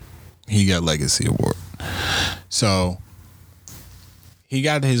 He got Legacy Award. So he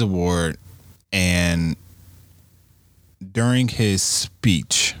got his award, and during his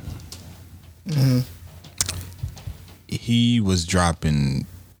speech, he was dropping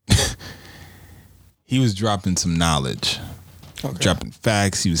some knowledge. Okay. Dropping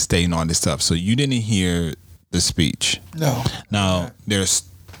facts. He was stating all this stuff. So you didn't hear the speech. No. Now, there's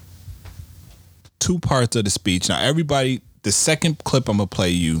 2 parts of the speech. Now, the second clip I'm going to play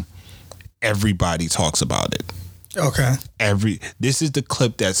you, everybody talks about it. Okay. This is the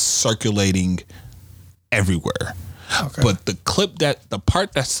clip that's circulating everywhere. Okay. But the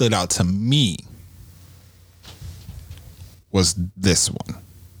part that stood out to me was this one.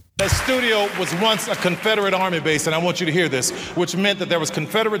 That studio was once a Confederate Army base, and I want you to hear this, which meant that there was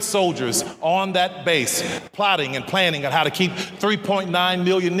Confederate soldiers on that base plotting and planning on how to keep 3.9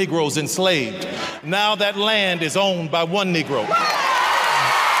 million Negroes enslaved. Now that land is owned by 1 Negro.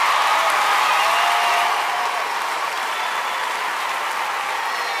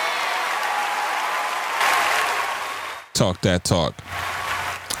 Talk that talk.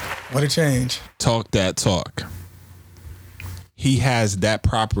 What a change. Talk that talk. He has that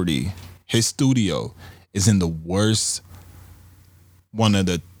property. His studio is in one of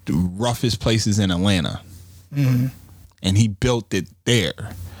the roughest places in Atlanta. Mm-hmm. And he built it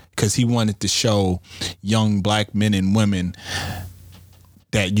there because he wanted to show young black men and women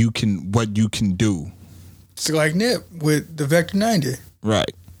that what you can do. It's like Nip with the Vector 90.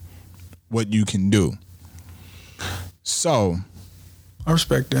 Right. What you can do. So. I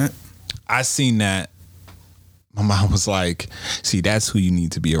respect that. I seen that. My mom was like, see, that's who you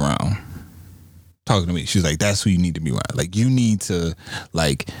need to be around. Talking to me. She was like, that's who you need to be around. Like, you need to,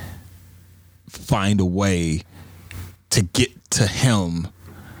 like, find a way to get to him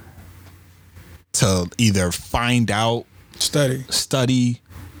to either find out, study,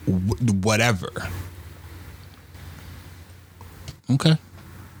 whatever. Okay.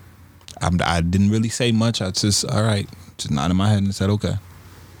 I didn't really say much. I just, all right, just nodded my head and said, okay.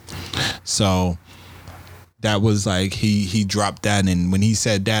 So that was like, he dropped that. And when he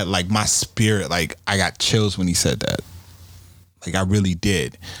said that, like my spirit, like I got chills when he said that. Like I really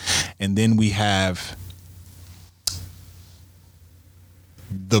did. And then we have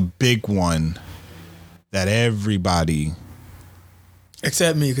the big one that everybody,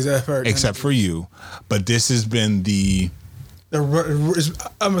 except me, because I've heard, except for you, but this has been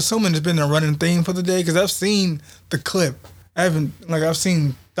I'm assuming it's been a running theme for the day, because I've seen the clip. I've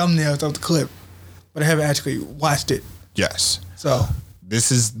seen thumbnails of the clip, but I haven't actually watched it. Yes. So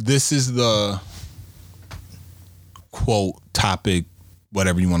this is the quote topic,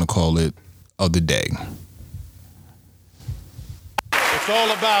 whatever you want to call it, of the day. It's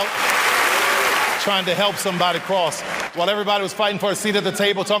all about trying to help somebody cross. While everybody was fighting for a seat at the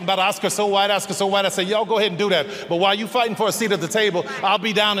table, talking about Oscar so white, I said, y'all go ahead and do that. But while you fighting for a seat at the table, I'll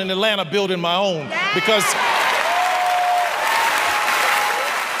be down in Atlanta building my own. Because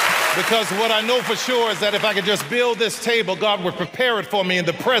what I know for sure is that if I could just build this table, God would prepare it for me in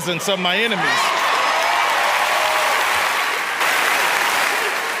the presence of my enemies.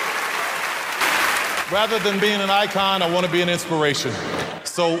 Rather than being an icon, I want to be an inspiration.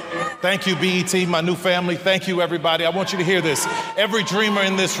 So thank you, BET, my new family. Thank you, everybody. I want you to hear this. Every dreamer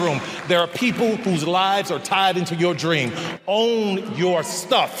in this room, there are people whose lives are tied into your dream. Own your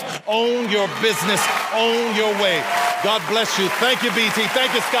stuff. Own your business. Own your way. God bless you. Thank you, BET.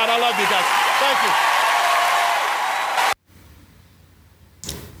 Thank you, Scott. I love you guys.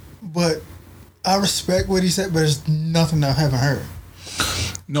 Thank you. But I respect what he said, but there's nothing I haven't heard.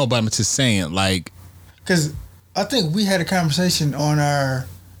 No, but I'm just saying, like, because I think we had a conversation on our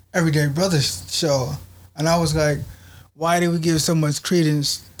Everyday Brothers show, and I was like, why do we give so much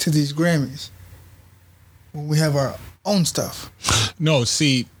credence to these Grammys when we have our own stuff? No,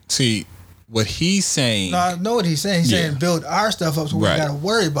 see, what he's saying. No, I know what he's saying. He's saying build our stuff up so we got to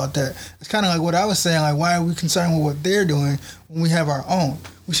worry about that. It's kind of like what I was saying, like, why are we concerned with what they're doing when we have our own?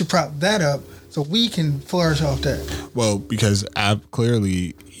 We should prop that up so we can flourish off that. Well, because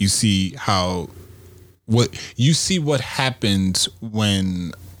clearly you see what happens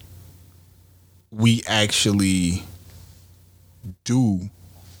when we actually do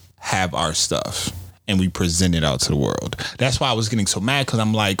have our stuff and we present it out to the world. That's why I was getting so mad, because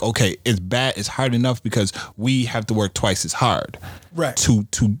I'm like, okay, it's bad, it's hard enough because we have to work twice as hard, right, to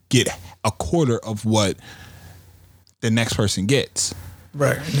get a quarter of what the next person gets,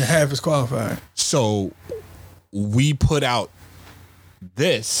 right, and half is qualified. So we put out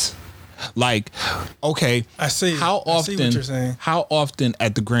this. Like, okay, I see what you're saying. How often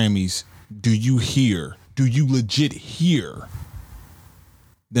at the Grammys do you legit hear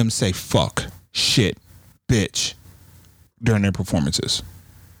them say fuck, shit, bitch during their performances?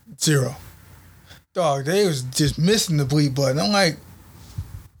 Zero. Dog, they was just missing the bleep button. I'm like,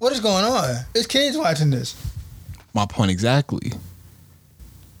 what is going on? It's kids watching this. My point exactly.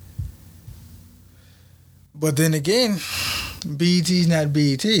 But then again, BET's not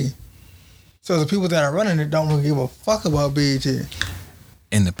BET. So the people that are running it don't really give a fuck about BET.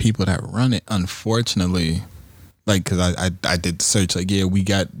 And the people that run it, unfortunately, like, because I did the search, like, yeah,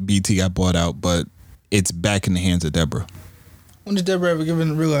 BET got bought out, but it's back in the hands of Deborah. When did Deborah ever give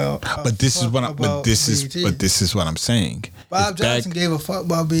in real out? But this is what I'm saying. Bob Johnson gave a fuck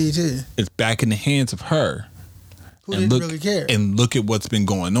about BET. It's back in the hands of her. Who didn't really care. And look at what's been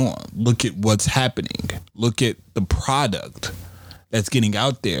going on. Look at what's happening. Look at the product that's getting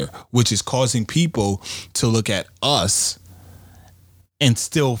out there, which is causing people to look at us and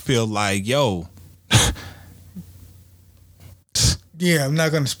still feel like, yo. Yeah, I'm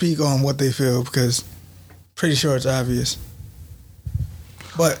not going to speak on what they feel because pretty sure it's obvious.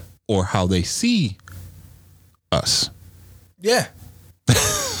 But or how they see us. Yeah.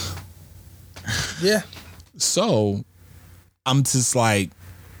 Yeah. So I'm just like,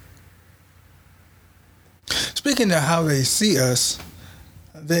 speaking of how they see us,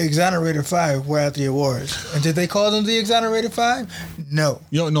 the Exonerated Five were at the awards. And did they call them the Exonerated Five? No.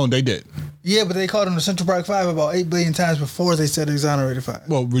 No, they did. Yeah, but they called them the Central Park Five about 8 billion times before they said Exonerated Five.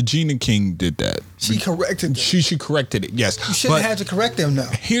 Well, Regina King did that. She corrected them. She corrected it, yes. You shouldn't have to correct them, though.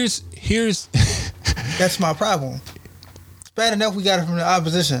 Here's That's my problem. It's bad enough we got it from the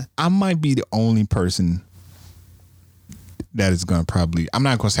opposition. I might be the only person that is going to probably, I'm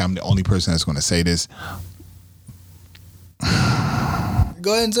not going to say I'm the only person that's going to say this.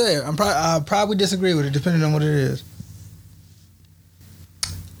 Go ahead and say it. I'll probably disagree with it, depending on what it is.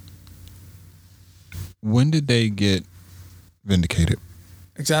 When did they get vindicated?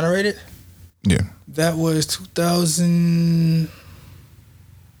 exonerated? Yeah. That was 2000.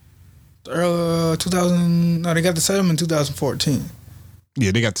 2000. No, they got the settlement in 2014.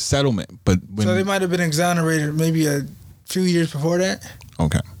 Yeah, they got the settlement, but when So they might have been exonerated maybe a few years before that.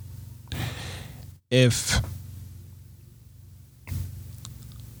 okay, if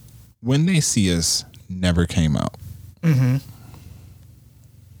When They See Us never came out,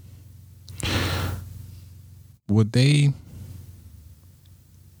 would they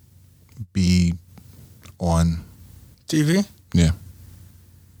be on TV? Yeah.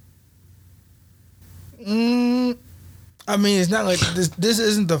 I mean, it's not like this. This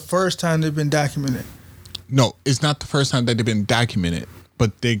isn't the first time they've been documented. No, it's not the first time that they've been documented,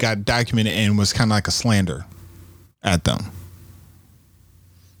 but they got documented and was kind of like a slander at them.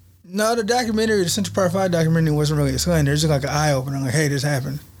 No, the documentary, the Central Park 5 documentary, wasn't really a slander. It's just like an eye opener. Like, hey, this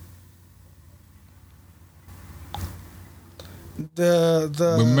happened.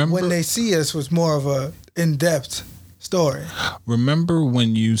 The When They See Us was more of a in-depth story. Remember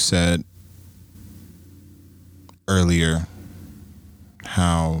when you said earlier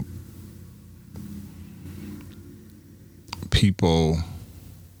how people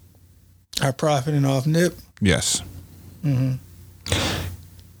are profiting off Nip? Yes. Mm-hmm.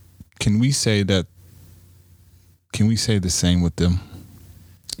 Can we say that? Can we say the same with them?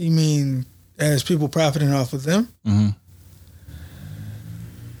 You mean as people profiting off of them? Mm-hmm.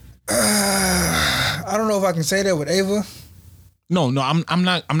 I don't know if I can say that with Ava. No, I'm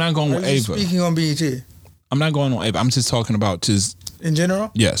not going with Ava. Speaking on BET. I'm not going on Ava. I'm just talking about just in general.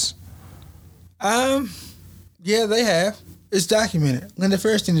 Yes. Yeah, they have. It's documented. Linda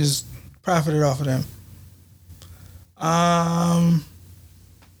Fairstein just profited off of them.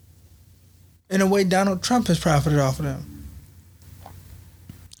 In a way, Donald Trump has profited off of them.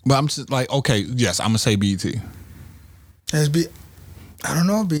 But I'm just like, okay, yes, I'm gonna say BET. I don't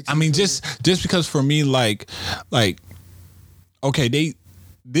know BET. I mean, just because for me, like, okay,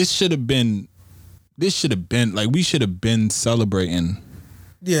 this should have been like we should have been celebrating.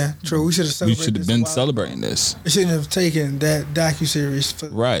 Yeah, true. We should have been celebrating this. It shouldn't have taken that docuseries for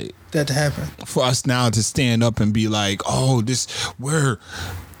that to happen. For us now to stand up and be like, oh,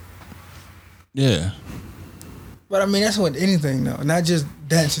 yeah. But I mean, that's with anything though, not just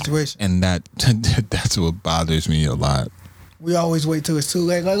that situation. And that's what bothers me a lot. We always wait till it's too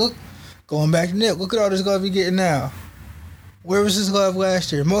late. Like, look, going back to Nick, look at all this love you're getting now. Where was this love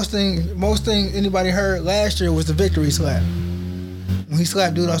last year? Most thing anybody heard last year was the victory slap. When he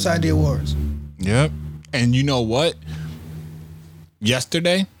slapped dude outside the awards. Yep. And you know what?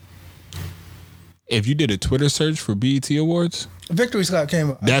 Yesterday, if you did a Twitter search for BET Awards, victory slap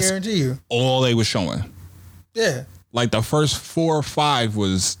came up. I guarantee you. All they was showing. Yeah. Like the first 4 or 5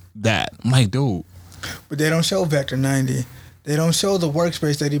 was that. I'm like, dude. But they don't show Vector 90. They don't show the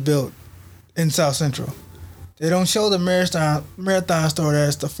workspace that he built in South Central. They don't show the Marathon store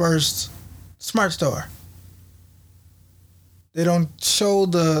that's the first smart store. They don't show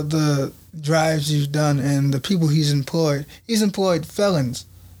the drives he's done and the people he's employed. He's employed felons,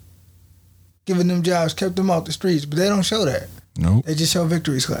 giving them jobs, kept them off the streets, but they don't show that. Nope. They just show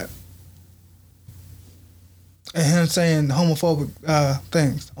victory slap. And him saying homophobic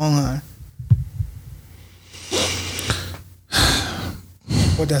things online.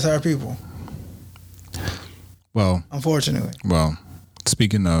 But that's our people. Well, unfortunately. Well,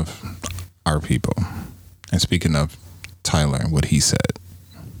 speaking of our people, and speaking of Tyler and what he said,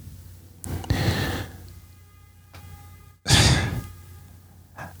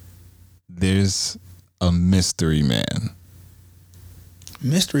 there's a mystery man.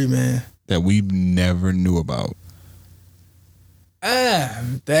 Mystery man? That we never knew about.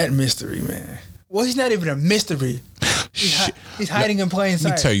 That mystery man. Well, he's not even a mystery. He's hiding in plain sight.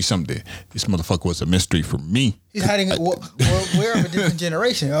 Let me tell you something. This motherfucker was a mystery for me. He's hiding. We're of a different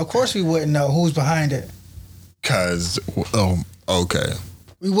generation. Of course, we wouldn't know who's behind it. Okay.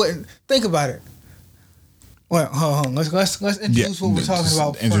 We wouldn't think about it. Well, hold on. Let's introduce what we're talking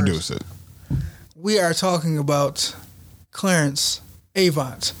about first. Introduce it. We are talking about Clarence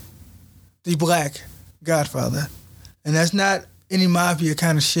Avant, the Black Godfather, and that's not any mafia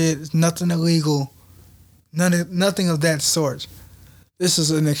kind of shit. It's nothing illegal. Nothing of that sort. This is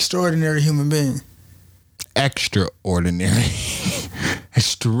an extraordinary human being. Extraordinary.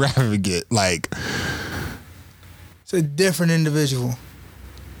 Extravagant. Like. It's a different individual.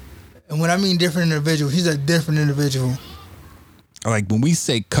 And when I mean different individual, he's a different individual. Like when we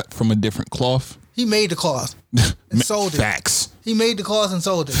say cut from a different cloth. He made the cloth and sold it. Facts. He made the cloth and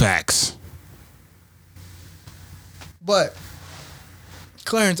sold it. Facts. But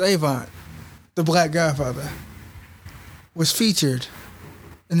Clarence Avant, the Black Godfather, was featured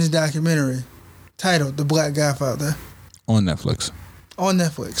in this documentary titled The Black Godfather. On Netflix. On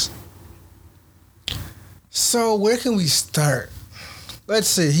Netflix. So where can we start? Let's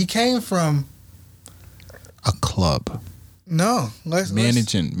see. He came from a club. No,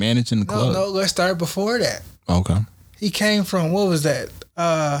 managing the club. No, let's start before that. Okay. He came from, what was that?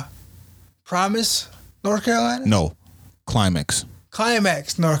 Promise, North Carolina? No, Climax,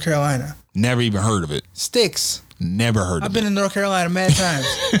 North Carolina. Never even heard of it. Sticks. Never heard of it. I've been in North Carolina mad times.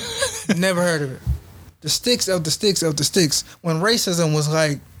 Never heard of it. The sticks of the sticks of the sticks. When racism was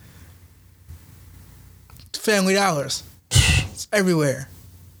like Family Dollars. It's everywhere.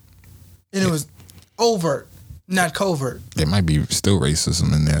 And it was overt, not covert. There might be still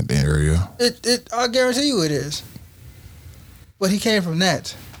racism in that area. I guarantee you it is. But he came from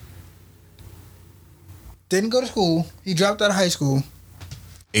that. Didn't go to school. He dropped out of high school.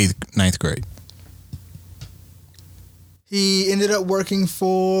 9th grade. He ended up working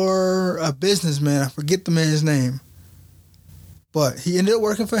for a businessman. I forget the man's name. But he ended up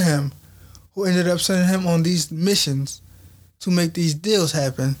working for him, who ended up sending him on these missions to make these deals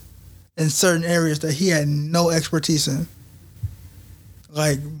happen in certain areas that he had no expertise in.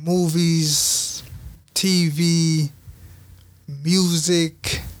 Like movies, TV,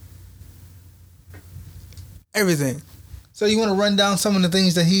 music, everything. So you want to run down some of the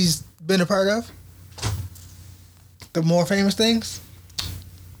things that he's been a part of? The more famous things?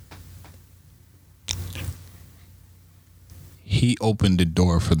 He opened the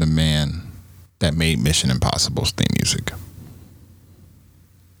door for the man that made Mission Impossible's theme music.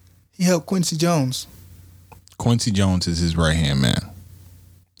 He helped Quincy Jones. Quincy Jones is his right-hand man.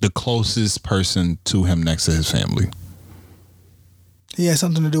 The closest person to him next to his family. He had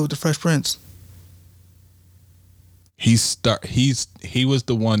something to do with the Fresh Prince. He was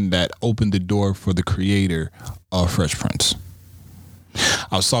the one that opened the door for the creator of Fresh Prince.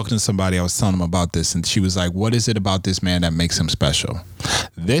 I was talking to somebody, I was telling them about this, and she was like, what is it about this man that makes him special?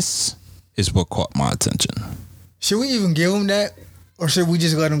 This is what caught my attention. Should we even give him that? Or should we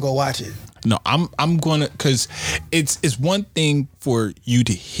just let him go watch it? No, I'm gonna, because it's one thing for you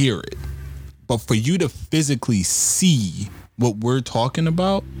to hear it, but for you to physically see what we're talking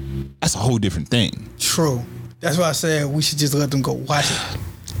about, that's a whole different thing. True. That's why I said we should just let them go watch it.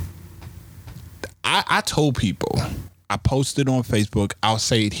 I told people, I posted on Facebook, I'll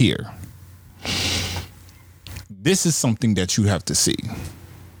say it here. This is something that you have to see.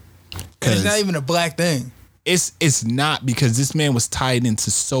 It's not even a black thing. It's not, because this man was tied into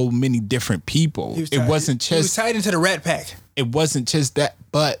so many different people. He was tied into the Rat Pack. It wasn't just that,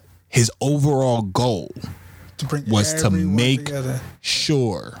 but his overall goal was to make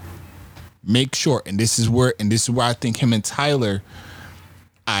sure, and this is where I think him and Tyler,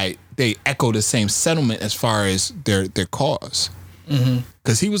 they echo the same sentiment as far as their cause.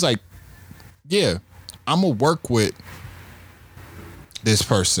 Because he was like, yeah, I'm gonna work with this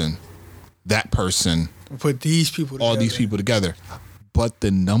person, that person, put these people together. All these people together. But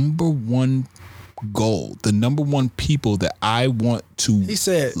the number one goal, the number one people that I want to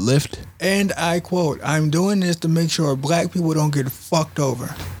lift. And I quote, I'm doing this to make sure black people don't get fucked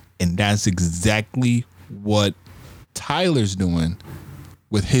over. And that's exactly what Tyler's doing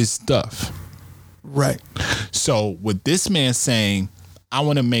with his stuff. Right. So with this man saying, I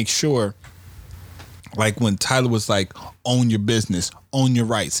want to make sure, like when Tyler was like, own your business, own your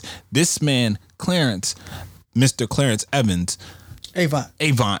rights. This man, Clarence, Mr. Clarence Evans.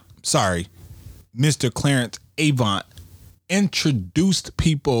 Avant, sorry. Mr. Clarence Avant introduced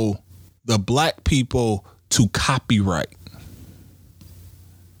people, the black people, to copyright.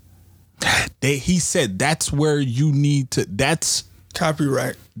 He said that's where you need to, that's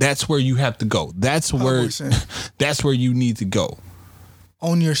copyright. That's where you have to go. That's where you need to go.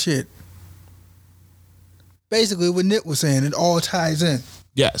 Own your shit. Basically what Nick was saying, it all ties in.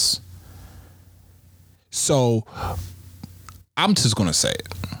 Yes. So I'm just gonna say it.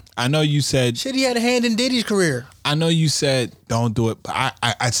 I know you said shit, he had a hand in Diddy's career. I know you said don't do it, but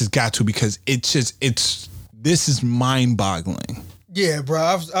I just got to, because this is mind boggling. Yeah, bro.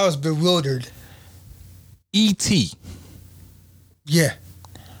 I was bewildered. E.T. Yeah.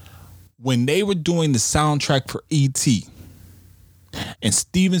 When they were doing the soundtrack for E.T. and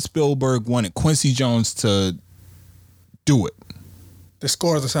Steven Spielberg wanted Quincy Jones to do it. The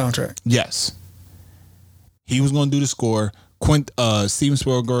score of the soundtrack. Yes. He was going to do the score. Steven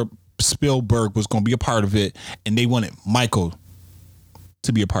Spielberg was going to be a part of it, and they wanted Michael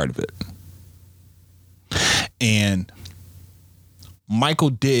to be a part of it. And Michael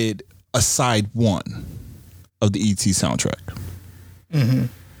did a side one of the E.T. soundtrack.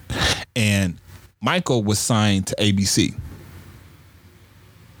 And Michael was signed to ABC.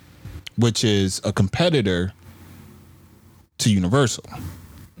 which is a competitor to Universal.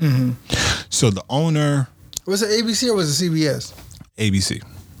 Mm-hmm. So the owner... Was it ABC or was it CBS? ABC.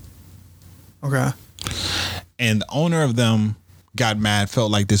 Okay. And the owner of them got mad,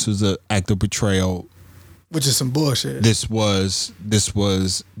 felt like this was an act of betrayal. Which is some bullshit. This was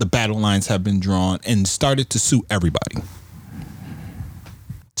the battle lines have been drawn, and started to sue everybody.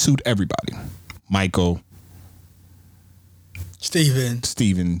 Sued everybody. Michael,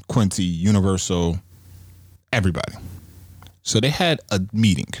 Steven, Quincy, Universal, everybody. So they had a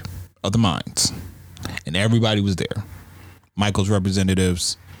meeting of the minds, and everybody was there. Michael's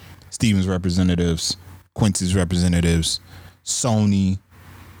representatives, Steven's representatives, Quincy's representatives, Sony,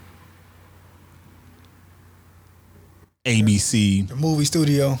 ABC, the movie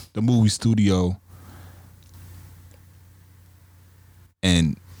studio.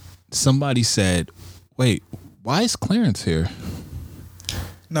 And somebody said, wait, why is Clarence here?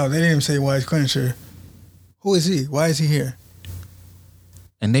 No, they didn't even say why is Clarence here. Who is he? Why is he here?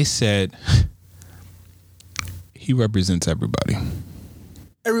 And they said he represents everybody.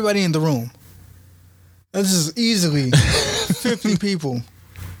 Everybody in the room. This is easily 50 people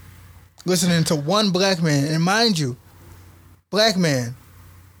listening to one black man. And mind you, black man.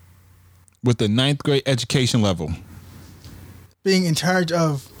 With a 9th grade education level. Being in charge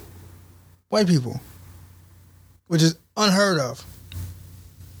of white people. Which is unheard of.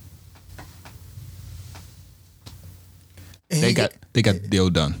 And they got the deal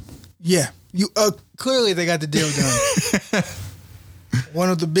done. Yeah. Clearly they got the deal done. One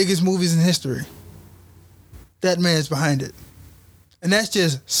of the biggest movies in history. That man's behind it. And that's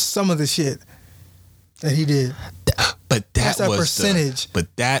just some of the shit that he did. But that's a percentage. But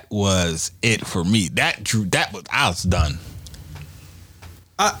that was it for me. I was done.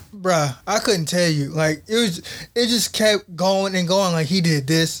 I couldn't tell you. Like it just kept going and going. Like he did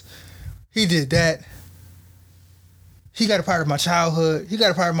this, he did that. He got a part of my childhood. He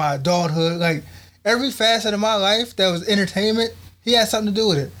got a part of my adulthood. Like every facet of my life that was entertainment, he had something to do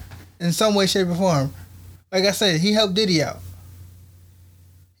with it in some way, shape, or form. Like I said, he helped Diddy out.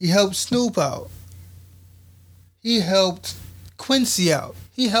 He helped Snoop out. He helped Quincy out.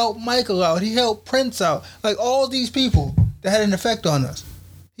 He helped Michael out. He helped Prince out. Like all these people that had an effect on us.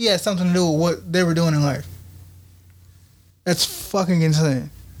 He had something to do with what they were doing in life. That's fucking insane.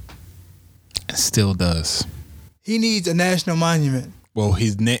 It still does. He needs a national monument. Well,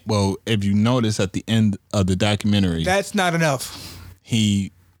 if you notice at the end of the documentary, that's not enough.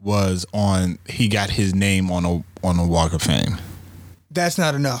 He got his name on a Walk of Fame. That's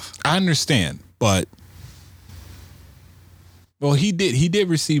not enough. I understand, but well, he did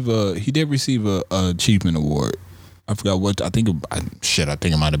receive a achievement award. I forgot what. I think it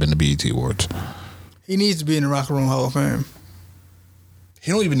might have been the BET Awards. He needs to be in the Rock and Roll Hall of Fame.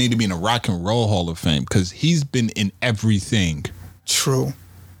 He don't even need to be in the Rock and Roll Hall of Fame because he's been in everything. True.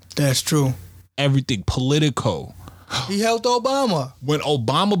 That's true. Everything. Politico. He helped Obama. When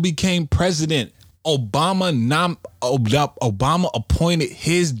Obama became president, Obama appointed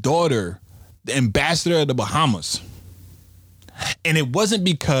his daughter the ambassador of the Bahamas. And it wasn't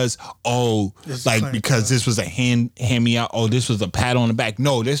because, because this was a hand me out, this was a pat on the back.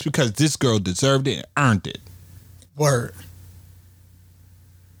 No, that's because this girl deserved it and earned it. Word.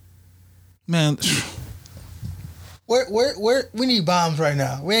 Man. Where we need bombs right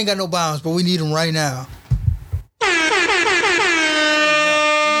now. We ain't got no bombs, but we need them right now. We need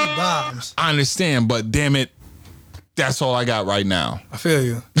bombs. I understand, but damn it, that's all I got right now. I feel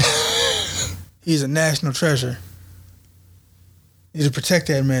you. He's a national treasure. You need to protect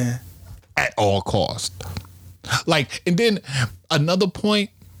that man. At all costs. And then another point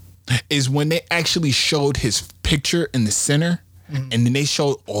is when they actually showed his picture in the center, and then they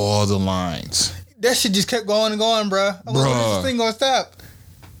showed all the lines. That shit just kept going and going, bro. When is this thing gonna stop?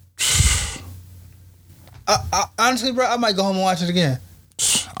 I honestly, bro, I might go home and watch it again.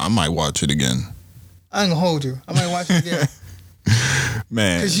 I might watch it again. I ain't gonna hold you. I might watch it again.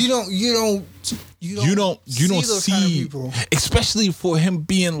 Man, because you don't see kind of people. Especially for him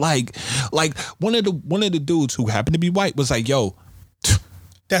being like one of the dudes who happened to be white was like, yo,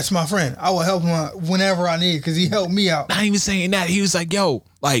 that's my friend. I will help him whenever I need because he helped me out. Not even saying that. He was like, yo,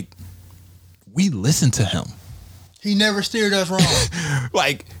 we listen to him. He never steered us wrong.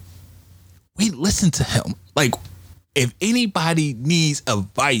 We listen to him. If anybody needs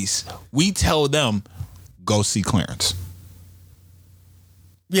advice, we tell them, go see Clarence.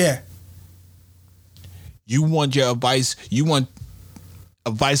 Yeah. You want your advice? You want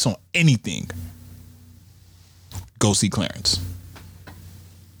advice on anything? Go see Clarence.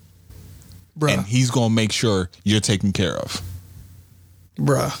 Bruh. And he's going to make sure you're taken care of.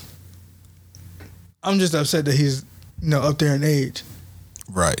 Bruh. I'm just upset that he's, up there in age.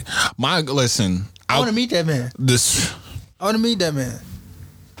 Right. I want to meet that man. I want to meet that man.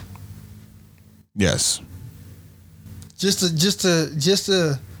 Yes. Just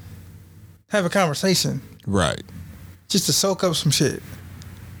to have a conversation. Right. Just to soak up some shit.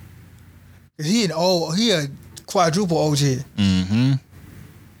 Cause he a quadruple OG. Mm-hmm.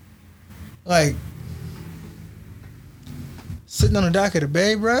 Like sitting on the dock of the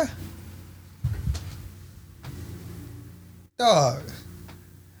bay, bruh. Dog.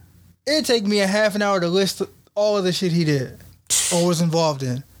 It'd take me a half an hour to list all of the shit he did or was involved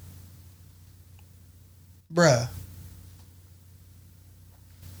in. Bruh.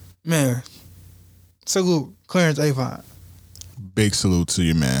 Man. Salute Clarence Avant. Big salute to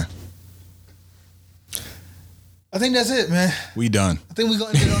you, man. I think that's it, man. We done. I think we're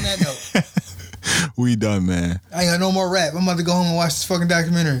going to end it on that note. We done, man. I ain't got no more rap. I'm about to go home and watch this fucking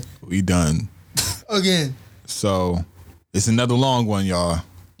documentary. We done. Again. So, it's another long one, y'all.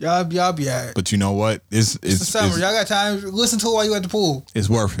 Y'all be all right. But you know what? It's the summer. Y'all got time. Listen to it while you at the pool. It's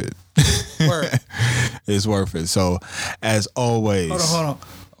worth it. Word. It's worth it. So, as always. Hold on.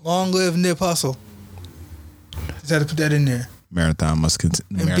 Long live Nip Hustle. Just had to put that in there. Marathon must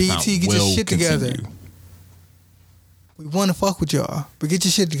continue. And BT, get your shit together. We want to fuck with y'all, but get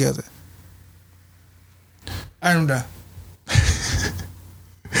your shit together. I don't know.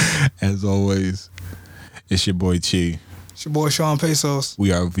 As always, it's your boy Chi. It's your boy Sean Pesos.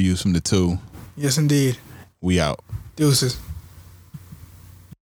 We are Views from the Two. Yes, indeed. We out. Deuces.